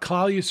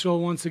Klal Yisrael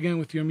once again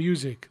with your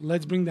music.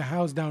 Let's bring the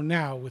house down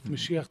now with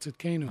Mashiach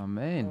Tzidkenu.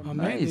 Amen. Amen.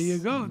 Nice. There you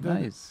go.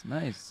 Nice.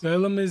 The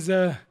Elam is.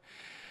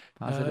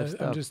 Positive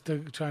stuff. I'm just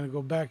trying to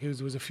go back. There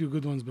was a few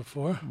good ones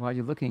before. While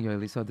you're looking,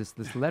 Yoely, so this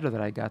letter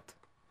that I got,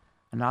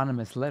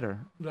 anonymous letter.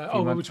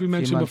 Which we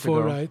mentioned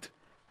before, ago, right?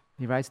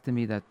 He writes to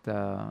me that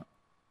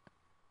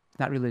he's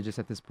not religious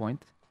at this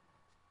point,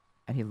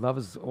 and he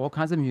loves all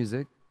kinds of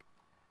music,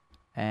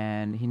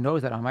 and he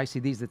knows that on my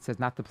CDs it says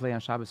not to play on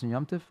Shabbos and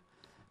Yom Tov,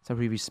 so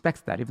he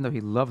respects that, even though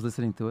he loves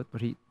listening to it,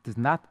 but he does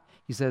not.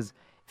 He says,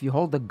 if you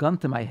hold a gun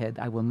to my head,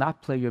 I will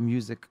not play your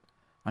music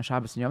on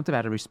Shabbos and Yom Tov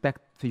out of respect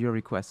for your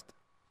request.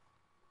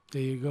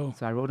 There you go.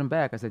 So I wrote him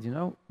back. I said,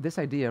 this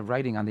idea of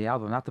writing on the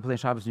album, not to play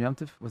Shabbos and Yom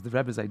Tov, was the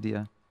Rebbe's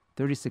idea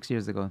 36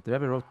 years ago. The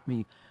Rebbe wrote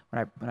me,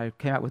 when I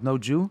came out with No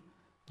Jew,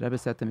 the Rebbe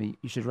said to me,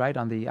 you should write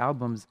on the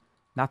albums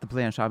not to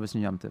play on Shabbos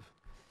and Yom Tov.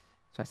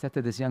 So I said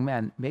to this young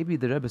man, maybe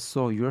the Rebbe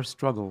saw your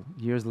struggle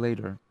years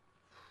later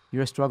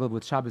your struggle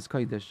with Shabbos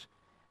Kodesh,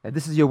 that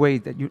this is your way,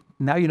 that you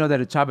now you know that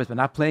it's Shabbos, but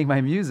not playing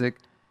my music.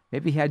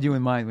 Maybe he had you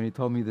in mind when he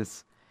told me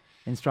this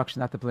instruction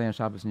not to play on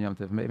Shabbos and Yom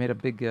Tov. It made a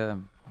big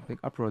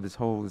uproar. This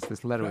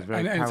letter was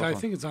very powerful. And I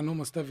think it's on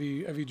almost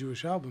every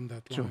Jewish album,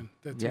 that True. line.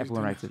 Yeah,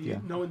 everyone writes it, yeah.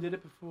 No one did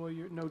it before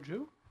no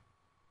Jew?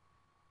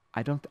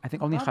 I think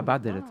only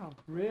Chabad did it. Wow,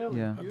 really?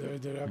 Yeah.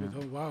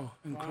 Wow,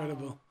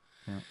 incredible.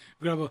 Yeah.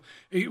 Incredible.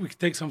 We could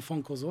take some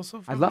phone calls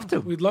also. I'd love to.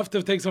 We'd love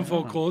to take some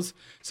phone calls.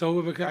 So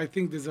I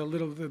think there's a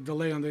little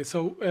delay on this.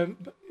 So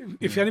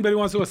if anybody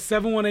wants to,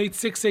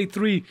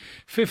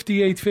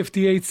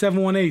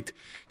 718-683-5858,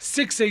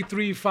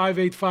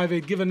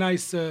 718-683-5858. Give a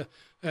nice, ask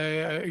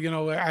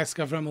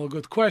Avraham a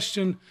good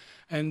question.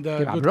 And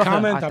good bracha.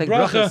 comment, I'll take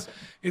bracha. brachas.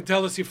 You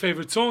tell us your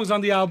favorite songs on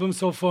the album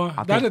so far.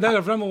 That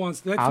Avraham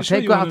wants. That I'll for sure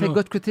take you wanna I'll take know.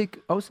 good critique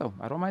also.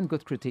 I don't mind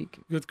good critique.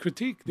 Good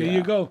critique. There Yeah.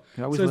 you go.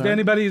 Can always So is there learn.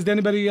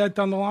 anybody yet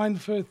on the line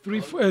for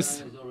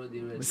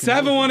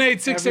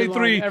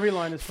 718-683-5858, Every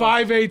line is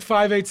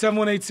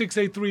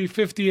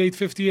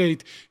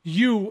 718-683-5858.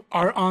 You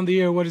are on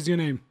the air. What is your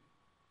name?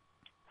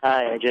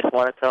 Hi, I just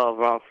want to tell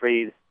Ron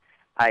Fried,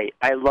 I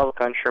love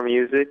country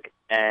music,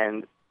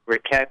 and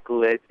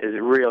Rekakulit is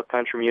real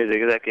country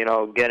music. Like,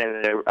 get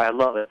in there. I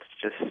love it.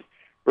 It's just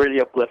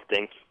really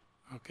uplifting.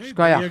 Okay, Shkoyach.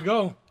 there you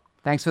go.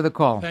 Thanks for the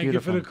call. Thank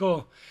Beautiful. you for the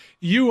call.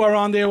 You are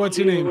on there. What's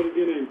your name?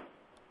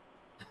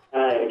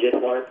 Hi, I just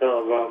want to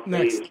tell Ron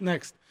Fried.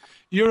 Next.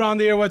 You're on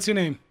the air. What's your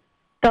name?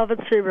 David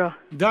Srebro.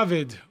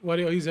 David.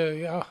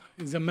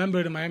 He's a member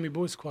of the Miami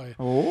Boys Choir.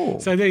 Oh.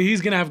 So he's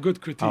gonna have good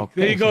critique. Okay,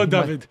 There you so go, he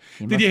David.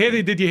 must- Did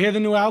you hear the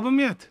new album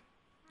yet?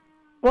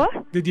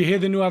 What? Did you hear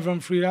the new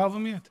Avraham Fried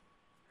album yet?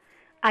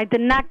 I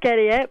did not get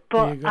it yet,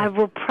 There you but go. I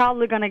will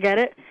probably going to get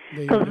it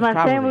There you because go. my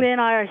Probably. family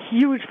and I are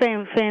huge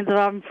fans of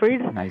Avraham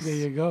Fried. Nice. There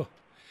you go.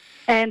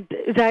 And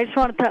I just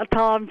want to tell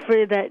Avraham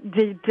Fried that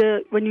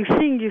when you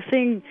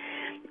sing,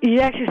 you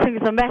actually sing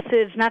with a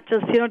message, not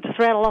just, you don't just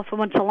rattle off a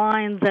bunch of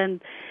lines.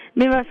 And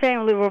me and my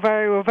family were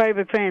very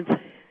big fans.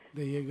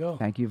 There you go.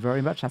 Thank you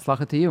very much.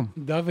 Hatzlacha to you.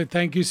 David,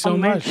 thank you so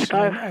much.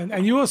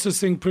 And you also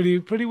sing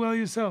pretty well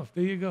yourself.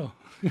 There you go.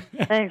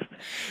 Thanks.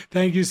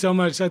 Thank you so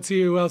much. Let's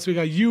see who else we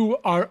got. You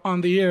are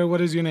on the air.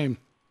 What is your name?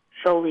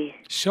 Yoely.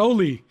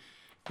 Yoely.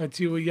 Let's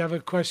see. You have a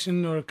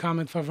question or a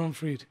comment for Avraham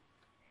Fried?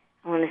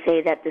 I want to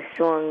say that the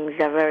songs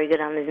are very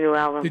good on his new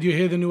album. Did you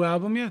hear the new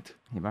album yet?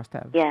 He must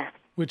have. Yeah.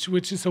 Which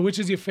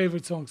is your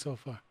favorite song so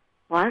far?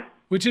 What?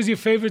 Which is your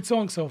favorite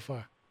song so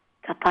far?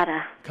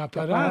 Kapara.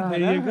 Kapara.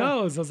 There you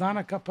go.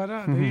 Zazana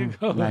Kapara. There you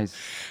go. Nice.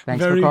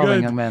 Thanks Very for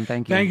calling, good. young man.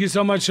 Thank you. Thank you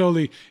so much,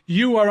 Yoely.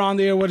 You are on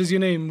the air. What is your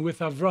name? With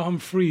Avraham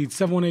Fried,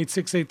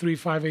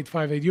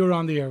 718-683-5858. You're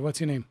on the air. What's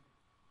your name?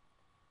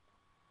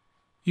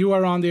 You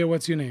are on the air.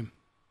 What's your name?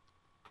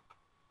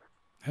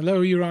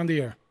 Hello, you're on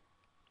the air.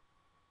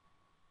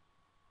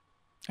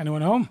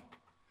 Anyone home?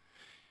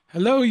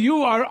 Hello,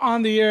 you are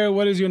on the air.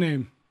 What is your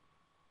name?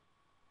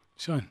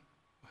 Sean.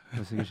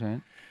 Was ist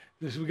geschehen?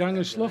 This we're going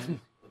to schlafen.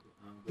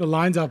 The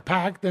lines are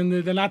packed and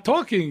they're not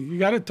talking. You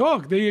got to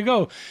talk. There you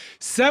go.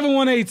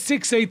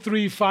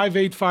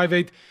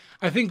 718-683-5858.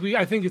 I think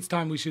it's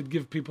time we should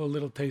give people a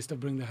little taste of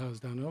Bring the House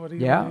Down. What do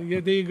you, Yeah.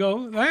 There you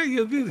go.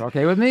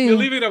 Okay with me. You're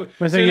leaving it up.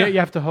 So you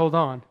have to hold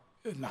on.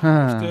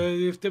 No,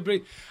 you have to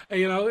bring,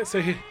 so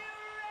here.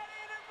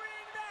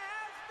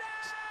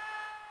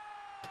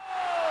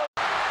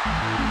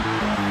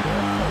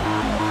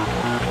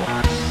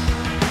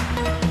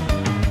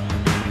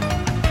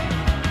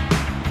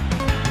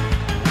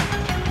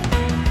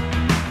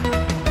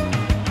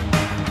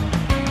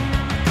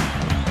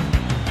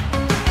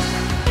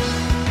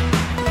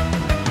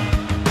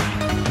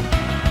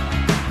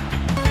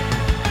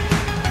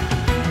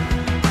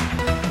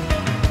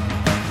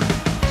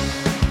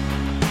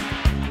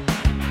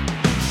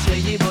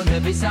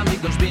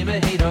 Amigos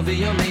bimehiro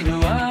v'yomeinu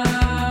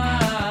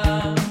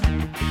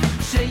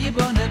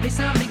Sheyibone bis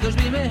amigos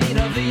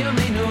bimehiro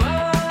v'yomeinu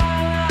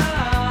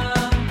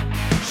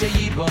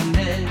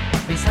Sheyibone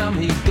bis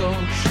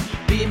amigos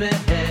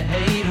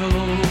bimehiro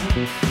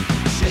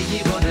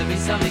Sheyibone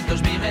bis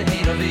amigos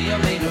bimehiro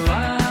v'yomeinu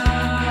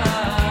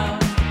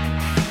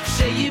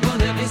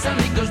Sheyibone bis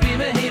amigos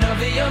bimehiro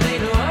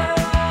v'yomeinu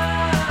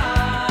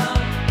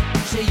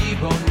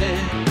Sheyibone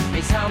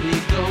bis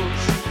amigos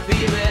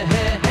bimehiro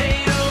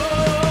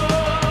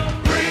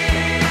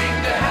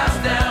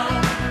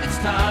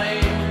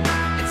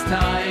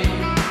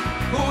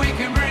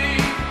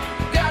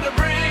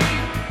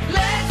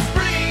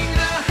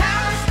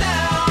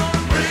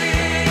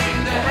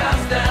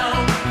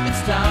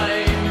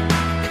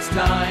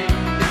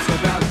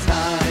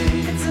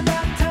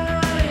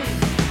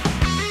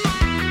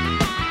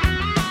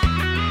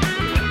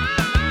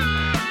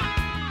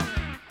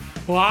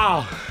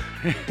Wow.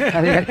 You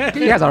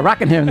guys are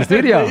rocking here in the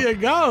studio. There you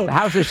go. The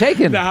house is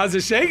shaking. The house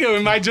is shaking.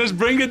 We might just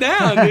bring it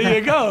down. There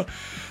you go.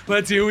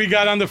 Let's see who we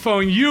got on the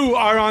phone. You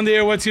are on the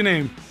air. What's your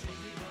name?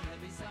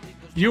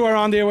 You are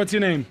on the air. What's your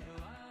name?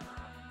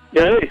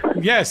 Yoely.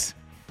 Yes.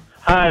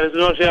 Hi, this is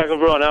Moshe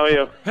Yaakov Ron. How are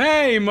you?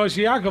 Hey,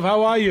 Moshe Yaakov.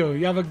 How are you?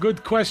 You have a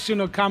good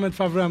question or comment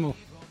for Avraham?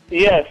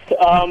 Yes,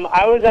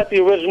 I was at the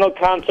original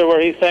concert where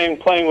he sang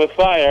 "Playing with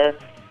Fire,"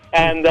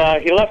 and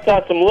he left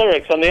out some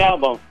lyrics on the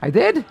album. I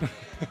did?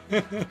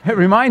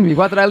 Remind me,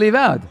 what did I leave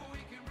out?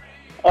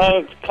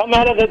 Come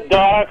out of the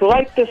dark,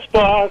 light the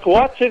spark,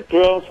 watch it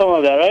grow, something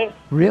like that, right?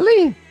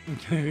 Really?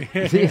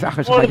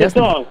 Part of the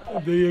song.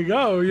 There you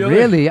go.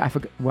 Really? I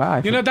forgot.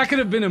 Wow. You know, that could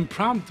have been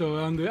impromptu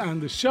on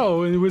the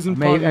show, and it wasn't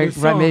part of the Right,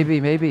 song.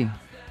 maybe.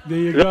 There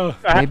you go.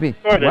 Maybe.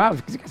 Wow,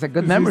 these guys are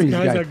good memories. These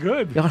guys are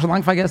good. Ich habe schon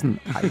lange vergessen.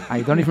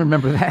 I don't even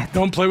remember that.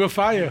 Don't play with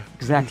fire.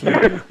 Exactly.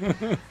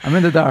 I'm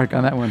in the dark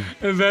on that one.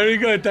 Very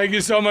good. Thank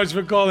you so much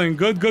for calling.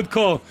 Good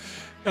call.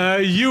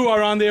 You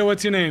are on there.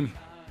 What's your name?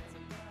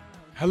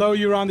 Hello,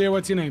 you're on there.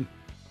 What's your name?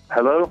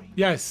 Hello?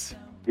 Yes.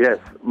 Yes,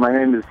 my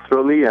name is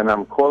Yoely, and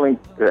I'm calling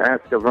to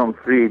ask Avraham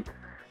Fried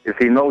if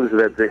he knows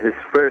that his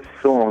first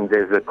song,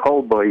 there's a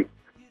cowboy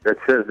that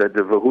says that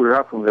the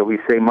Vahurafim that we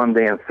say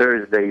Monday and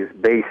Thursday is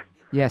based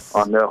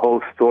on the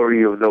whole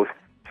story of those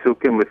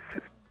psukim with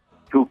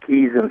 2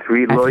 keys and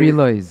 3 lois. And 3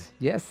 lois.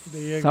 Yes.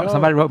 There you go.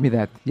 Somebody wrote me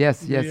that.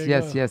 Yes.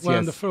 Well,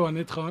 on the first one,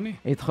 Itchoni.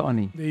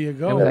 There you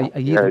go.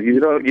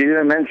 You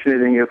didn't mention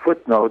it in your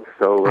footnotes,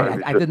 so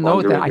I didn't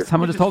know that.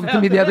 Someone just told it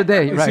to me the other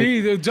day. Right.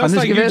 See, just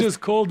like you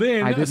just called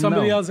in, I didn't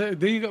somebody know. else.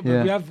 There you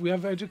go. We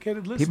have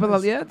educated listeners. People,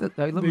 there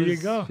you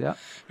go. Yeah.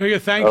 Very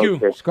good. Thank you.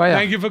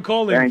 Thank you for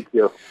calling. Thank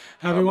you.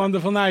 Have a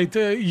wonderful night.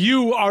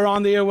 You are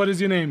on the air. What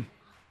is your name?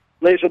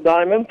 Laser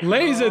Diamond.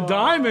 Laser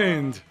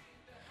Diamond.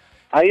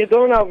 How you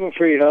doing, Alvin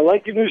Fried? I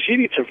like your new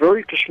CD. It's a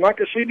very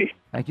geschmacka CD.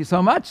 Thank you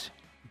so much.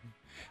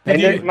 And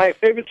then my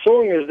favorite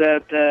song is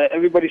that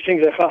everybody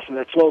sings at Chassan,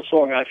 that slow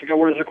song. I forgot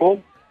what is it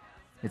called.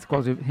 It's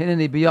called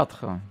Hineni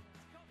Biyotcha.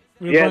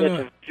 Yeah,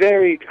 that's a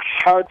very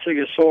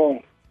hard-singing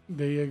song.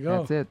 There you go.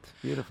 That's it.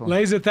 Beautiful.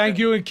 Laser, thank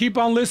you, and keep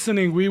on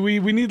listening. We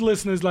need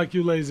listeners like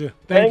you, Laser.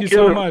 Thank you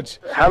so much.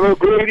 Have a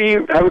great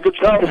evening. Have a good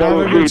Shabbos. Have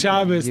a good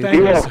Shabbos.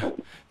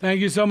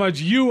 Thank you so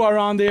much. You are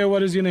on there.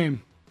 What is your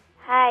name?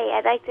 Hi,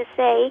 I'd like to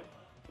say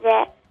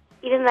that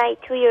even my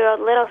 2-year-old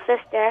little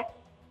sister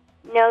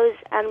knows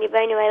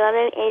Nibanu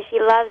Eilanim, and she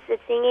loves the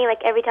singing.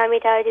 Like every time you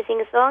tell her to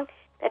sing a song,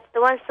 that's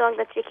the one song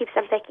that she keeps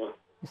on picking.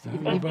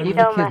 Thank you Even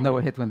so kids much. know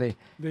a hit when they.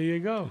 There you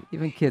go.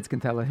 Even kids can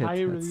tell a hit.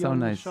 That's so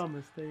nice.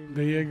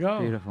 There you go.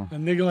 Beautiful.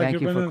 And nigga like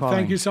Thank you for Thank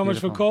calling. you so much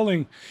for Beautiful.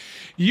 calling.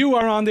 You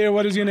are on there.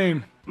 What is your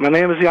name? My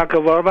name is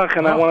Yaakov Orbach,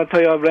 and I want to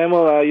tell you, Avraham,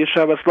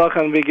 Yisrael Batzlach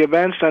and Big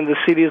Bench, and the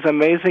CD is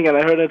amazing, and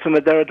I heard it's in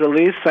the Derek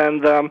release,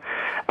 and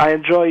I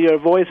enjoy your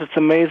voice. It's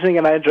amazing,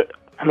 and I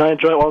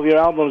enjoy all of your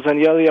albums. And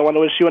Yoely, I want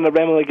to wish you and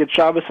Avraham a good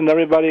Shabbos, and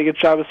everybody a good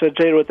Shabbos at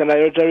JRoot, and I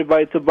urge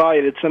everybody to buy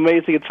it. It's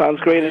amazing. It sounds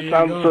great. It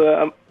sounds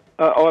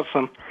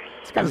awesome.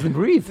 This guy doesn't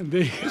breathe.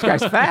 This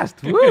guy's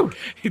fast. Woo!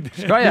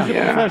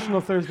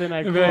 Professional Thursday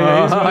night. All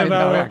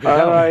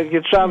right,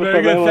 good Shabbos.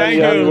 Very good. Thank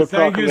you.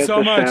 Thank you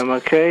so much.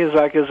 Okay,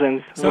 Zach is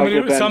in.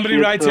 Somebody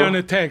writes here on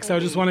the text. I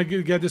just want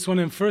to get this one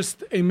in.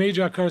 First, a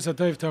major Akar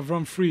Satayv to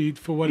Avraham Fried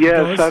for what he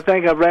does. Yes, I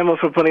thank Avraham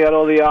for putting out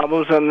all the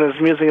albums and his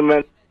music.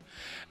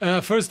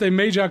 First, a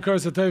major Akar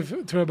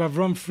Satayv to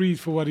Avraham Fried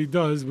for what he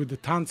does with the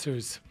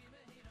dancers.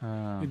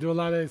 You do a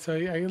lot of. So,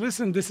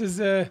 listen, this is.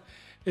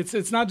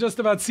 It's not just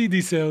about CD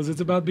sales. It's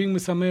about being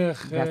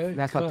misameach.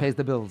 That's what pays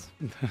the bills.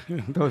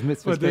 Those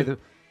mitzvahs pay the.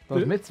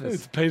 Those mitzvahs.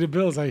 It's pay the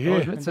bills. I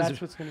hear. And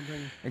that's what's going to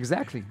bring.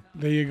 Exactly.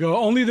 There you go.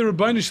 Only the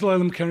Rebbeinu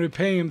Shalom can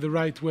repay him the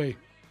right way.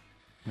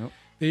 Nope.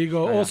 There you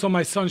go. Also,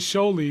 my son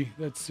Yoely,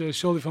 that's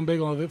Yoely from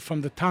Bagel, from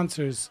the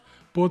Tanzers,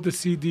 bought the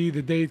CD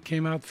the day it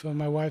came out for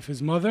my wife,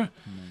 his mother,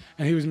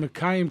 and he was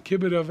Mekayim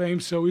Kibbut of Aim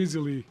so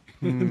easily.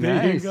 There you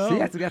Nice. go. See,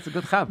 that's a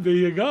good chab. There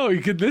you go.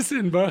 You could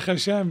listen. Baruch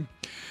Hashem.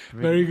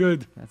 Very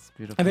good. That's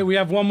beautiful. And then we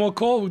have one more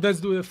call. Let's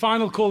do the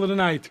final call of the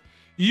night.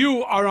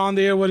 You are on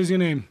the air. What is your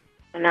name?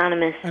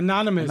 Anonymous.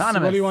 Anonymous.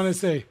 What do you want to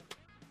say?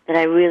 That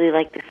I really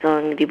like the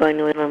song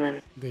Dibanu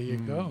Eilanim. There you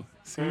go.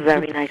 See?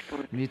 Very nice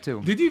one. Me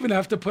too. Did you even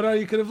have to put out?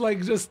 You could have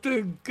like just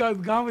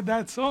gone with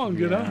that song,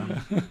 you know?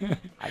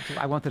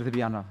 I wanted it to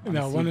be on a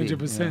No, CD,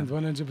 100%,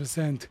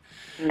 100%.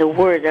 And the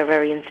words are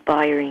very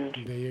inspiring.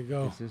 There you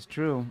go. This is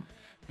true.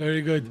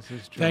 Very good. This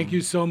is true. Thank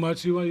you so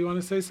much. You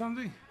want to say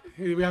something?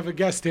 We have a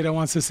guest here that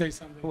wants to say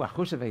something. Oh,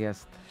 a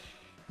guest.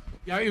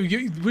 Yeah,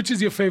 which is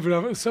your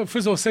favorite? So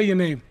first of all, say your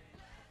name.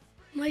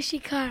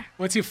 Moishi Carr.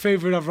 What's your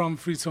favorite Avraham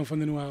Fried song from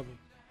the new album?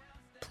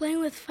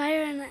 Playing with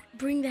fire and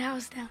bring the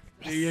house down.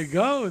 There you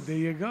go. There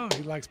you go.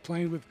 He likes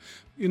playing with,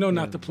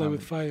 not to play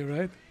with fire,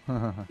 right?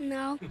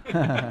 No.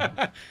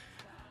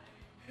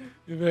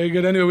 Very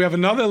good. Anyway, we have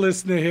another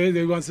listener here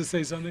that wants to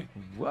say something.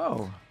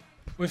 Whoa.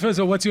 Wait, first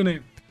of all, what's your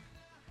name?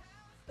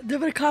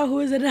 David Carr,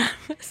 who is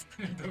anonymous.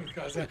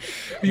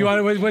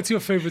 What's your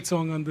favorite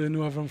song on the new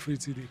Avraham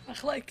Fried CD?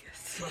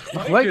 Machlaikis.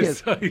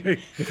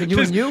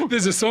 Machlaikis?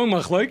 There's a song,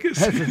 Machlaikis?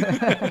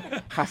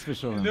 Chas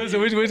v'sholem.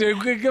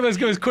 Give us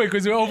quick,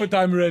 because we're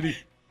overtime already.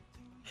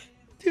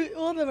 Dude,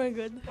 all of them are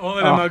good. All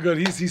of them are good.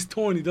 He's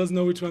torn. He doesn't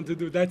know which one to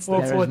do. That's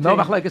There's no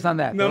machlaikis on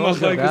that. No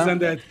machlaikis on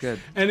that. Good.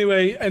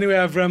 Anyway,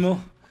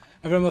 Avraham,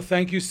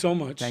 thank you so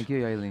much. Thank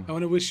you, Yoely. I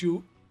want to wish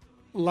you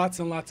lots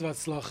and lots of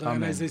atzlacha.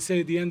 And as they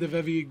say at the end of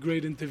every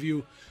great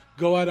interview,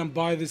 Go out and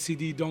buy the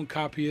CD. Don't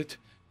copy it.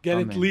 Get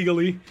it Amen.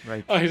 legally.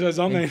 Right.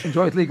 Amen.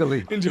 Enjoy it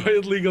legally. Enjoy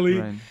it legally.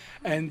 Right.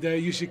 And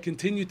you should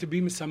continue to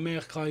be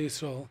Mesameach Klal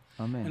Yisrael.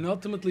 Amen. And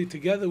ultimately,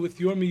 together with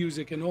your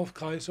music and all of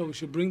Klal Yisrael, we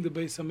should bring the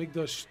Beis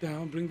Hamikdash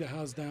down, bring the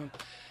house down.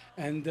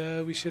 And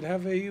we should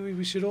have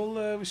we should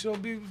all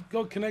be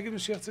go connected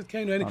with Mashiach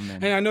Tzidkenu.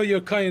 And I know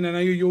you're Kayin, and I know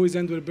you always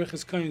end with a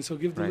Birchas Kayin, so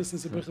give the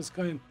listeners a Birchas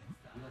Kayin.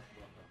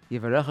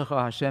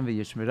 Yivarechecha Hashem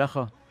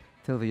v'yishmerecha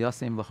till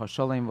v'yasim l'cha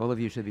sholem. All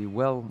of you should be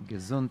well,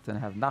 gesund, and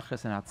have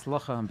nachas and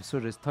hatzlacha and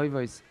besuras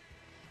toivos.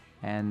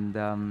 And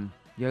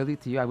Yoely,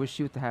 to you, I wish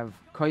you to have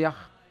koyach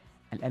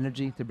and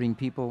energy to bring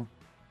people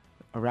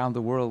around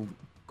the world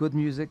good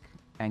music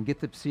and get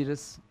the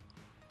psiris,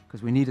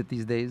 because we need it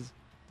these days.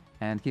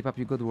 And keep up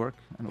your good work.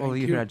 And all of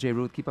you here at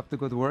JRoot, keep up the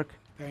good work.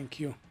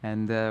 Thank you.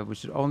 And we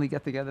should only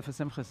get together for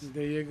Simchas.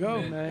 There you go.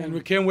 And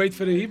we can't wait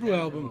for the Hebrew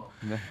album.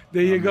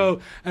 There you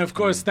go. And of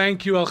course,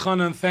 thank you,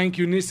 Elchanan. Thank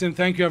you, Nissen.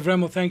 Thank you,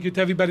 Avraham. Thank you to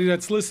everybody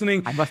that's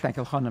listening. I must thank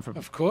Elchanan for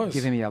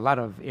giving me a lot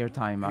of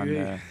airtime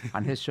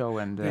on his show.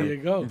 And there you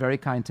go. Very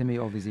kind to me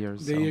all these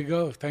years. There you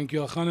go. Thank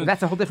you, Elchanan.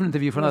 That's a whole different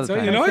interview for another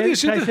time. You know what?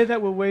 Can I say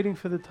that we're waiting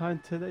for the time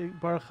to the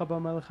Baruch Haba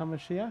Melech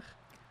HaMashiach?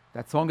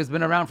 That song has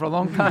been around for a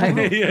long time.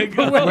 There you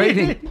go. It's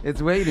waiting.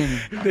 It's waiting.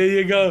 There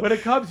you go. When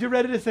it comes, you're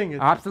ready to sing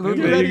it.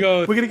 Absolutely. There you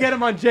go. We're going to get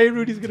him on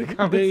JRoot. He's going to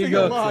come there and you sing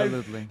go. it live.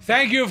 Absolutely.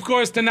 Thank you, of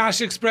course, to Nash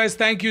Express.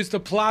 Thank yous to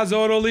Plaza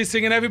Auto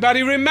Leasing. And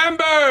everybody,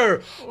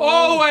 remember,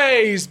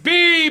 always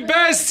be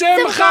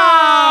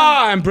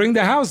besimcha and bring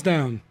the house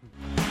down.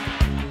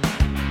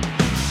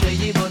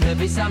 שיבונה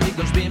ביס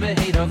המקדוש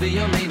במהירו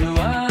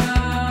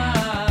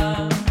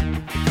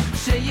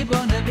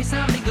שיבונה ביס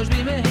המקדוש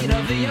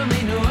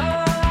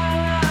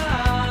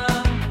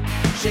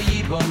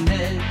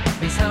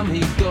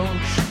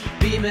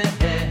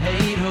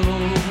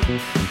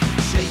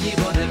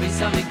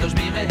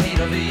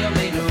במהירו ויאמרו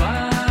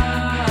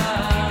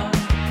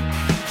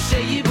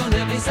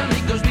שיבונה ביס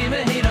המקדוש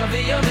במהירו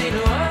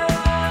ויאמרו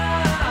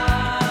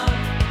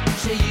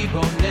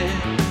שיבונה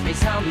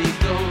ביס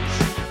המקדוש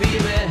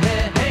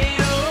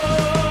במהירו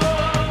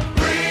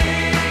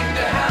Bring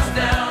the house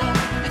down,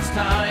 it's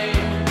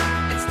time,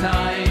 it's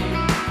time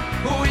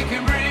we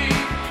can bring,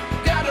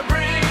 gotta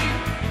bring,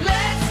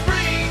 let's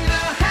bring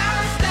the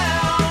house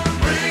down,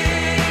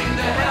 bring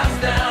the house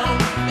down,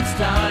 it's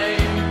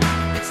time,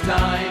 it's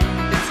time,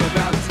 it's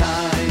about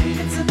time,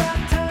 it's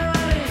about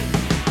time.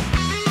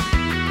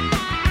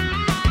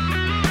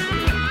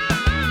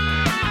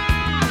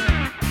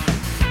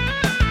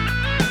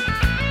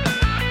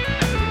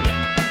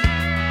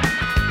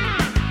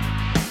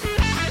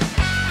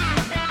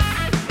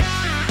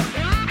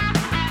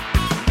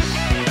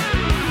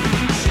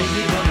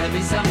 שיבונה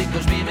ביס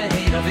המקדוש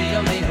במהירו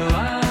ויאמרו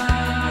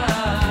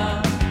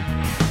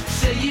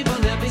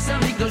שיבונה ביס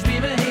המקדוש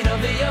במהירו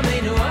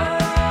ויאמרו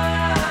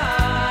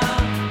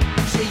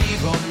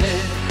שיבונה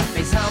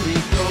ביס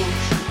המקדוש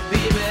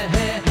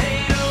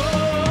במהירו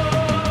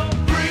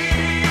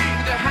Bring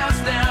the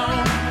house down,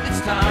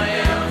 it's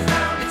time,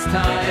 it's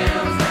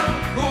time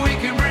we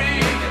can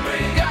bring,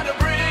 gotta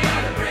bring,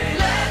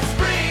 let's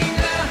bring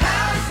the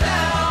house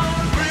down,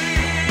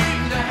 bring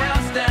the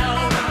house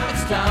down,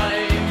 it's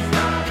time,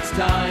 it's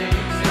time,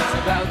 it's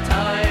about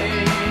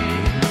time.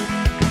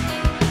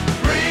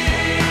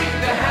 Bring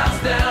the house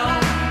down,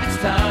 it's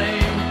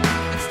time,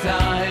 it's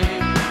time.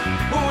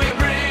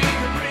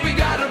 We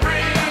gotta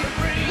bring,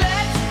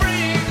 let's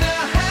bring the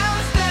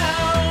house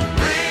down,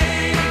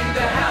 bring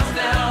the house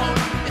down,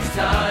 it's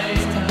time,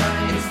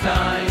 it's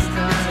time, it's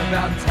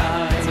about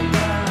time, it's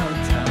about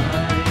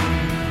time.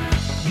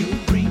 You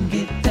bring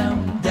it down,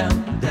 down,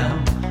 down,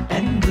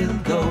 and we'll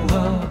go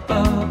up,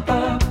 up,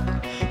 up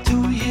to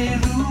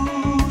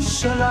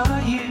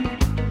Yerushalayim,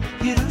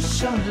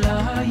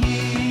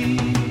 Yerushalayim.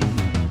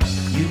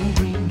 You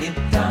bring it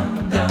down,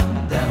 down,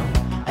 down,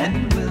 and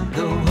we'll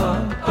go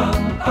up,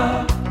 up,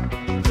 up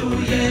to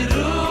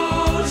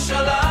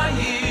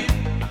Yerushalayim,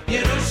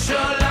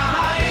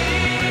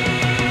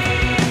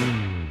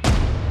 Yerushalayim.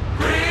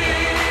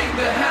 Bring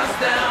the house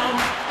down,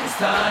 it's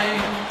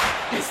time,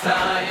 it's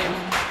time.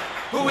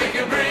 We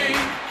can bring,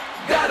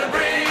 gotta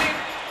bring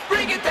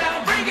it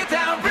down, bring it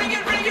down, bring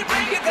it, bring it,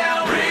 bring it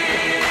down.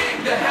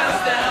 Bring the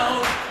house down,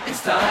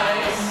 it's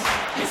time,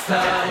 it's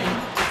time,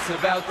 it's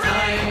about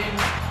time.